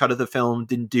original cut of the film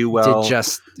didn't do well.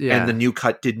 And the new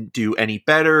cut didn't do any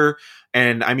better.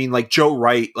 And I mean, like, Joe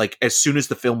Wright, like, as soon as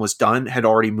the film was done, had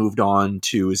already moved on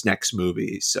to his next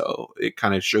movie. So it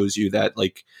kind of shows you that,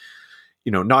 like,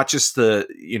 not just the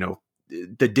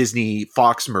Disney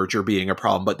Fox merger being a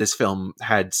problem, but this film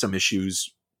had some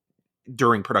issues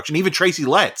during production. Even Tracy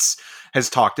Letts has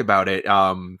talked about it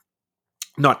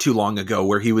not too long ago,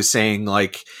 where he was saying,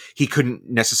 like, he couldn't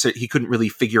really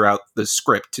figure out the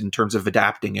script in terms of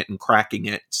adapting it and cracking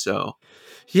it. So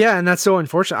yeah, and that's so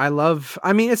unfortunate.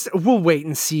 We'll wait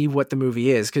and see what the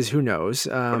movie is, because who knows.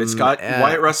 But it's got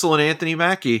Wyatt Russell and Anthony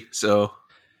Mackie, so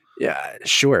yeah,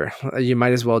 sure, you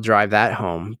might as well drive that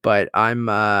home. But I'm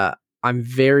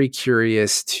very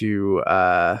curious to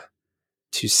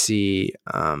see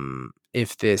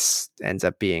if this ends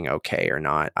up being okay or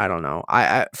not. I don't know.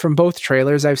 I from both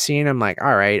trailers I've seen, I'm like,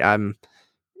 all right,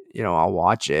 I'll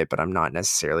watch it, but I'm not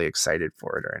necessarily excited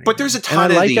for it or anything. But there's a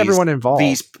ton of everyone involved.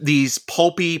 These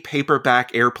pulpy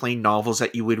paperback airplane novels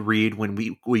that you would read when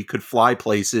we could fly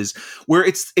places, where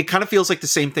it kind of feels like the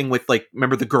same thing with, like,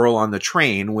 remember The Girl on the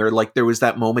Train, where, like, there was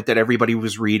that moment that everybody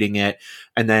was reading it,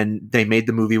 and then they made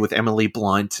the movie with Emily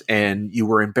Blunt, and you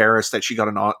were embarrassed that she got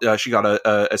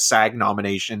a SAG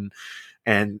nomination,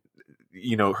 and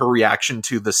her reaction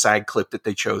to the SAG clip that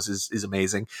they chose is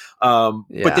amazing. But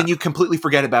then you completely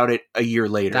forget about it a year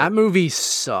later. That movie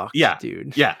sucked,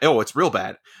 dude. Yeah. Oh, it's real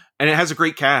bad. And it has a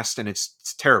great cast, and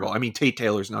it's terrible. I mean, Tate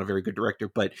Taylor's not a very good director,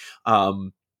 but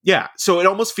yeah. So it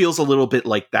almost feels a little bit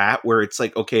like that, where it's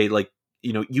like, okay, like,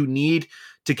 you need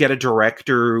to get a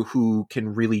director who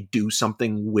can really do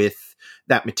something with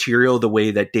that material the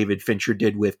way that David Fincher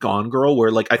did with Gone Girl,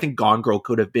 where, like, I think Gone Girl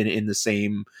could have been in the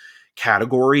same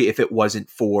category if it wasn't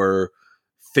for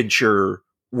Fincher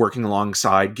working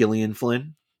alongside Gillian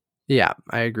Flynn. Yeah,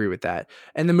 I agree with that.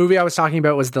 And the movie I was talking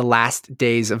about was The Last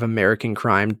Days of American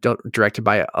Crime, directed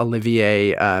by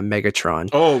Olivier Megatron.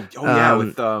 Yeah,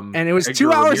 with and it was Edgar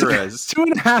 2 hours, Ramirez.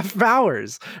 2.5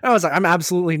 hours. And I was like, I'm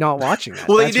absolutely not watching that.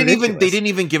 Well, they didn't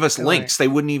even give us links. They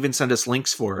wouldn't even send us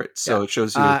links for it. So it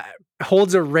shows you.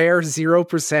 Holds a rare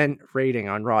 0% rating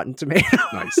on Rotten Tomatoes.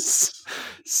 Nice.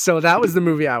 So that was the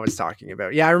movie I was talking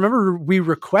about. Yeah, I remember we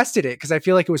requested it because I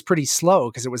feel like it was pretty slow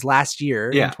because it was last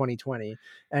year in 2020.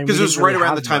 Because it was right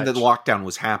around the time that lockdown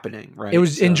was happening, right? It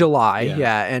was in July,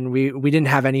 and we didn't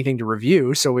have anything to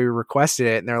review, so we requested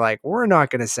it, and they're like, we're not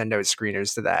going to send out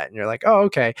screeners to that. And you're like, oh,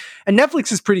 okay. And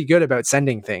Netflix is pretty good about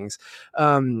sending things.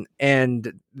 And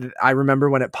I remember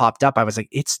when it popped up, I was like,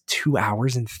 it's 2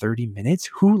 hours and 30 minutes?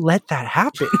 Who let that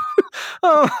happen?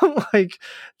 Like,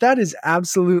 that is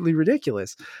absolutely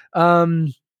ridiculous.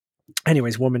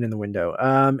 Anyways, Woman in the Window.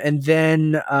 And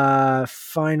then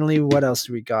finally, what else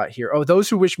do we got here? Oh, Those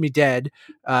Who Wish Me Dead,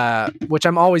 which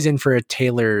I'm always in for a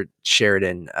Taylor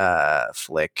Sheridan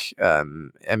flick.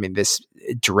 This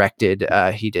directed,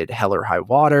 he did Hell or High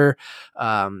Water.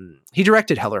 He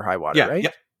directed Hell or High Water, right?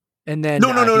 Yeah. And then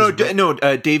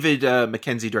David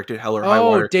Mackenzie directed Hell or High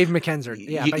Water. Oh, Dave Mackenzie.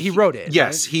 Yeah, but he wrote it.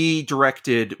 Yes, right? He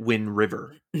directed Wind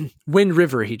River. Wind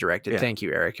River he directed. Yeah. Thank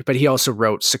you, Eric. But he also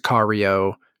wrote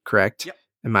Sicario, correct? Yep.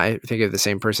 Am I thinking of the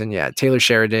same person? Yeah. Taylor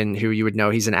Sheridan, who you would know,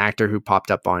 he's an actor who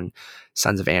popped up on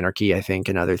Sons of Anarchy, I think,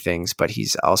 and other things, but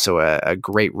he's also a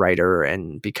great writer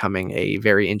and becoming a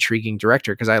very intriguing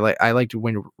director, because I liked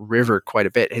Wind River quite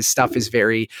a bit. His stuff is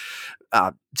very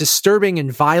disturbing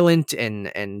and violent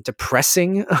and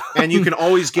depressing. And you can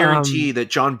always guarantee that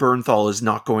John Bernthal is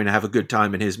not going to have a good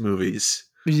time in his movies.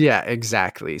 Yeah,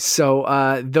 exactly.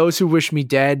 So Those Who Wish Me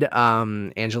Dead,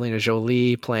 Angelina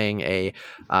Jolie playing a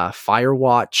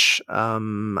Firewatch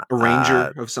a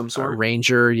ranger of some sort. A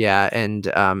ranger, yeah,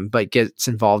 and but gets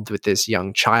involved with this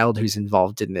young child who's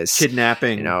involved in this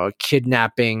kidnapping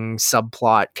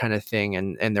subplot kind of thing,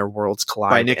 and their worlds collide.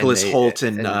 By Nicholas Hoult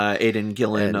and Aidan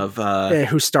Gillen of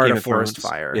who start a forest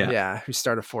fire. Yeah, who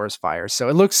start a forest fire. So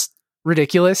it looks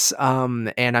ridiculous,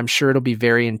 and I'm sure it'll be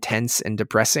very intense and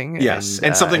depressing. Yes,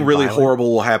 and something really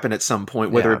horrible will happen at some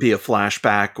point, whether it be a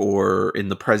flashback or in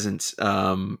the present,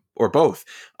 or both.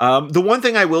 The one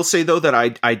thing I will say, though, that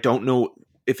I don't know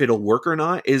if it'll work or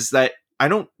not, is that I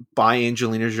don't buy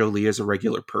Angelina Jolie as a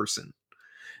regular person.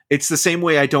 It's the same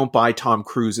way I don't buy Tom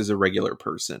Cruise as a regular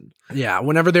person. Yeah,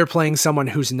 whenever they're playing someone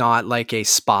who's not like a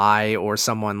spy or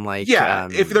someone like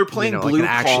if they're playing blue like an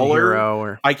action hero,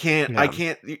 or I can't.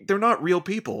 They're not real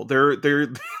people. They're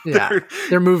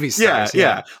movie stars.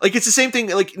 Yeah. Like it's the same thing.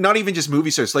 Like not even just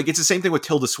movie stars. Like it's the same thing with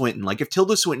Tilda Swinton. Like if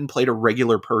Tilda Swinton played a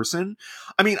regular person,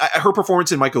 I mean, her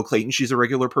performance in Michael Clayton, she's a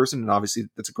regular person, and obviously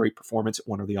that's a great performance. It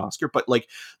won her the Oscar. But like,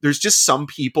 there's just some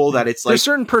people that it's like there's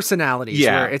certain personalities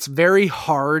where it's very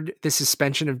hard, the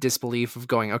suspension of disbelief of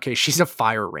going, okay, she's a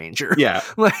fire ranger. Yeah.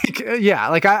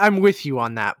 I'm with you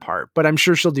on that part, but I'm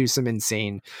sure she'll do some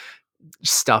insane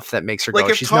stuff that makes her like go,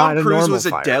 if she's Tom not Cruise a was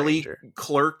a deli ranger.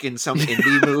 clerk in some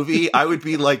indie movie, I would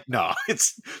be like, no,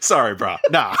 it's sorry, bro.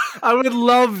 Nah. I would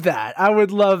love that.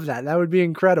 That would be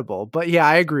incredible. But yeah,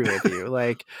 I agree with you.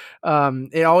 Like,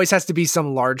 it always has to be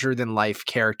some larger than life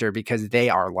character because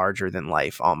they are larger than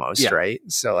life almost, right?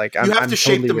 So like, you have to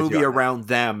shape the movie around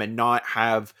them and not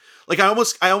have like, I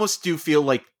almost do feel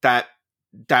like that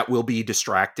will be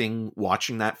distracting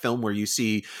watching that film where you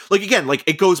see like, again, like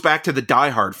it goes back to the Die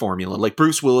Hard formula. Like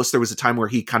Bruce Willis, there was a time where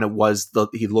he kind of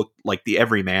he looked like the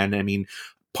everyman. I mean,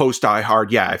 post Die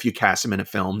Hard, if you cast him in a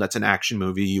film that's an action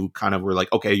movie, you kind of were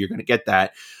like, okay, you're going to get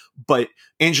that. But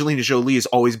Angelina Jolie has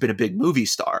always been a big movie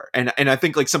star. And I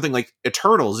think like something like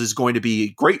Eternals is going to be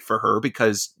great for her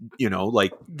because,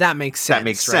 like that makes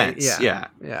sense. Yeah.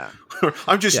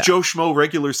 I'm just Joe Schmo,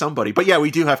 regular somebody. But yeah,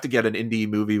 we do have to get an indie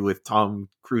movie with Tom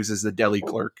Cruise as the deli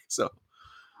clerk. So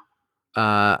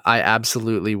I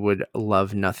absolutely would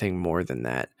love nothing more than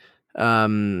that.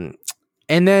 And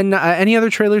then any other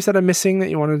trailers that I'm missing that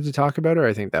you wanted to talk about, or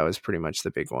I think that was pretty much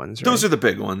the big ones. Right? Those are the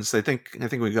big ones. I think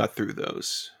we got through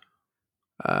those.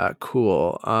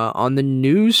 Cool. On the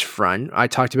news front, I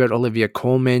talked about Olivia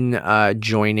Colman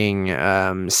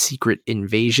joining Secret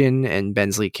Invasion and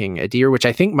Bensley King Adir, which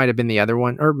I think might have been the other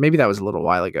one, or maybe that was a little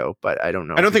while ago, but I don't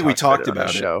know. I don't think we talked about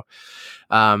it. Show.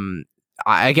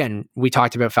 Again, we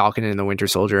talked about Falcon and the Winter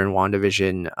Soldier and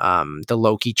WandaVision. The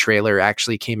Loki trailer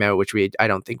actually came out, which I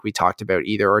don't think we talked about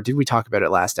either, or did we talk about it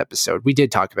last episode? We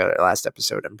did talk about it last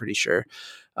episode, I'm pretty sure.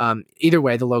 Either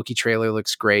way, the Loki trailer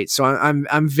looks great. So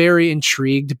I'm very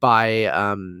intrigued by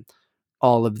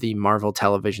all of the Marvel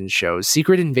television shows.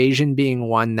 Secret Invasion being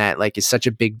one that like is such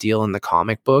a big deal in the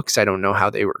comic books. I don't know how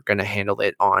they were going to handle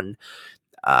it on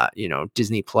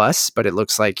Disney Plus, but it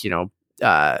looks like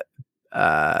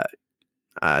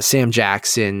Sam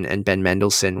Jackson and Ben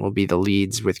Mendelsohn will be the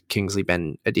leads with Kingsley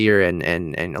Ben Adir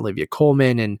and Olivia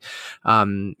Colman,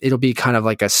 and it'll be kind of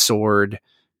like a sword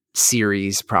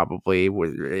series, probably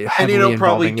heavily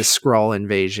involving the Skrull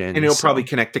invasion, and it'll probably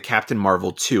connect to Captain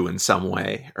Marvel 2 in some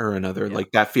way or another.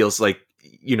 Like that feels like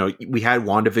we had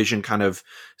WandaVision kind of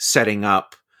setting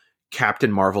up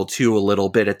Captain Marvel 2 a little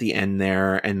bit at the end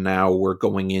there, and now we're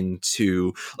going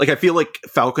into like I feel like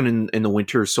Falcon and the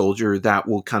Winter Soldier, that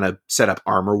will kind of set up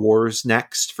Armor Wars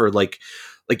next for like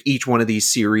each one of these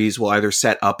series will either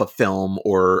set up a film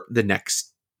or the next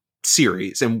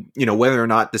series, and whether or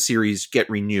not the series get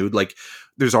renewed, like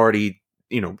there's already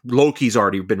Loki's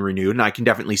already been renewed, and I can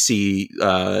definitely see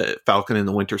Falcon and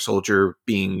the Winter Soldier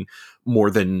being more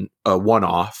than a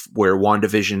one-off, where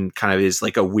WandaVision kind of is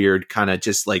like a weird kind of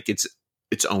just like its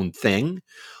own thing.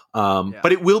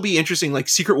 But it will be interesting. Like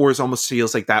Secret Wars almost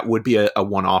feels like that would be a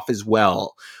one-off as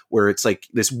well, where it's like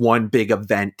this one big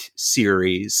event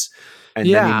series and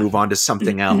then you move on to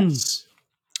something else.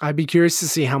 I'd be curious to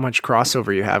see how much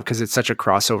crossover you have, because it's such a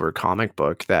crossover comic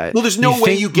book that there's no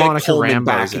way you get Monica Coleman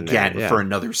back again for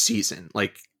another season.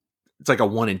 Like it's like a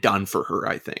one and done for her,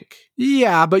 I think.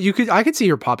 Yeah, but I could see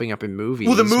her popping up in movies.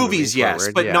 Well, the movies, yes,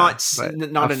 but not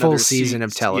a full season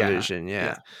of television.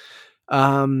 Yeah.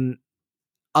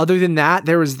 Other than that,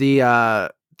 there was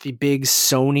the big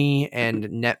Sony and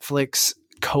Netflix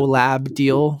collab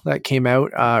deal that came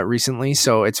out recently.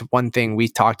 So it's one thing we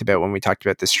talked about when we talked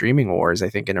about the streaming wars, I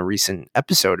think in a recent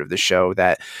episode of the show,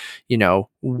 that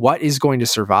what is going to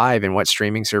survive and what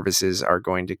streaming services are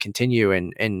going to continue,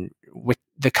 and with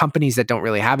the companies that don't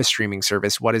really have a streaming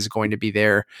service, what is going to be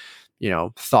their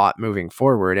thought moving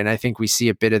forward. And I think we see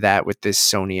a bit of that with this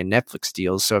Sony and Netflix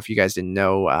deals. So if you guys didn't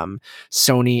know,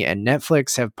 Sony and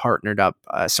Netflix have partnered up,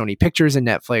 Sony Pictures and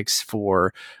Netflix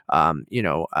for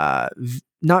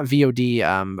not VOD,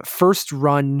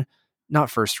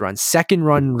 second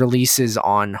run releases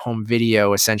on home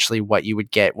video, essentially what you would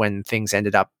get when things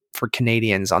ended up for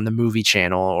Canadians on the Movie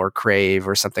Channel or Crave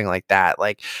or something like that.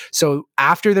 Like, so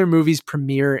after their movies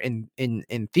premiere in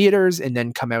theaters and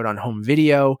then come out on home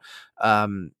video,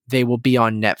 they will be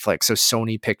on Netflix. So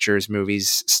Sony Pictures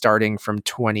movies starting from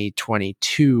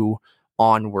 2022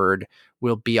 onward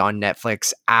will be on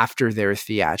Netflix after their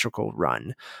theatrical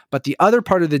run. But the other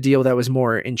part of the deal that was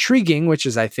more intriguing, which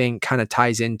is I think kind of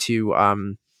ties into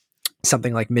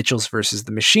something like Mitchell's versus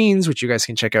the Machines, which you guys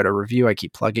can check out a review. I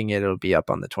keep plugging it. It'll be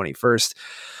up on the 21st.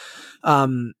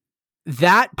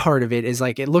 That part of it is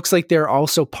like, it looks like they're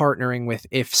also partnering with,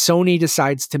 if Sony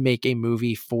decides to make a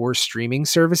movie for streaming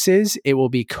services, it will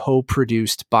be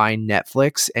co-produced by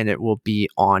Netflix and it will be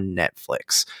on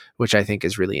Netflix, which I think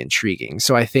is really intriguing.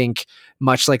 So I think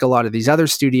much like a lot of these other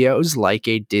studios, like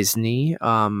a Disney,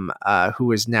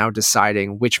 who is now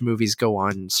deciding which movies go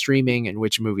on streaming and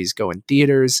which movies go in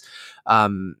theaters,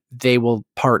 they will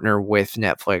partner with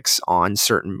Netflix on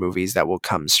certain movies that will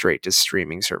come straight to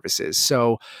streaming services.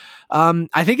 So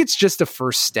I think it's just a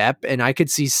first step, and I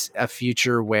could see a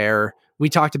future where we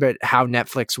talked about how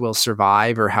Netflix will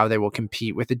survive or how they will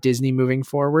compete with a Disney moving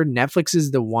forward. Netflix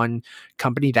is the one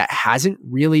company that hasn't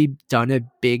really done a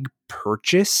big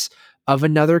purchase of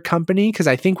another company, because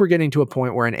I think we're getting to a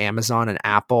point where an Amazon, an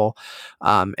Apple,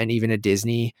 and even a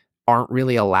Disney aren't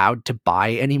really allowed to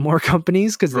buy any more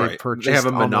companies because they've purchased they have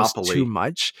a almost monopoly too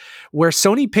much. Where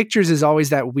Sony Pictures is always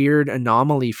that weird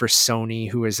anomaly for Sony,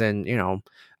 who is an,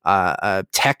 a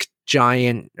tech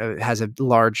giant, has a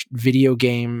large video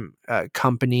game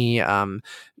company,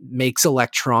 makes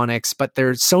electronics, but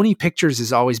their Sony Pictures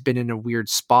has always been in a weird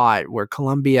spot where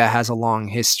Columbia has a long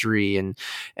history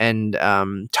and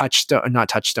Touchstone, not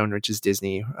Touchstone, which is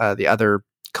Disney, the other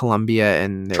Columbia,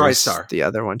 and there's TriStar, the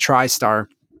other one, TriStar.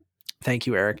 Thank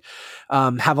you, Eric.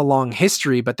 Have a long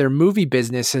history, but their movie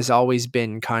business has always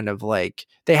been kind of like,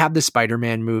 they have the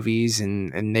Spider-Man movies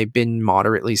and they've been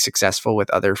moderately successful with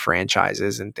other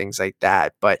franchises and things like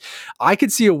that. But I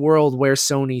could see a world where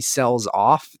Sony sells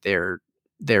off their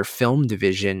film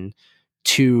division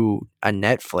to a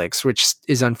Netflix, which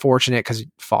is unfortunate because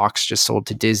Fox just sold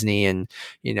to Disney, and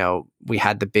we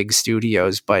had the big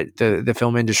studios, but the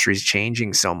film industry is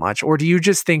changing so much. Or do you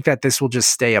just think that this will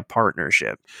just stay a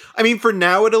partnership? I mean, for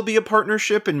now it'll be a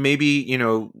partnership, and maybe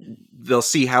they'll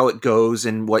see how it goes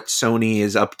and what Sony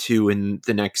is up to in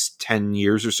the next 10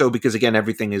 years or so, because again,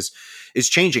 everything is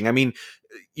changing. I mean,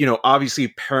 obviously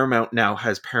Paramount now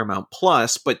has Paramount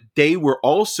Plus, but they were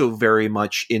also very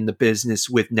much in the business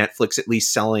with Netflix, at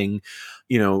least selling,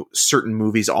 certain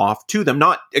movies off to them,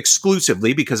 not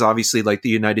exclusively, because obviously like the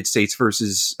United States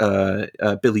versus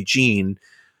Billie Jean,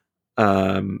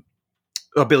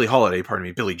 Billie Holiday, pardon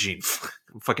me, Billie Jean,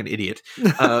 I'm a fucking idiot.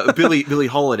 Billie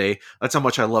Holiday. That's how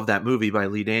much I love that movie by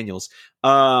Lee Daniels.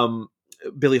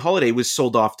 Billie Holiday was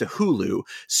sold off to Hulu.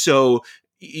 So,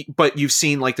 but you've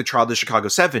seen like The Trial of the Chicago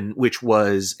 7, which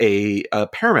was a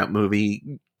Paramount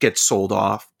movie, gets sold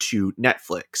off to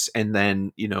Netflix. And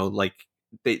then,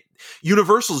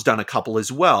 Universal's done a couple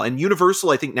as well. And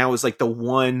Universal, I think now is like the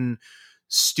one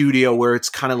studio where it's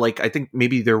kind of like, I think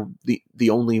maybe they're the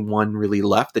only one really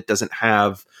left that doesn't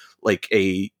have like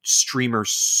a streamer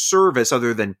service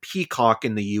other than Peacock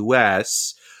in the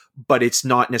US, but it's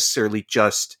not necessarily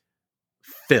just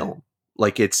film.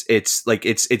 Like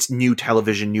it's new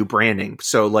television, new branding.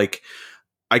 So like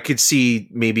I could see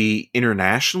maybe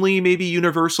internationally, maybe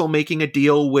Universal making a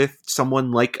deal with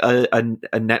someone like a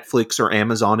Netflix or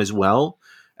Amazon as well.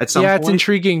 At some point. It's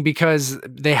intriguing because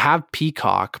they have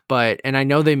Peacock, and I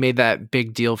know they made that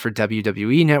big deal for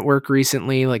WWE Network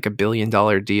recently, like $1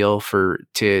 billion deal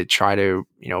to try to,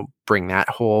 bring that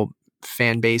whole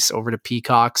fan base over to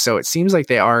Peacock. So it seems like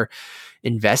they are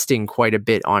investing quite a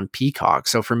bit on Peacock.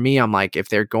 So for me, I'm like, if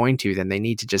they're going to, then they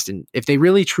need to if they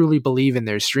really truly believe in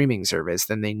their streaming service,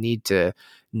 then they need to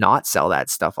not sell that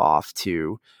stuff off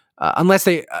to, unless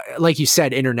they, like you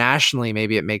said, internationally,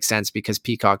 maybe it makes sense because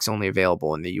Peacock's only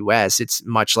available in the US. It's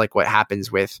much like what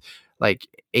happens with like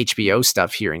HBO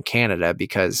stuff here in Canada,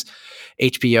 because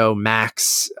HBO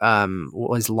Max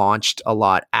was launched a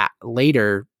lot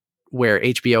later, where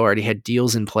HBO already had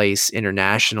deals in place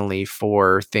internationally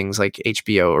for things like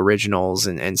HBO originals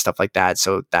and stuff like that.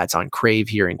 So that's on Crave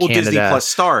here in Canada. Disney Plus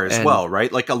Star as well, right?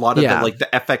 Like a lot of the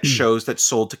FX shows that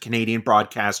sold to Canadian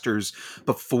broadcasters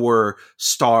before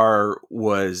Star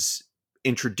was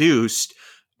introduced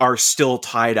are still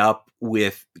tied up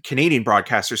with Canadian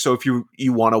broadcasters. So if you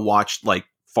want to watch like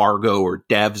Fargo or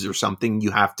Devs or something, you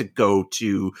have to go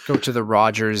to the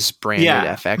Rogers branded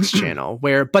FX channel,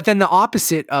 but then the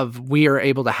opposite of, we are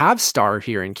able to have Star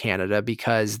here in Canada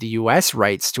because the US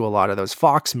rights to a lot of those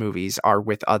Fox movies are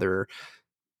with other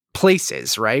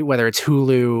places, right? Whether it's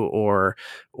Hulu or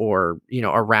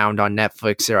around on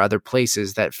Netflix or other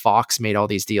places that Fox made all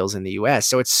these deals in the US.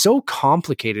 So it's so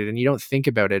complicated, and you don't think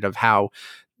about it of how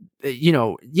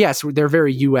yes, they're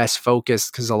very US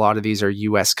focused because a lot of these are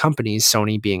US companies,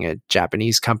 Sony being a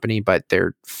Japanese company, but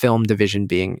their film division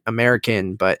being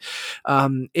American. But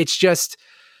it's just,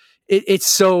 it's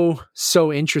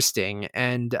so interesting,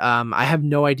 and I have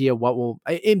no idea what will.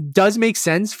 It does make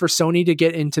sense for Sony to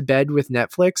get into bed with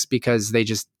Netflix because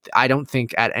I don't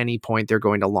think at any point they're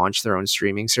going to launch their own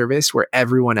streaming service where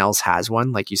everyone else has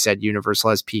one. Like you said, Universal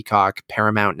has Peacock,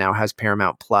 Paramount now has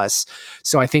Paramount Plus.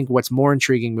 So I think what's more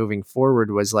intriguing moving forward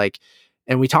was like,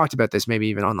 and we talked about this maybe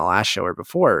even on the last show or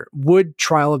before, would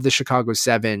Trial of the Chicago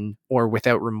 7 or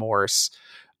Without Remorse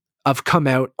have come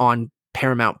out on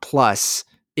Paramount Plus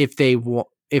if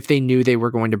they knew they were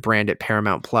going to brand it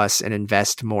Paramount Plus and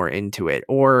invest more into it?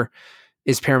 Or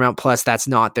is Paramount Plus, that's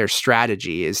not their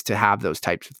strategy, is to have those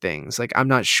types of things? Like, I'm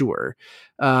not sure.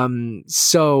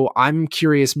 So I'm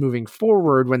curious moving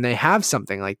forward when they have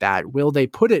something like that, will they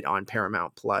put it on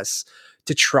Paramount Plus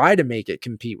to try to make it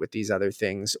compete with these other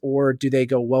things? Or do they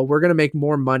go, well, we're going to make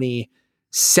more money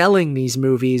selling these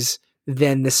movies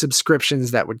than the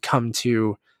subscriptions that would come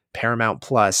to Paramount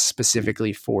Plus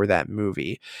specifically for that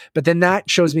movie? But then that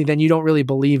shows me then you don't really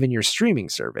believe in your streaming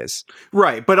service.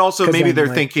 Right. But also maybe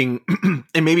they're thinking,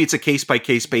 and maybe it's a case by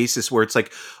case basis where it's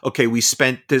like, okay, we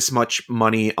spent this much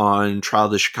money on Trial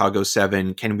of the Chicago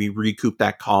 7. Can we recoup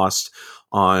that cost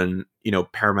on,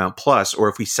 Paramount Plus? Or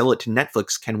if we sell it to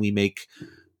Netflix, can we make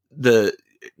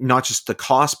not just the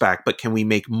cost back, but can we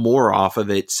make more off of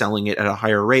it selling it at a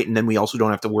higher rate? And then we also don't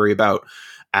have to worry about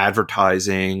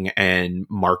advertising and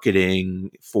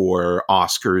marketing for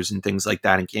Oscars and things like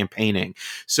that and campaigning.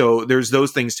 So there's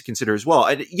those things to consider as well.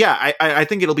 I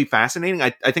think it'll be fascinating.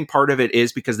 I think part of it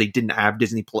is because they didn't have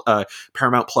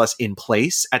Paramount Plus in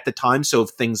place at the time. So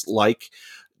things like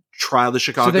Trial of the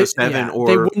Chicago 7 or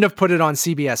they wouldn't have put it on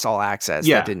CBS All Access.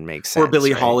 That didn't make sense. Or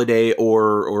Billie Holiday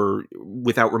or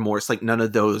Without Remorse. Like none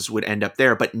of those would end up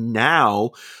there. But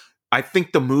now I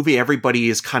think the movie everybody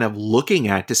is kind of looking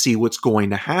at to see what's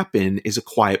going to happen is A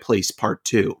Quiet Place Part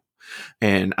 2.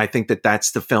 And I think that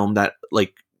that's the film that,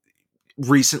 like,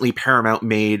 recently Paramount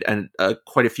made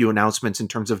quite a few announcements in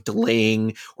terms of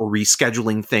delaying or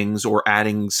rescheduling things or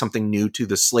adding something new to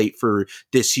the slate for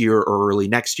this year or early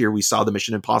next year. We saw the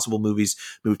Mission Impossible movies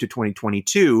move to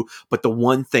 2022, but the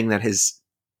one thing that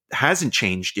hasn't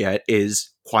changed yet is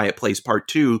Quiet Place Part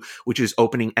 2, which is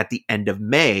opening at the end of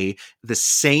May, the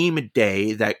same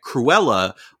day that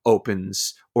Cruella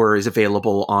opens or is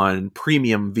available on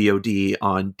premium VOD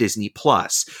on Disney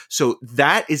Plus. So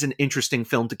that is an interesting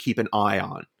film to keep an eye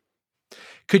on.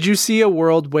 Could you see a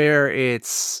world where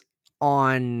it's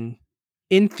in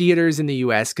theaters in the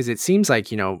US? Because it seems like,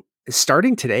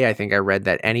 starting today, I think I read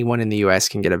that anyone in the US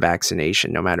can get a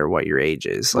vaccination no matter what your age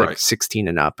is, like 16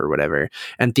 and up or whatever.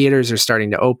 And theaters are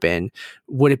starting to open.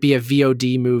 Would it be a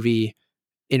VOD movie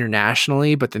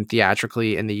internationally, but then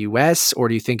theatrically in the US? Or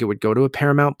do you think it would go to a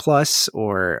Paramount Plus?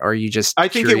 Or are you just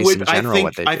curious in general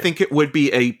what they do? I think it would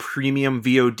be a premium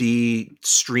VOD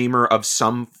streamer of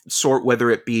some sort, whether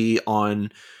it be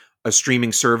on a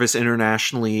streaming service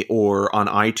internationally or on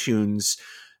iTunes,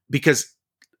 because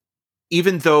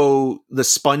even though the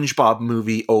SpongeBob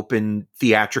movie opened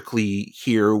theatrically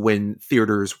here when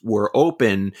theaters were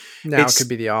open, now it could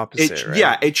be the opposite. Right?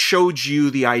 Yeah, it showed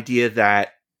you the idea that,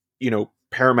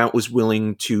 Paramount was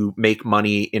willing to make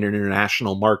money in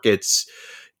international markets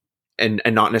and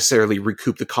not necessarily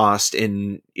recoup the cost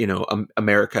in,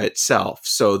 America itself.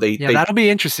 So that'll be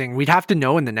interesting. We'd have to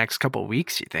know in the next couple of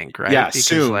weeks, you think, right? Yeah,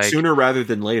 sooner rather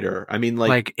than later. I mean,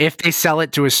 like if they sell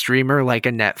it to a streamer like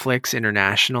a Netflix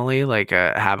internationally, like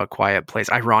have A Quiet Place.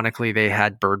 Ironically, they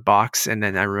had Bird Box, and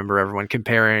then I remember everyone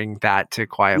comparing that to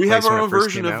Quiet Place. We have our own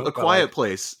version of A Quiet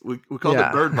Place. We called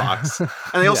it Bird Box, and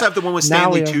they also have the one with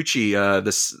Stanley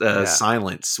Tucci,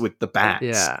 Silence with the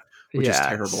bats, which is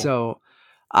terrible. So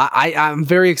I'm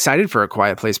very excited for A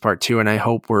Quiet Place Part 2, and I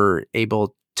hope we're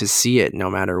able to see it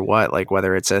no matter what, like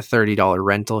whether it's a $30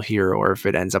 rental here or if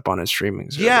it ends up on a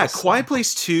streaming service. Yeah, Quiet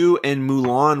Place 2 and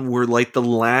Mulan were like the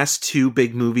last two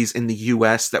big movies in the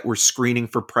US that were screening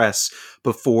for press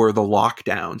before the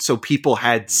lockdown. So people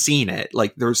had seen it.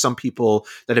 Like there were some people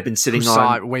that had been sitting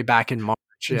saw it way back in March.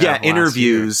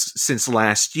 Interviews since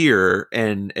last year.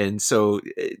 And so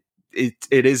it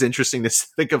is interesting to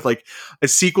think of like a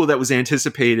sequel that was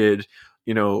anticipated,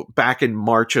 back in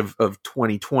March of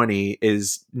 2020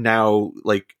 is now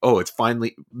like, it's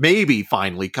maybe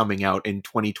finally coming out in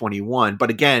 2021. But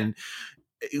again,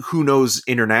 who knows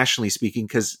internationally speaking,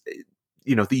 because,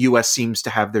 the US seems to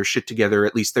have their shit together.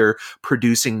 At least they're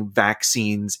producing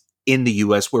vaccines in the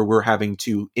US where we're having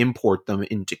to import them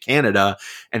into Canada.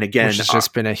 And again, which has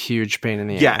just been a huge pain in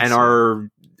the ass. Yeah. And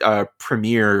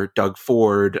premier, Doug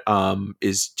Ford,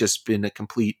 is just been a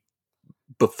complete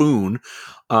buffoon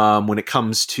when it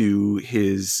comes to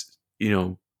his,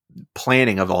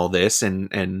 planning of all this,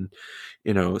 and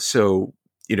so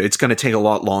it's going to take a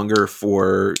lot longer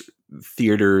for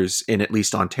theaters in at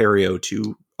least Ontario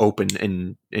to open,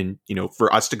 and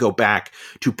for us to go back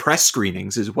to press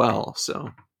screenings as well.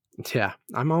 So yeah,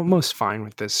 I'm almost fine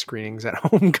with the screenings at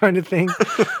home kind of thing.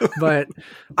 But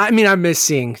I mean, I miss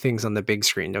seeing things on the big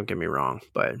screen, don't get me wrong,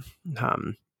 but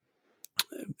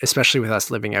especially with us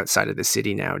living outside of the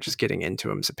city now, just getting into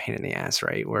them is a pain in the ass,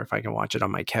 right? Where if I can watch it on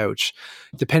my couch,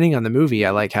 depending on the movie, I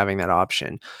like having that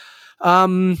option.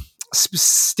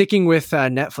 Sticking with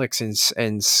Netflix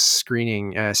and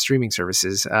streaming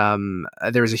services,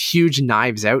 there was a huge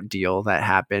Knives Out deal that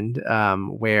happened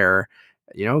where,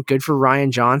 good for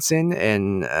Rian Johnson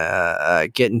and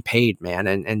getting paid, man,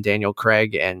 and Daniel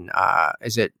Craig, and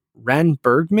is it Ren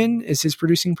Bergman is his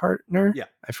producing partner? Yeah.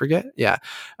 I forget. Yeah.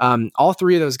 All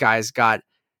three of those guys got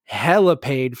hella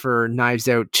paid for Knives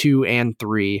Out 2 and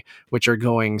 3, which are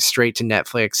going straight to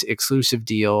Netflix, exclusive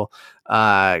deal.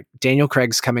 Daniel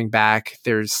Craig's coming back.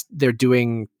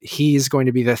 He's going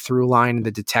to be the through line,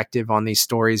 the detective on these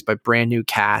stories, but brand new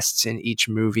casts in each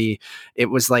movie. It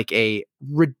was like a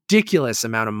ridiculous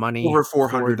amount of money. Over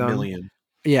 400 million.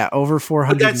 Yeah, over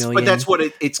 400 million. But that's what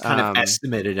it's kind of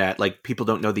estimated at. Like, people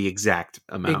don't know the exact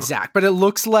amount. But it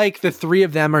looks like the three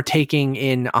of them are taking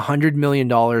in $100 million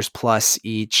plus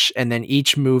each. And then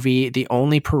each movie, the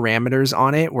only parameters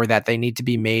on it were that they need to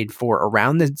be made for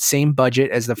around the same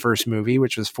budget as the first movie,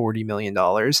 which was $40 million.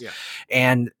 Yeah.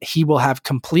 And he will have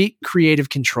complete creative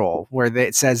control, where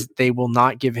it says they will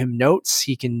not give him notes.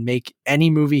 He can make any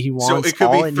movie he wants. So it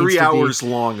could be 3 hours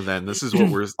long then. This is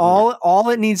what we're... all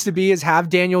it needs to be is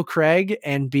have Daniel Craig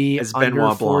and be as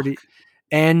under 40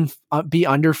 and be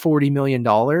under $40 million,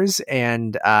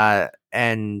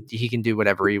 and he can do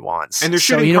whatever he wants. And they're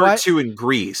shooting part 2 in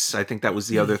Greece. I think that was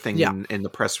the other thing in the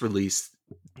press release,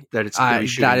 that it's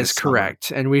that is correct.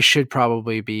 Summer. And we should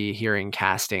probably be hearing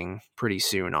casting pretty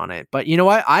soon on it. But you know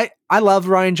what? I love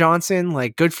Rian Johnson.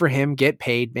 Like, good for him. Get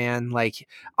paid, man. Like,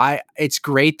 it's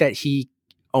great that he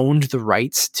owned the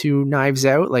rights to Knives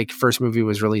Out. Like, first movie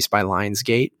was released by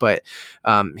Lionsgate, but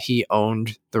he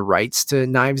owned the rights to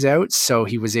Knives Out, so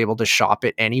he was able to shop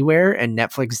it anywhere. And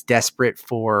Netflix, desperate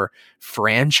for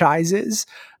franchises,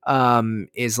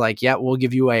 is like, yeah, we'll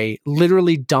give you a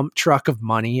literally dump truck of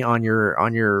money on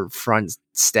your front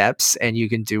steps, and you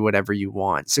can do whatever you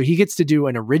want. So he gets to do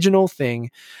an original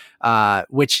thing,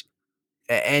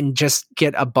 and just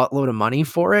get a buttload of money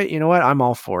for it. You know what? I'm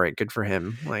all for it. Good for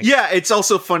him. Like, yeah, it's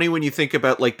also funny when you think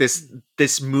about, like,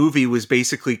 this movie was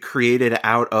basically created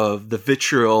out of the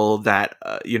vitriol that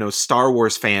Star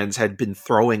Wars fans had been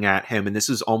throwing at him, and this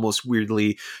is almost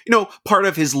weirdly part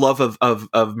of his love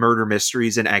of murder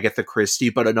mysteries and Agatha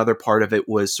Christie, but another part of it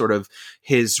was sort of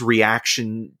his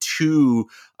reaction to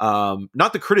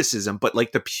not the criticism, but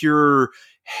like the pure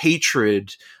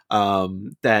hatred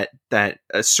that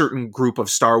a certain group of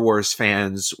Star Wars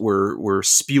fans were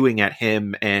spewing at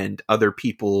him and other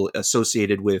people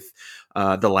associated with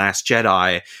The Last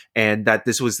Jedi, and that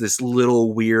this was this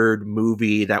little weird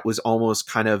movie that was almost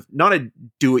kind of not a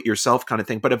do-it-yourself kind of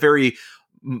thing, but a very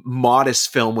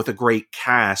modest film with a great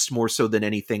cast, more so than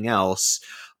anything else.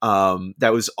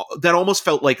 That almost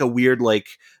felt like a weird, like,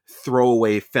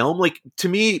 throwaway film. Like, to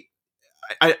me,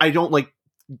 I don't like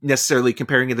necessarily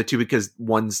comparing the two because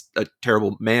one's a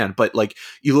terrible man, but like,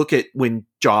 you look at when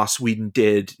Joss Whedon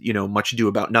did Much Ado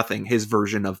About Nothing, his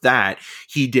version of that,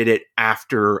 he did it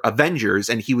after Avengers,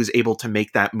 and he was able to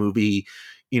make that movie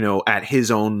at his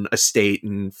own estate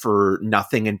and for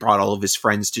nothing, and brought all of his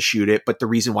friends to shoot it. But the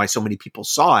reason why so many people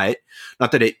saw it,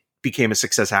 not that it became a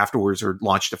success afterwards or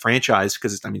launched a franchise,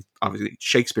 because obviously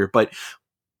Shakespeare, but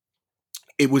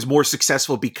it was more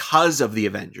successful because of the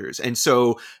Avengers. And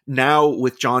so now,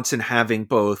 with Johnson having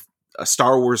both a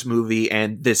Star Wars movie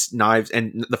and this Knives,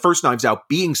 and the first Knives Out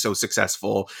being so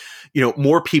successful,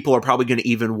 more people are probably going to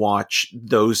even watch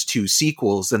those two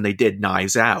sequels than they did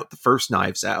Knives Out, the first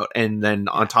Knives Out. And then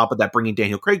on top of that, bringing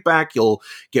Daniel Craig back, you'll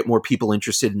get more people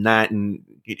interested in that and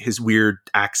his weird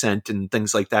accent and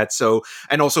things like that. So,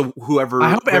 and also whoever,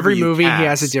 I hope every movie he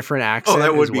has a different accent. Oh,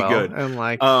 that would be good. And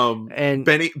like, and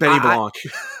Benny Blanc.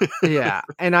 Yeah.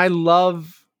 And I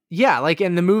love,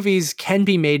 and the movies can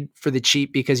be made for the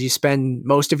cheap because you spend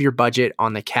most of your budget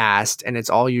on the cast, and it's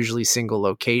all usually single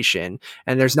location,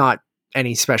 and there's not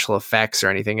any special effects or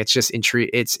anything. It's just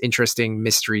it's interesting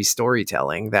mystery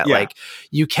storytelling that Yeah. like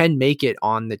you can make it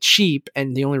on the cheap,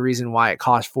 and the only reason why it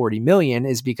cost 40 million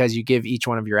is because you give each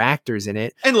one of your actors in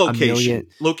it and location.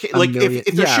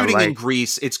 If they're shooting in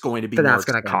Greece, it's going to be more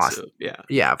expensive. Cost.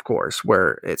 Yeah, of course.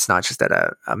 Where it's not just at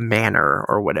a manor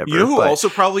or whatever. You know who also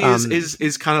probably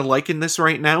is kind of liking this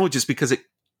right now, just because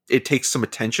it takes some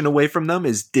attention away from them,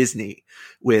 is Disney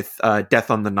with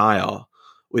Death on the Nile.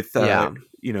 With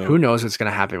you know, who knows what's going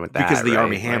to happen with that because of the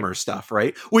Armie Hammer stuff,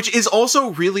 right? Which is also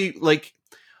really like,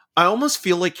 I almost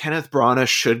feel like Kenneth Branagh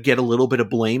should get a little bit of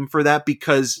blame for that,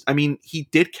 because I mean, he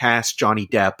did cast Johnny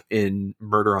Depp in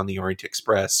Murder on the Orient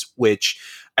Express, which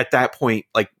at that point,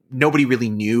 like, nobody really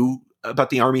knew about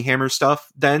the Armie Hammer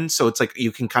stuff then, so it's like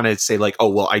you can kind of say like, oh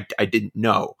well, I didn't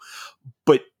know,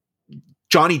 but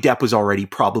Johnny Depp was already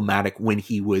problematic when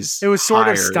he was. It was sort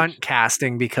of stunt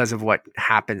casting because of what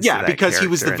happens. Yeah, because he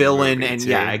was the villain, and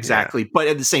yeah, exactly. Yeah. But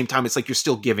at the same time, it's like you're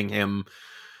still giving him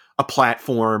a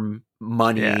platform,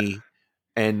 money,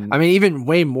 and I mean, even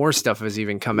way more stuff has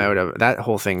even come out of that.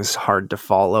 Whole thing's hard to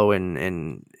follow,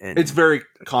 and it's very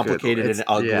complicated and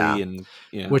ugly, and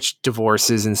which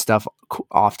divorces and stuff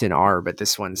often are. But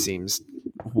this one seems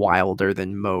wilder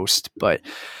than most. But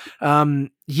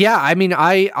yeah, I mean,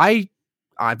 I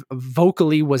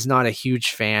vocally was not a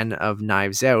huge fan of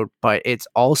Knives Out, but it's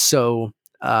also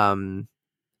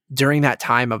during that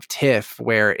time of TIFF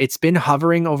where it's been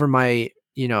hovering over my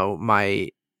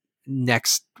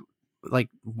next like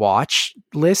watch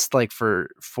list like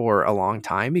for a long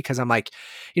time, because I'm like,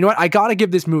 you know what, I got to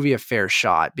give this movie a fair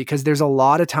shot, because there's a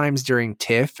lot of times during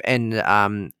TIFF and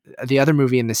the other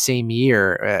movie in the same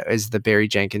year is the Barry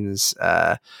Jenkins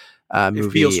movie.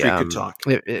 If Beale Street Could Talk.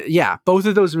 Yeah, both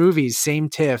of those movies, same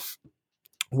TIFF,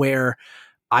 where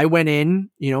I went in,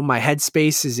 my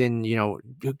headspace is in,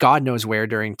 God knows where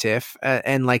during TIFF,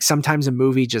 and like sometimes a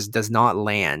movie just does not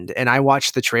land. And I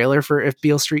watched the trailer for If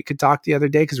Beale Street Could Talk the other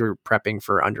day because we were prepping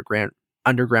for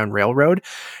Underground Railroad,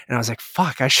 and I was like,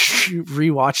 fuck, I should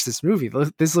rewatch this movie.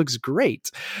 This looks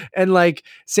great. And like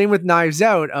same with Knives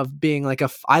Out, of being like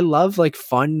I love like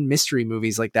fun mystery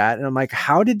movies like that, and I'm like,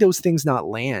 how did those things not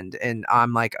land? And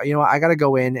I'm like, I gotta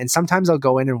go in, and sometimes I'll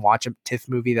go in and watch a TIFF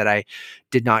movie that I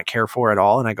did not care for at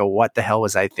all, and I go, what the hell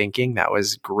was I thinking? That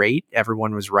was great,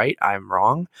 everyone was right, I'm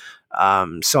wrong.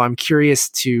 So I'm curious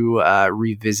to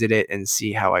revisit it and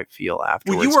see how I feel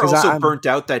afterwards. Well, you were also burnt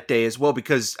out that day as well,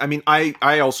 because I mean,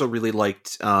 I also really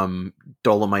liked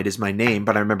Dolomite Is My Name,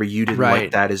 but I remember you didn't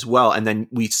like that as well. And then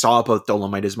we saw both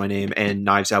Dolomite Is My Name and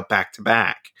Knives Out back to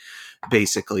back,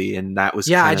 basically, and that was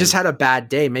I just had a bad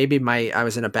day. Maybe I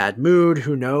was in a bad mood.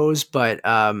 Who knows? But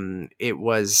it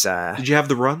was. Did you have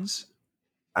the runs?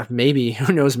 Maybe,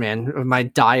 who knows, man. My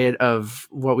diet of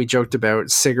what we joked about,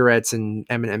 cigarettes and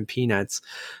M&M peanuts.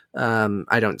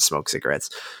 I don't smoke cigarettes.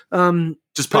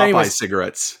 Just Popeye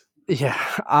cigarettes. Yeah.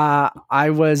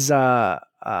 I was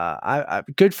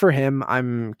good for him.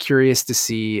 I'm curious to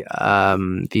see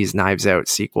these Knives Out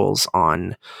sequels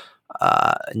on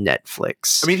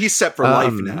Netflix. I mean, he's set for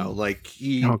life now. Like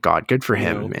oh god, good for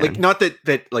him, man. Like, not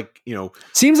that like,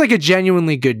 seems like a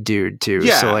genuinely good dude too.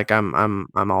 Yeah. So like I'm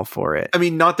all for it. I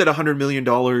mean, not that $100 million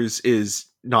is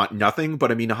not nothing,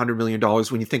 but I mean, $100 million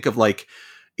when you think of like,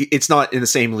 it's not in the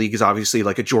same league as obviously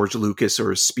like a George Lucas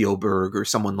or a Spielberg or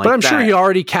someone like that. But I'm sure he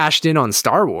already cashed in on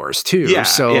Star Wars too. Yeah,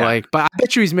 so like, but I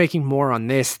bet you he's making more on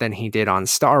this than he did on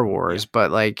Star Wars. Yeah.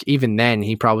 But like, even then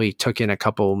he probably took in a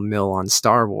couple mil on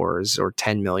Star Wars, or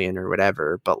 10 million or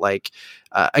whatever. But like,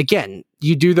 again,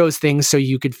 you do those things so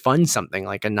you could fund something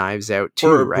like a Knives Out too,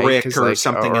 or a right? Brick or like,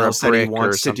 something else that he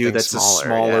wants to do that's smaller, a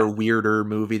smaller, weirder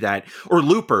movie or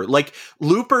Looper. Like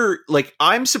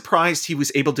I'm surprised he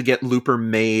was able to get Looper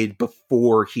made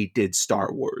before he did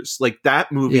Star Wars. Like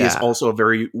that movie is also a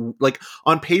very, like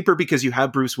on paper, because you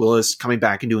have Bruce Willis coming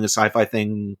back and doing a sci-fi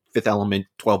thing, Fifth Element,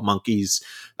 12 Monkeys,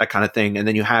 that kind of thing. And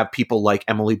then you have people like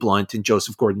Emily Blunt and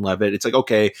Joseph Gordon-Levitt. It's like,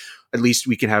 okay, at least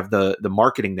we can have the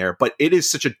marketing there. But it is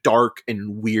such a dark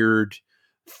and weird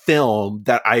film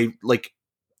that I like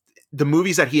the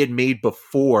movies that he had made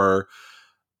before,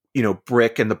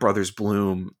 Brick and the Brothers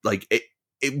Bloom. Like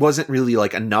it wasn't really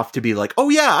like enough to be like, oh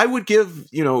yeah, I would give,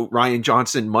 Rian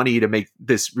Johnson money to make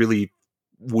this really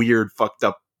weird, fucked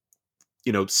up,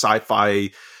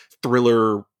 sci-fi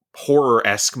thriller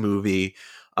horror-esque movie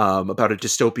about a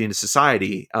dystopian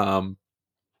society.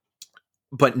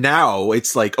 But now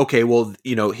it's like, okay, well,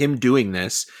 him doing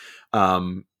this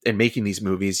and making these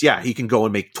movies, he can go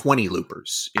and make 20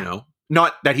 Loopers,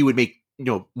 not that he would make,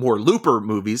 more Looper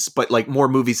movies, but like more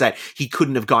movies that he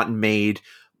couldn't have gotten made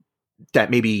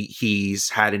that maybe he's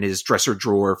had in his dresser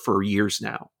drawer for years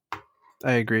now.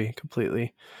 I agree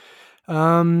completely.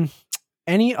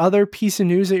 Any other piece of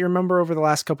news that you remember over the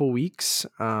last couple of weeks?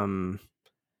 And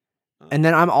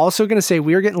then I'm also going to say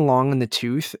we're getting long in the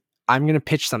tooth. I'm going to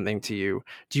pitch something to you.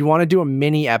 Do you want to do a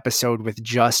mini episode with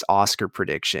just Oscar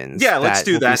predictions? Yeah, let's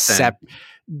do that then.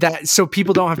 That so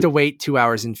people don't have to wait 2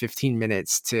 hours and 15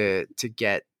 minutes to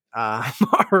get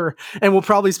and we'll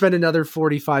probably spend another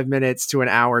 45 minutes to an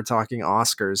hour talking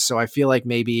Oscars. So I feel like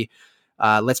maybe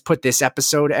let's put this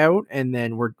episode out, and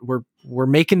then we're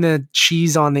making the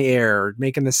cheese on the air,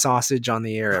 making the sausage on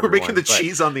the air. We're making the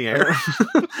cheese on the air.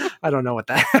 I don't know what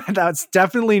that's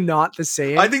definitely not the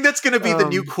saying. I think that's going to be the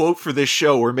new quote for this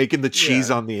show. We're making the cheese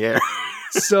on the air.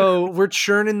 So we're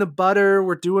churning the butter.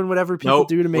 We're doing whatever people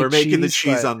do to make cheese. We're making the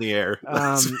cheese on the air.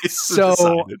 So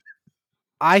decided.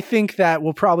 I think that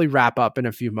we'll probably wrap up in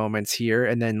a few moments here,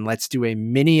 and then let's do a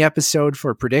mini episode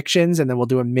for predictions, and then we'll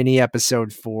do a mini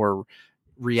episode for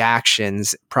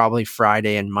reactions, probably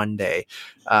Friday and Monday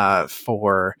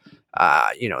for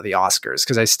the Oscars,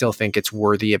 because I still think it's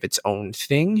worthy of its own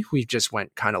thing. We just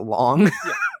went kind of long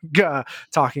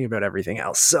talking about everything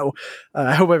else, so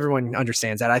I hope everyone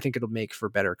understands that. I think it'll make for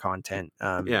better content.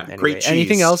 Anyway, great cheese.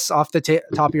 Anything else off the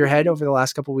top of your head over the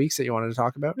last couple of weeks that you wanted to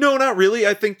talk about? No, not really.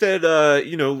 I think that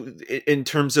in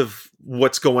terms of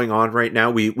what's going on right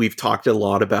now, we've talked a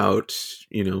lot about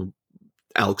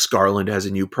Alex Garland has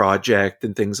a new project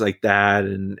and things like that,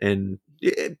 and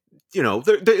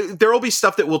there will be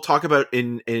stuff that we'll talk about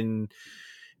in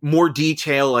more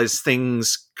detail as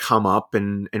things come up,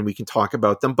 and we can talk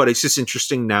about them. But it's just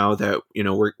interesting now that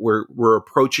we're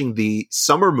approaching the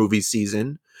summer movie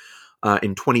season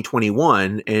in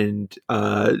 2021, and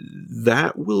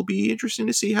that will be interesting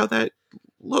to see how that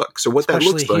looks, or what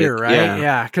especially that looks here, like. Right?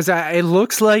 Yeah, because it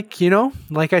looks like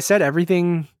like I said,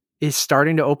 everything is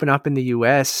starting to open up in the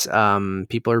US.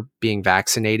 People are being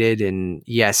vaccinated, and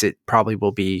yes, it probably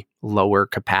will be lower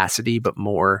capacity, but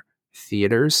more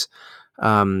theaters.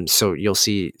 So you'll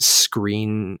see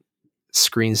screens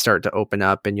start to open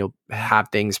up, and you'll have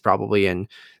things probably in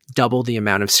double the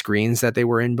amount of screens that they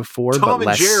were in before. Tom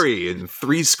and Jerry in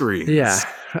 3 screens.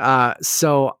 Yeah.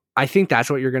 So I think that's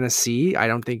what you're going to see. I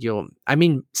don't think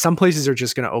some places are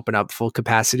just going to open up full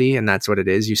capacity, and that's what it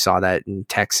is. You saw that in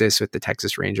Texas with the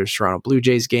Texas Rangers Toronto Blue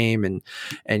Jays game,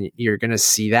 and you're going to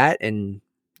see that and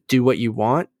do what you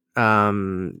want.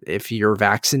 If you're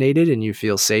vaccinated and you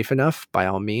feel safe enough, by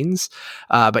all means.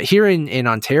 But here in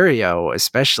Ontario,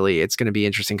 especially, it's going to be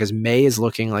interesting because May is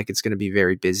looking like it's going to be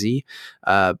very busy.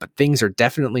 But things are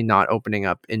definitely not opening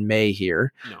up in May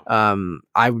here. No.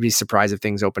 I would be surprised if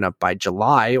things open up by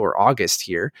July or August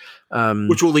here.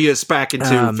 Which will lead us back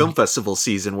into film festival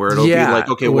season, where it'll be like,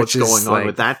 okay, what's going on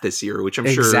with that this year? Which I'm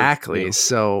sure. Exactly.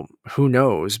 So who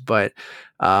knows? But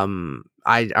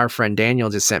our friend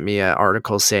Daniel just sent me an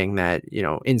article saying that,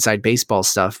 Inside Baseball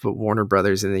stuff, but Warner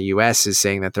Brothers in the US is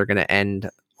saying that they're going to end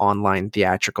online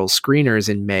theatrical screeners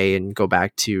in May and go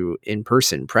back to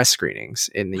in-person press screenings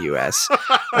in the US.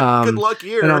 Good luck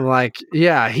here. And I'm like,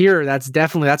 yeah, here, that's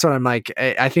what I'm like.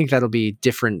 I think that'll be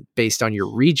different based on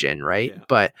your region. Right. Yeah.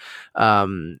 But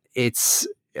it's,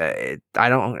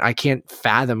 I can't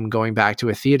fathom going back to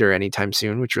a theater anytime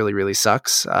soon, which really, really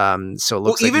sucks. So it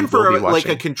looks even for like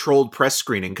a controlled press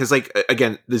screening, because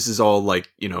again, this is all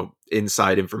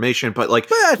inside information, but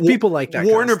people like that.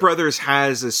 Warner Brothers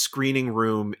has a screening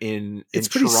room in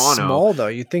pretty Toronto. Small though.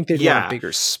 You'd think they'd want a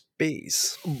bigger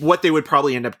space. What they would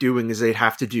probably end up doing is they'd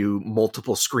have to do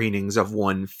multiple screenings of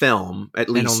one film, at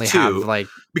least and only 2. Have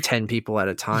 10 people at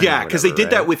a time. Yeah, because they did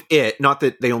that with it. Not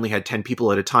that they only had 10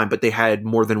 people at a time, but they had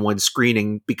more than one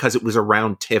screening because it was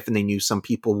around TIFF, and they knew some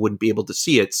people wouldn't be able to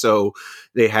see it, so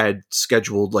they had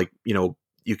scheduled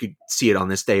you could see it on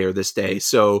this day or this day.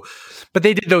 So, but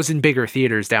they did those in bigger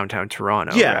theaters downtown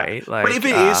Toronto, right? But if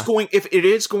it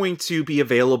is going to be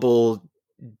available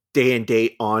day and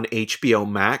date on HBO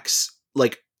Max,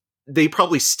 they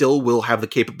probably still will have the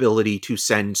capability to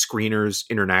send screeners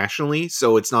internationally.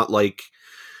 So it's not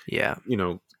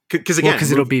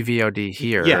because it'll be VOD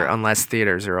here, unless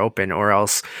theaters are open, or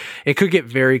else it could get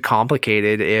very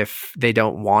complicated if they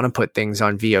don't want to put things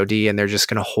on VOD and they're just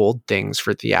going to hold things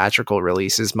for theatrical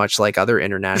releases, much like other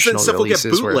international stuff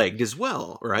releases will get bootlegged as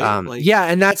well, right?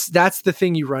 And that's the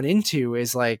thing you run into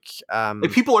is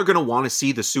people are going to want to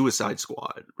see the Suicide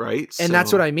Squad, right? And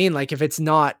that's what I mean. If it's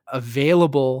not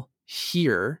available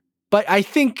here. But I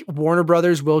think Warner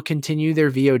Brothers will continue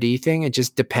their VOD thing. It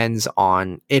just depends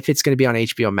on if it's going to be on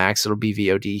HBO Max, it'll be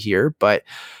VOD here. But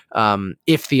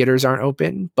if theaters aren't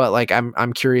open, but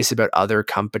I'm curious about other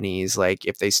companies,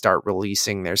 if they start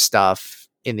releasing their stuff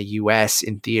in the US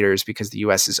in theaters because the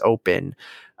US is open,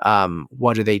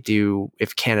 what do they do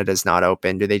if Canada's not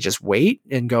open? Do they just wait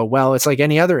and go, well, it's like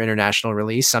any other international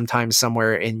release. Sometimes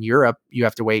somewhere in Europe, you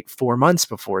have to wait 4 months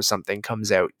before something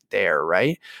comes out there,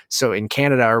 right? So in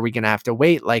Canada, are we going to have to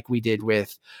wait like we did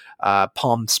with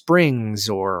Palm Springs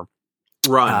or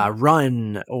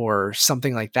Run or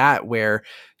something like that, where,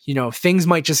 you know, things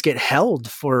might just get held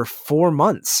for 4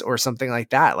 months or something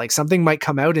like that? Like something might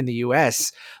come out in the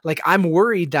US. Like I'm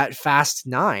worried that Fast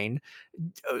 9,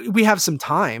 we have some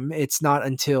time. It's not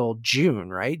until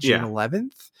June, right? June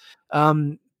 11th.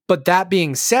 But that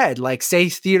being said, like say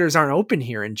theaters aren't open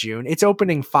here in June, it's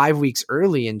opening 5 weeks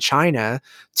early in China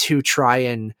to try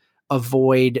and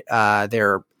avoid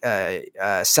their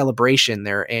celebration,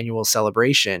 their annual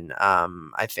celebration,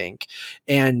 I think.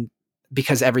 And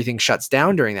because everything shuts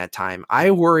down during that time,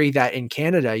 I worry that in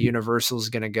Canada, Universal is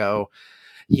going to go,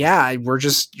 yeah,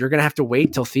 you're going to have to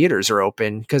wait till theaters are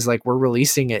open, because like we're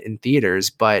releasing it in theaters,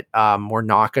 but we're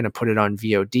not going to put it on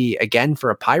VOD again for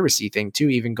a piracy thing too,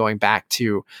 even going back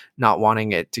to not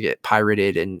wanting it to get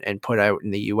pirated and put out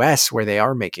in the US where they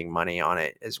are making money on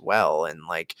it as well. And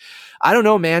like, I don't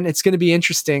know, man, it's going to be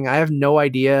interesting. I have no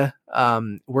idea.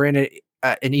 We're in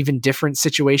an even different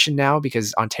situation now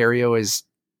because Ontario is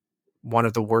one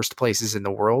of the worst places in the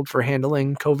world for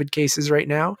handling COVID cases right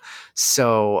now.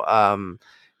 So,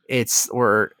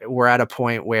 we're at a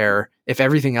point where if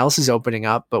everything else is opening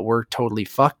up, but we're totally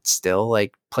fucked still,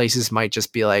 like places might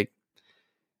just be like,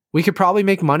 we could probably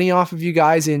make money off of you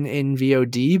guys in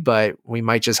VOD, but we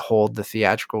might just hold the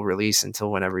theatrical release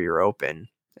until whenever you're open.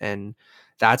 And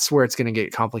that's where it's going to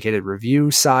get complicated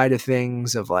review side of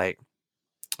things of like,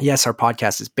 yes, our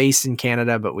podcast is based in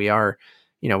Canada, but we are,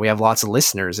 you know, we have lots of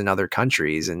listeners in other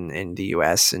countries and in the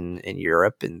US and in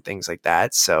Europe and things like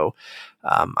that. So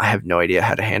I have no idea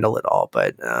how to handle it all,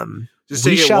 but just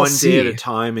take it one day at a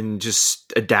time and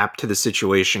just adapt to the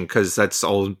situation, because that's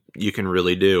all you can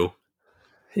really do.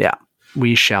 Yeah,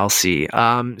 we shall see.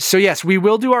 So yes, we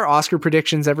will do our Oscar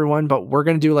predictions, everyone, but we're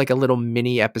going to do like a little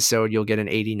mini episode. You'll get an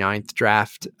 89th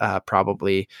draft,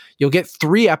 probably. You'll get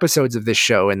 3 episodes of this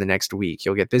show in the next week.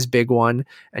 You'll get this big one,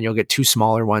 and you'll get 2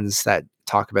 smaller ones that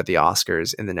talk about the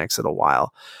Oscars in the next little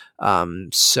while.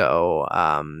 So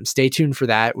stay tuned for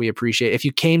that. We appreciate if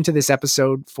you came to this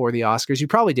episode for the Oscars. You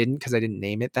probably didn't, because I didn't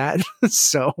name it that.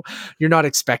 So you're not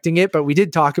expecting it, but we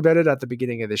did talk about it at the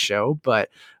beginning of the show. But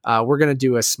we're going to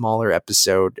do a smaller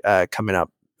episode coming up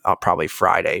probably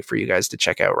Friday for you guys to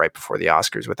check out right before the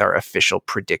Oscars with our official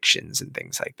predictions and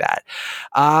things like that.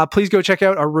 Please go check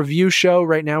out our review show.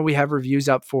 Right now we have reviews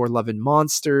up for Love and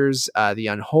Monsters, The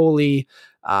Unholy,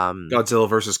 Godzilla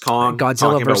versus Kong,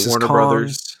 Godzilla versus Warner Kong.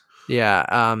 Brothers. Yeah.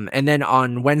 And then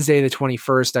on Wednesday, the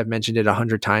 21st, I've mentioned it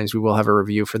 100 times, we will have a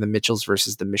review for The Mitchells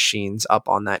versus the Machines up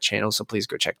on that channel. So please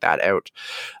go check that out.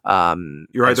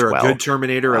 You're either a good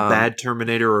Terminator, a bad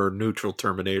Terminator, or a neutral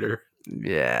Terminator.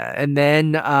 Yeah. And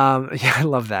then, yeah, I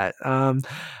love that.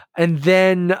 And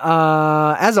then,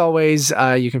 as always,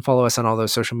 you can follow us on all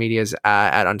those social medias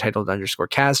at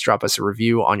Untitled_Cast. Drop us a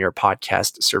review on your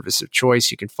podcast service of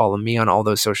choice. You can follow me on all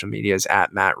those social medias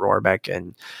at Matt Rohrbeck.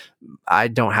 And I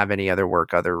don't have any other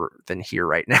work other than here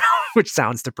right now, which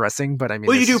sounds depressing, but I mean,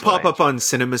 well, you do pop up on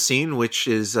Cinema Scene, which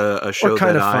is a show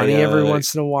kind that of funny every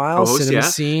once in a while. Cinema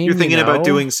Scene, you're thinking about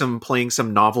doing playing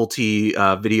some novelty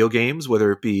video games,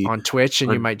 whether it be on Twitch,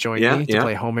 and you might join me to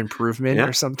play Home Improvement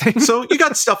or something. So you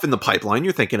got stuff in the pipeline.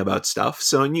 You're thinking about stuff.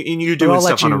 So and you're doing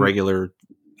stuff on a regular.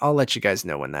 I'll let you guys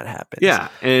know when that happens. Yeah.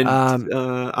 And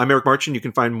I'm Eric Marchin. You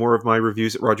can find more of my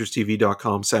reviews at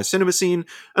rogerstv.com/cinemascene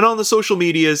and on the social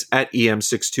medias at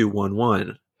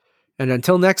EM6211. And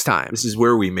until next time, this is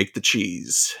where we make the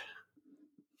cheese.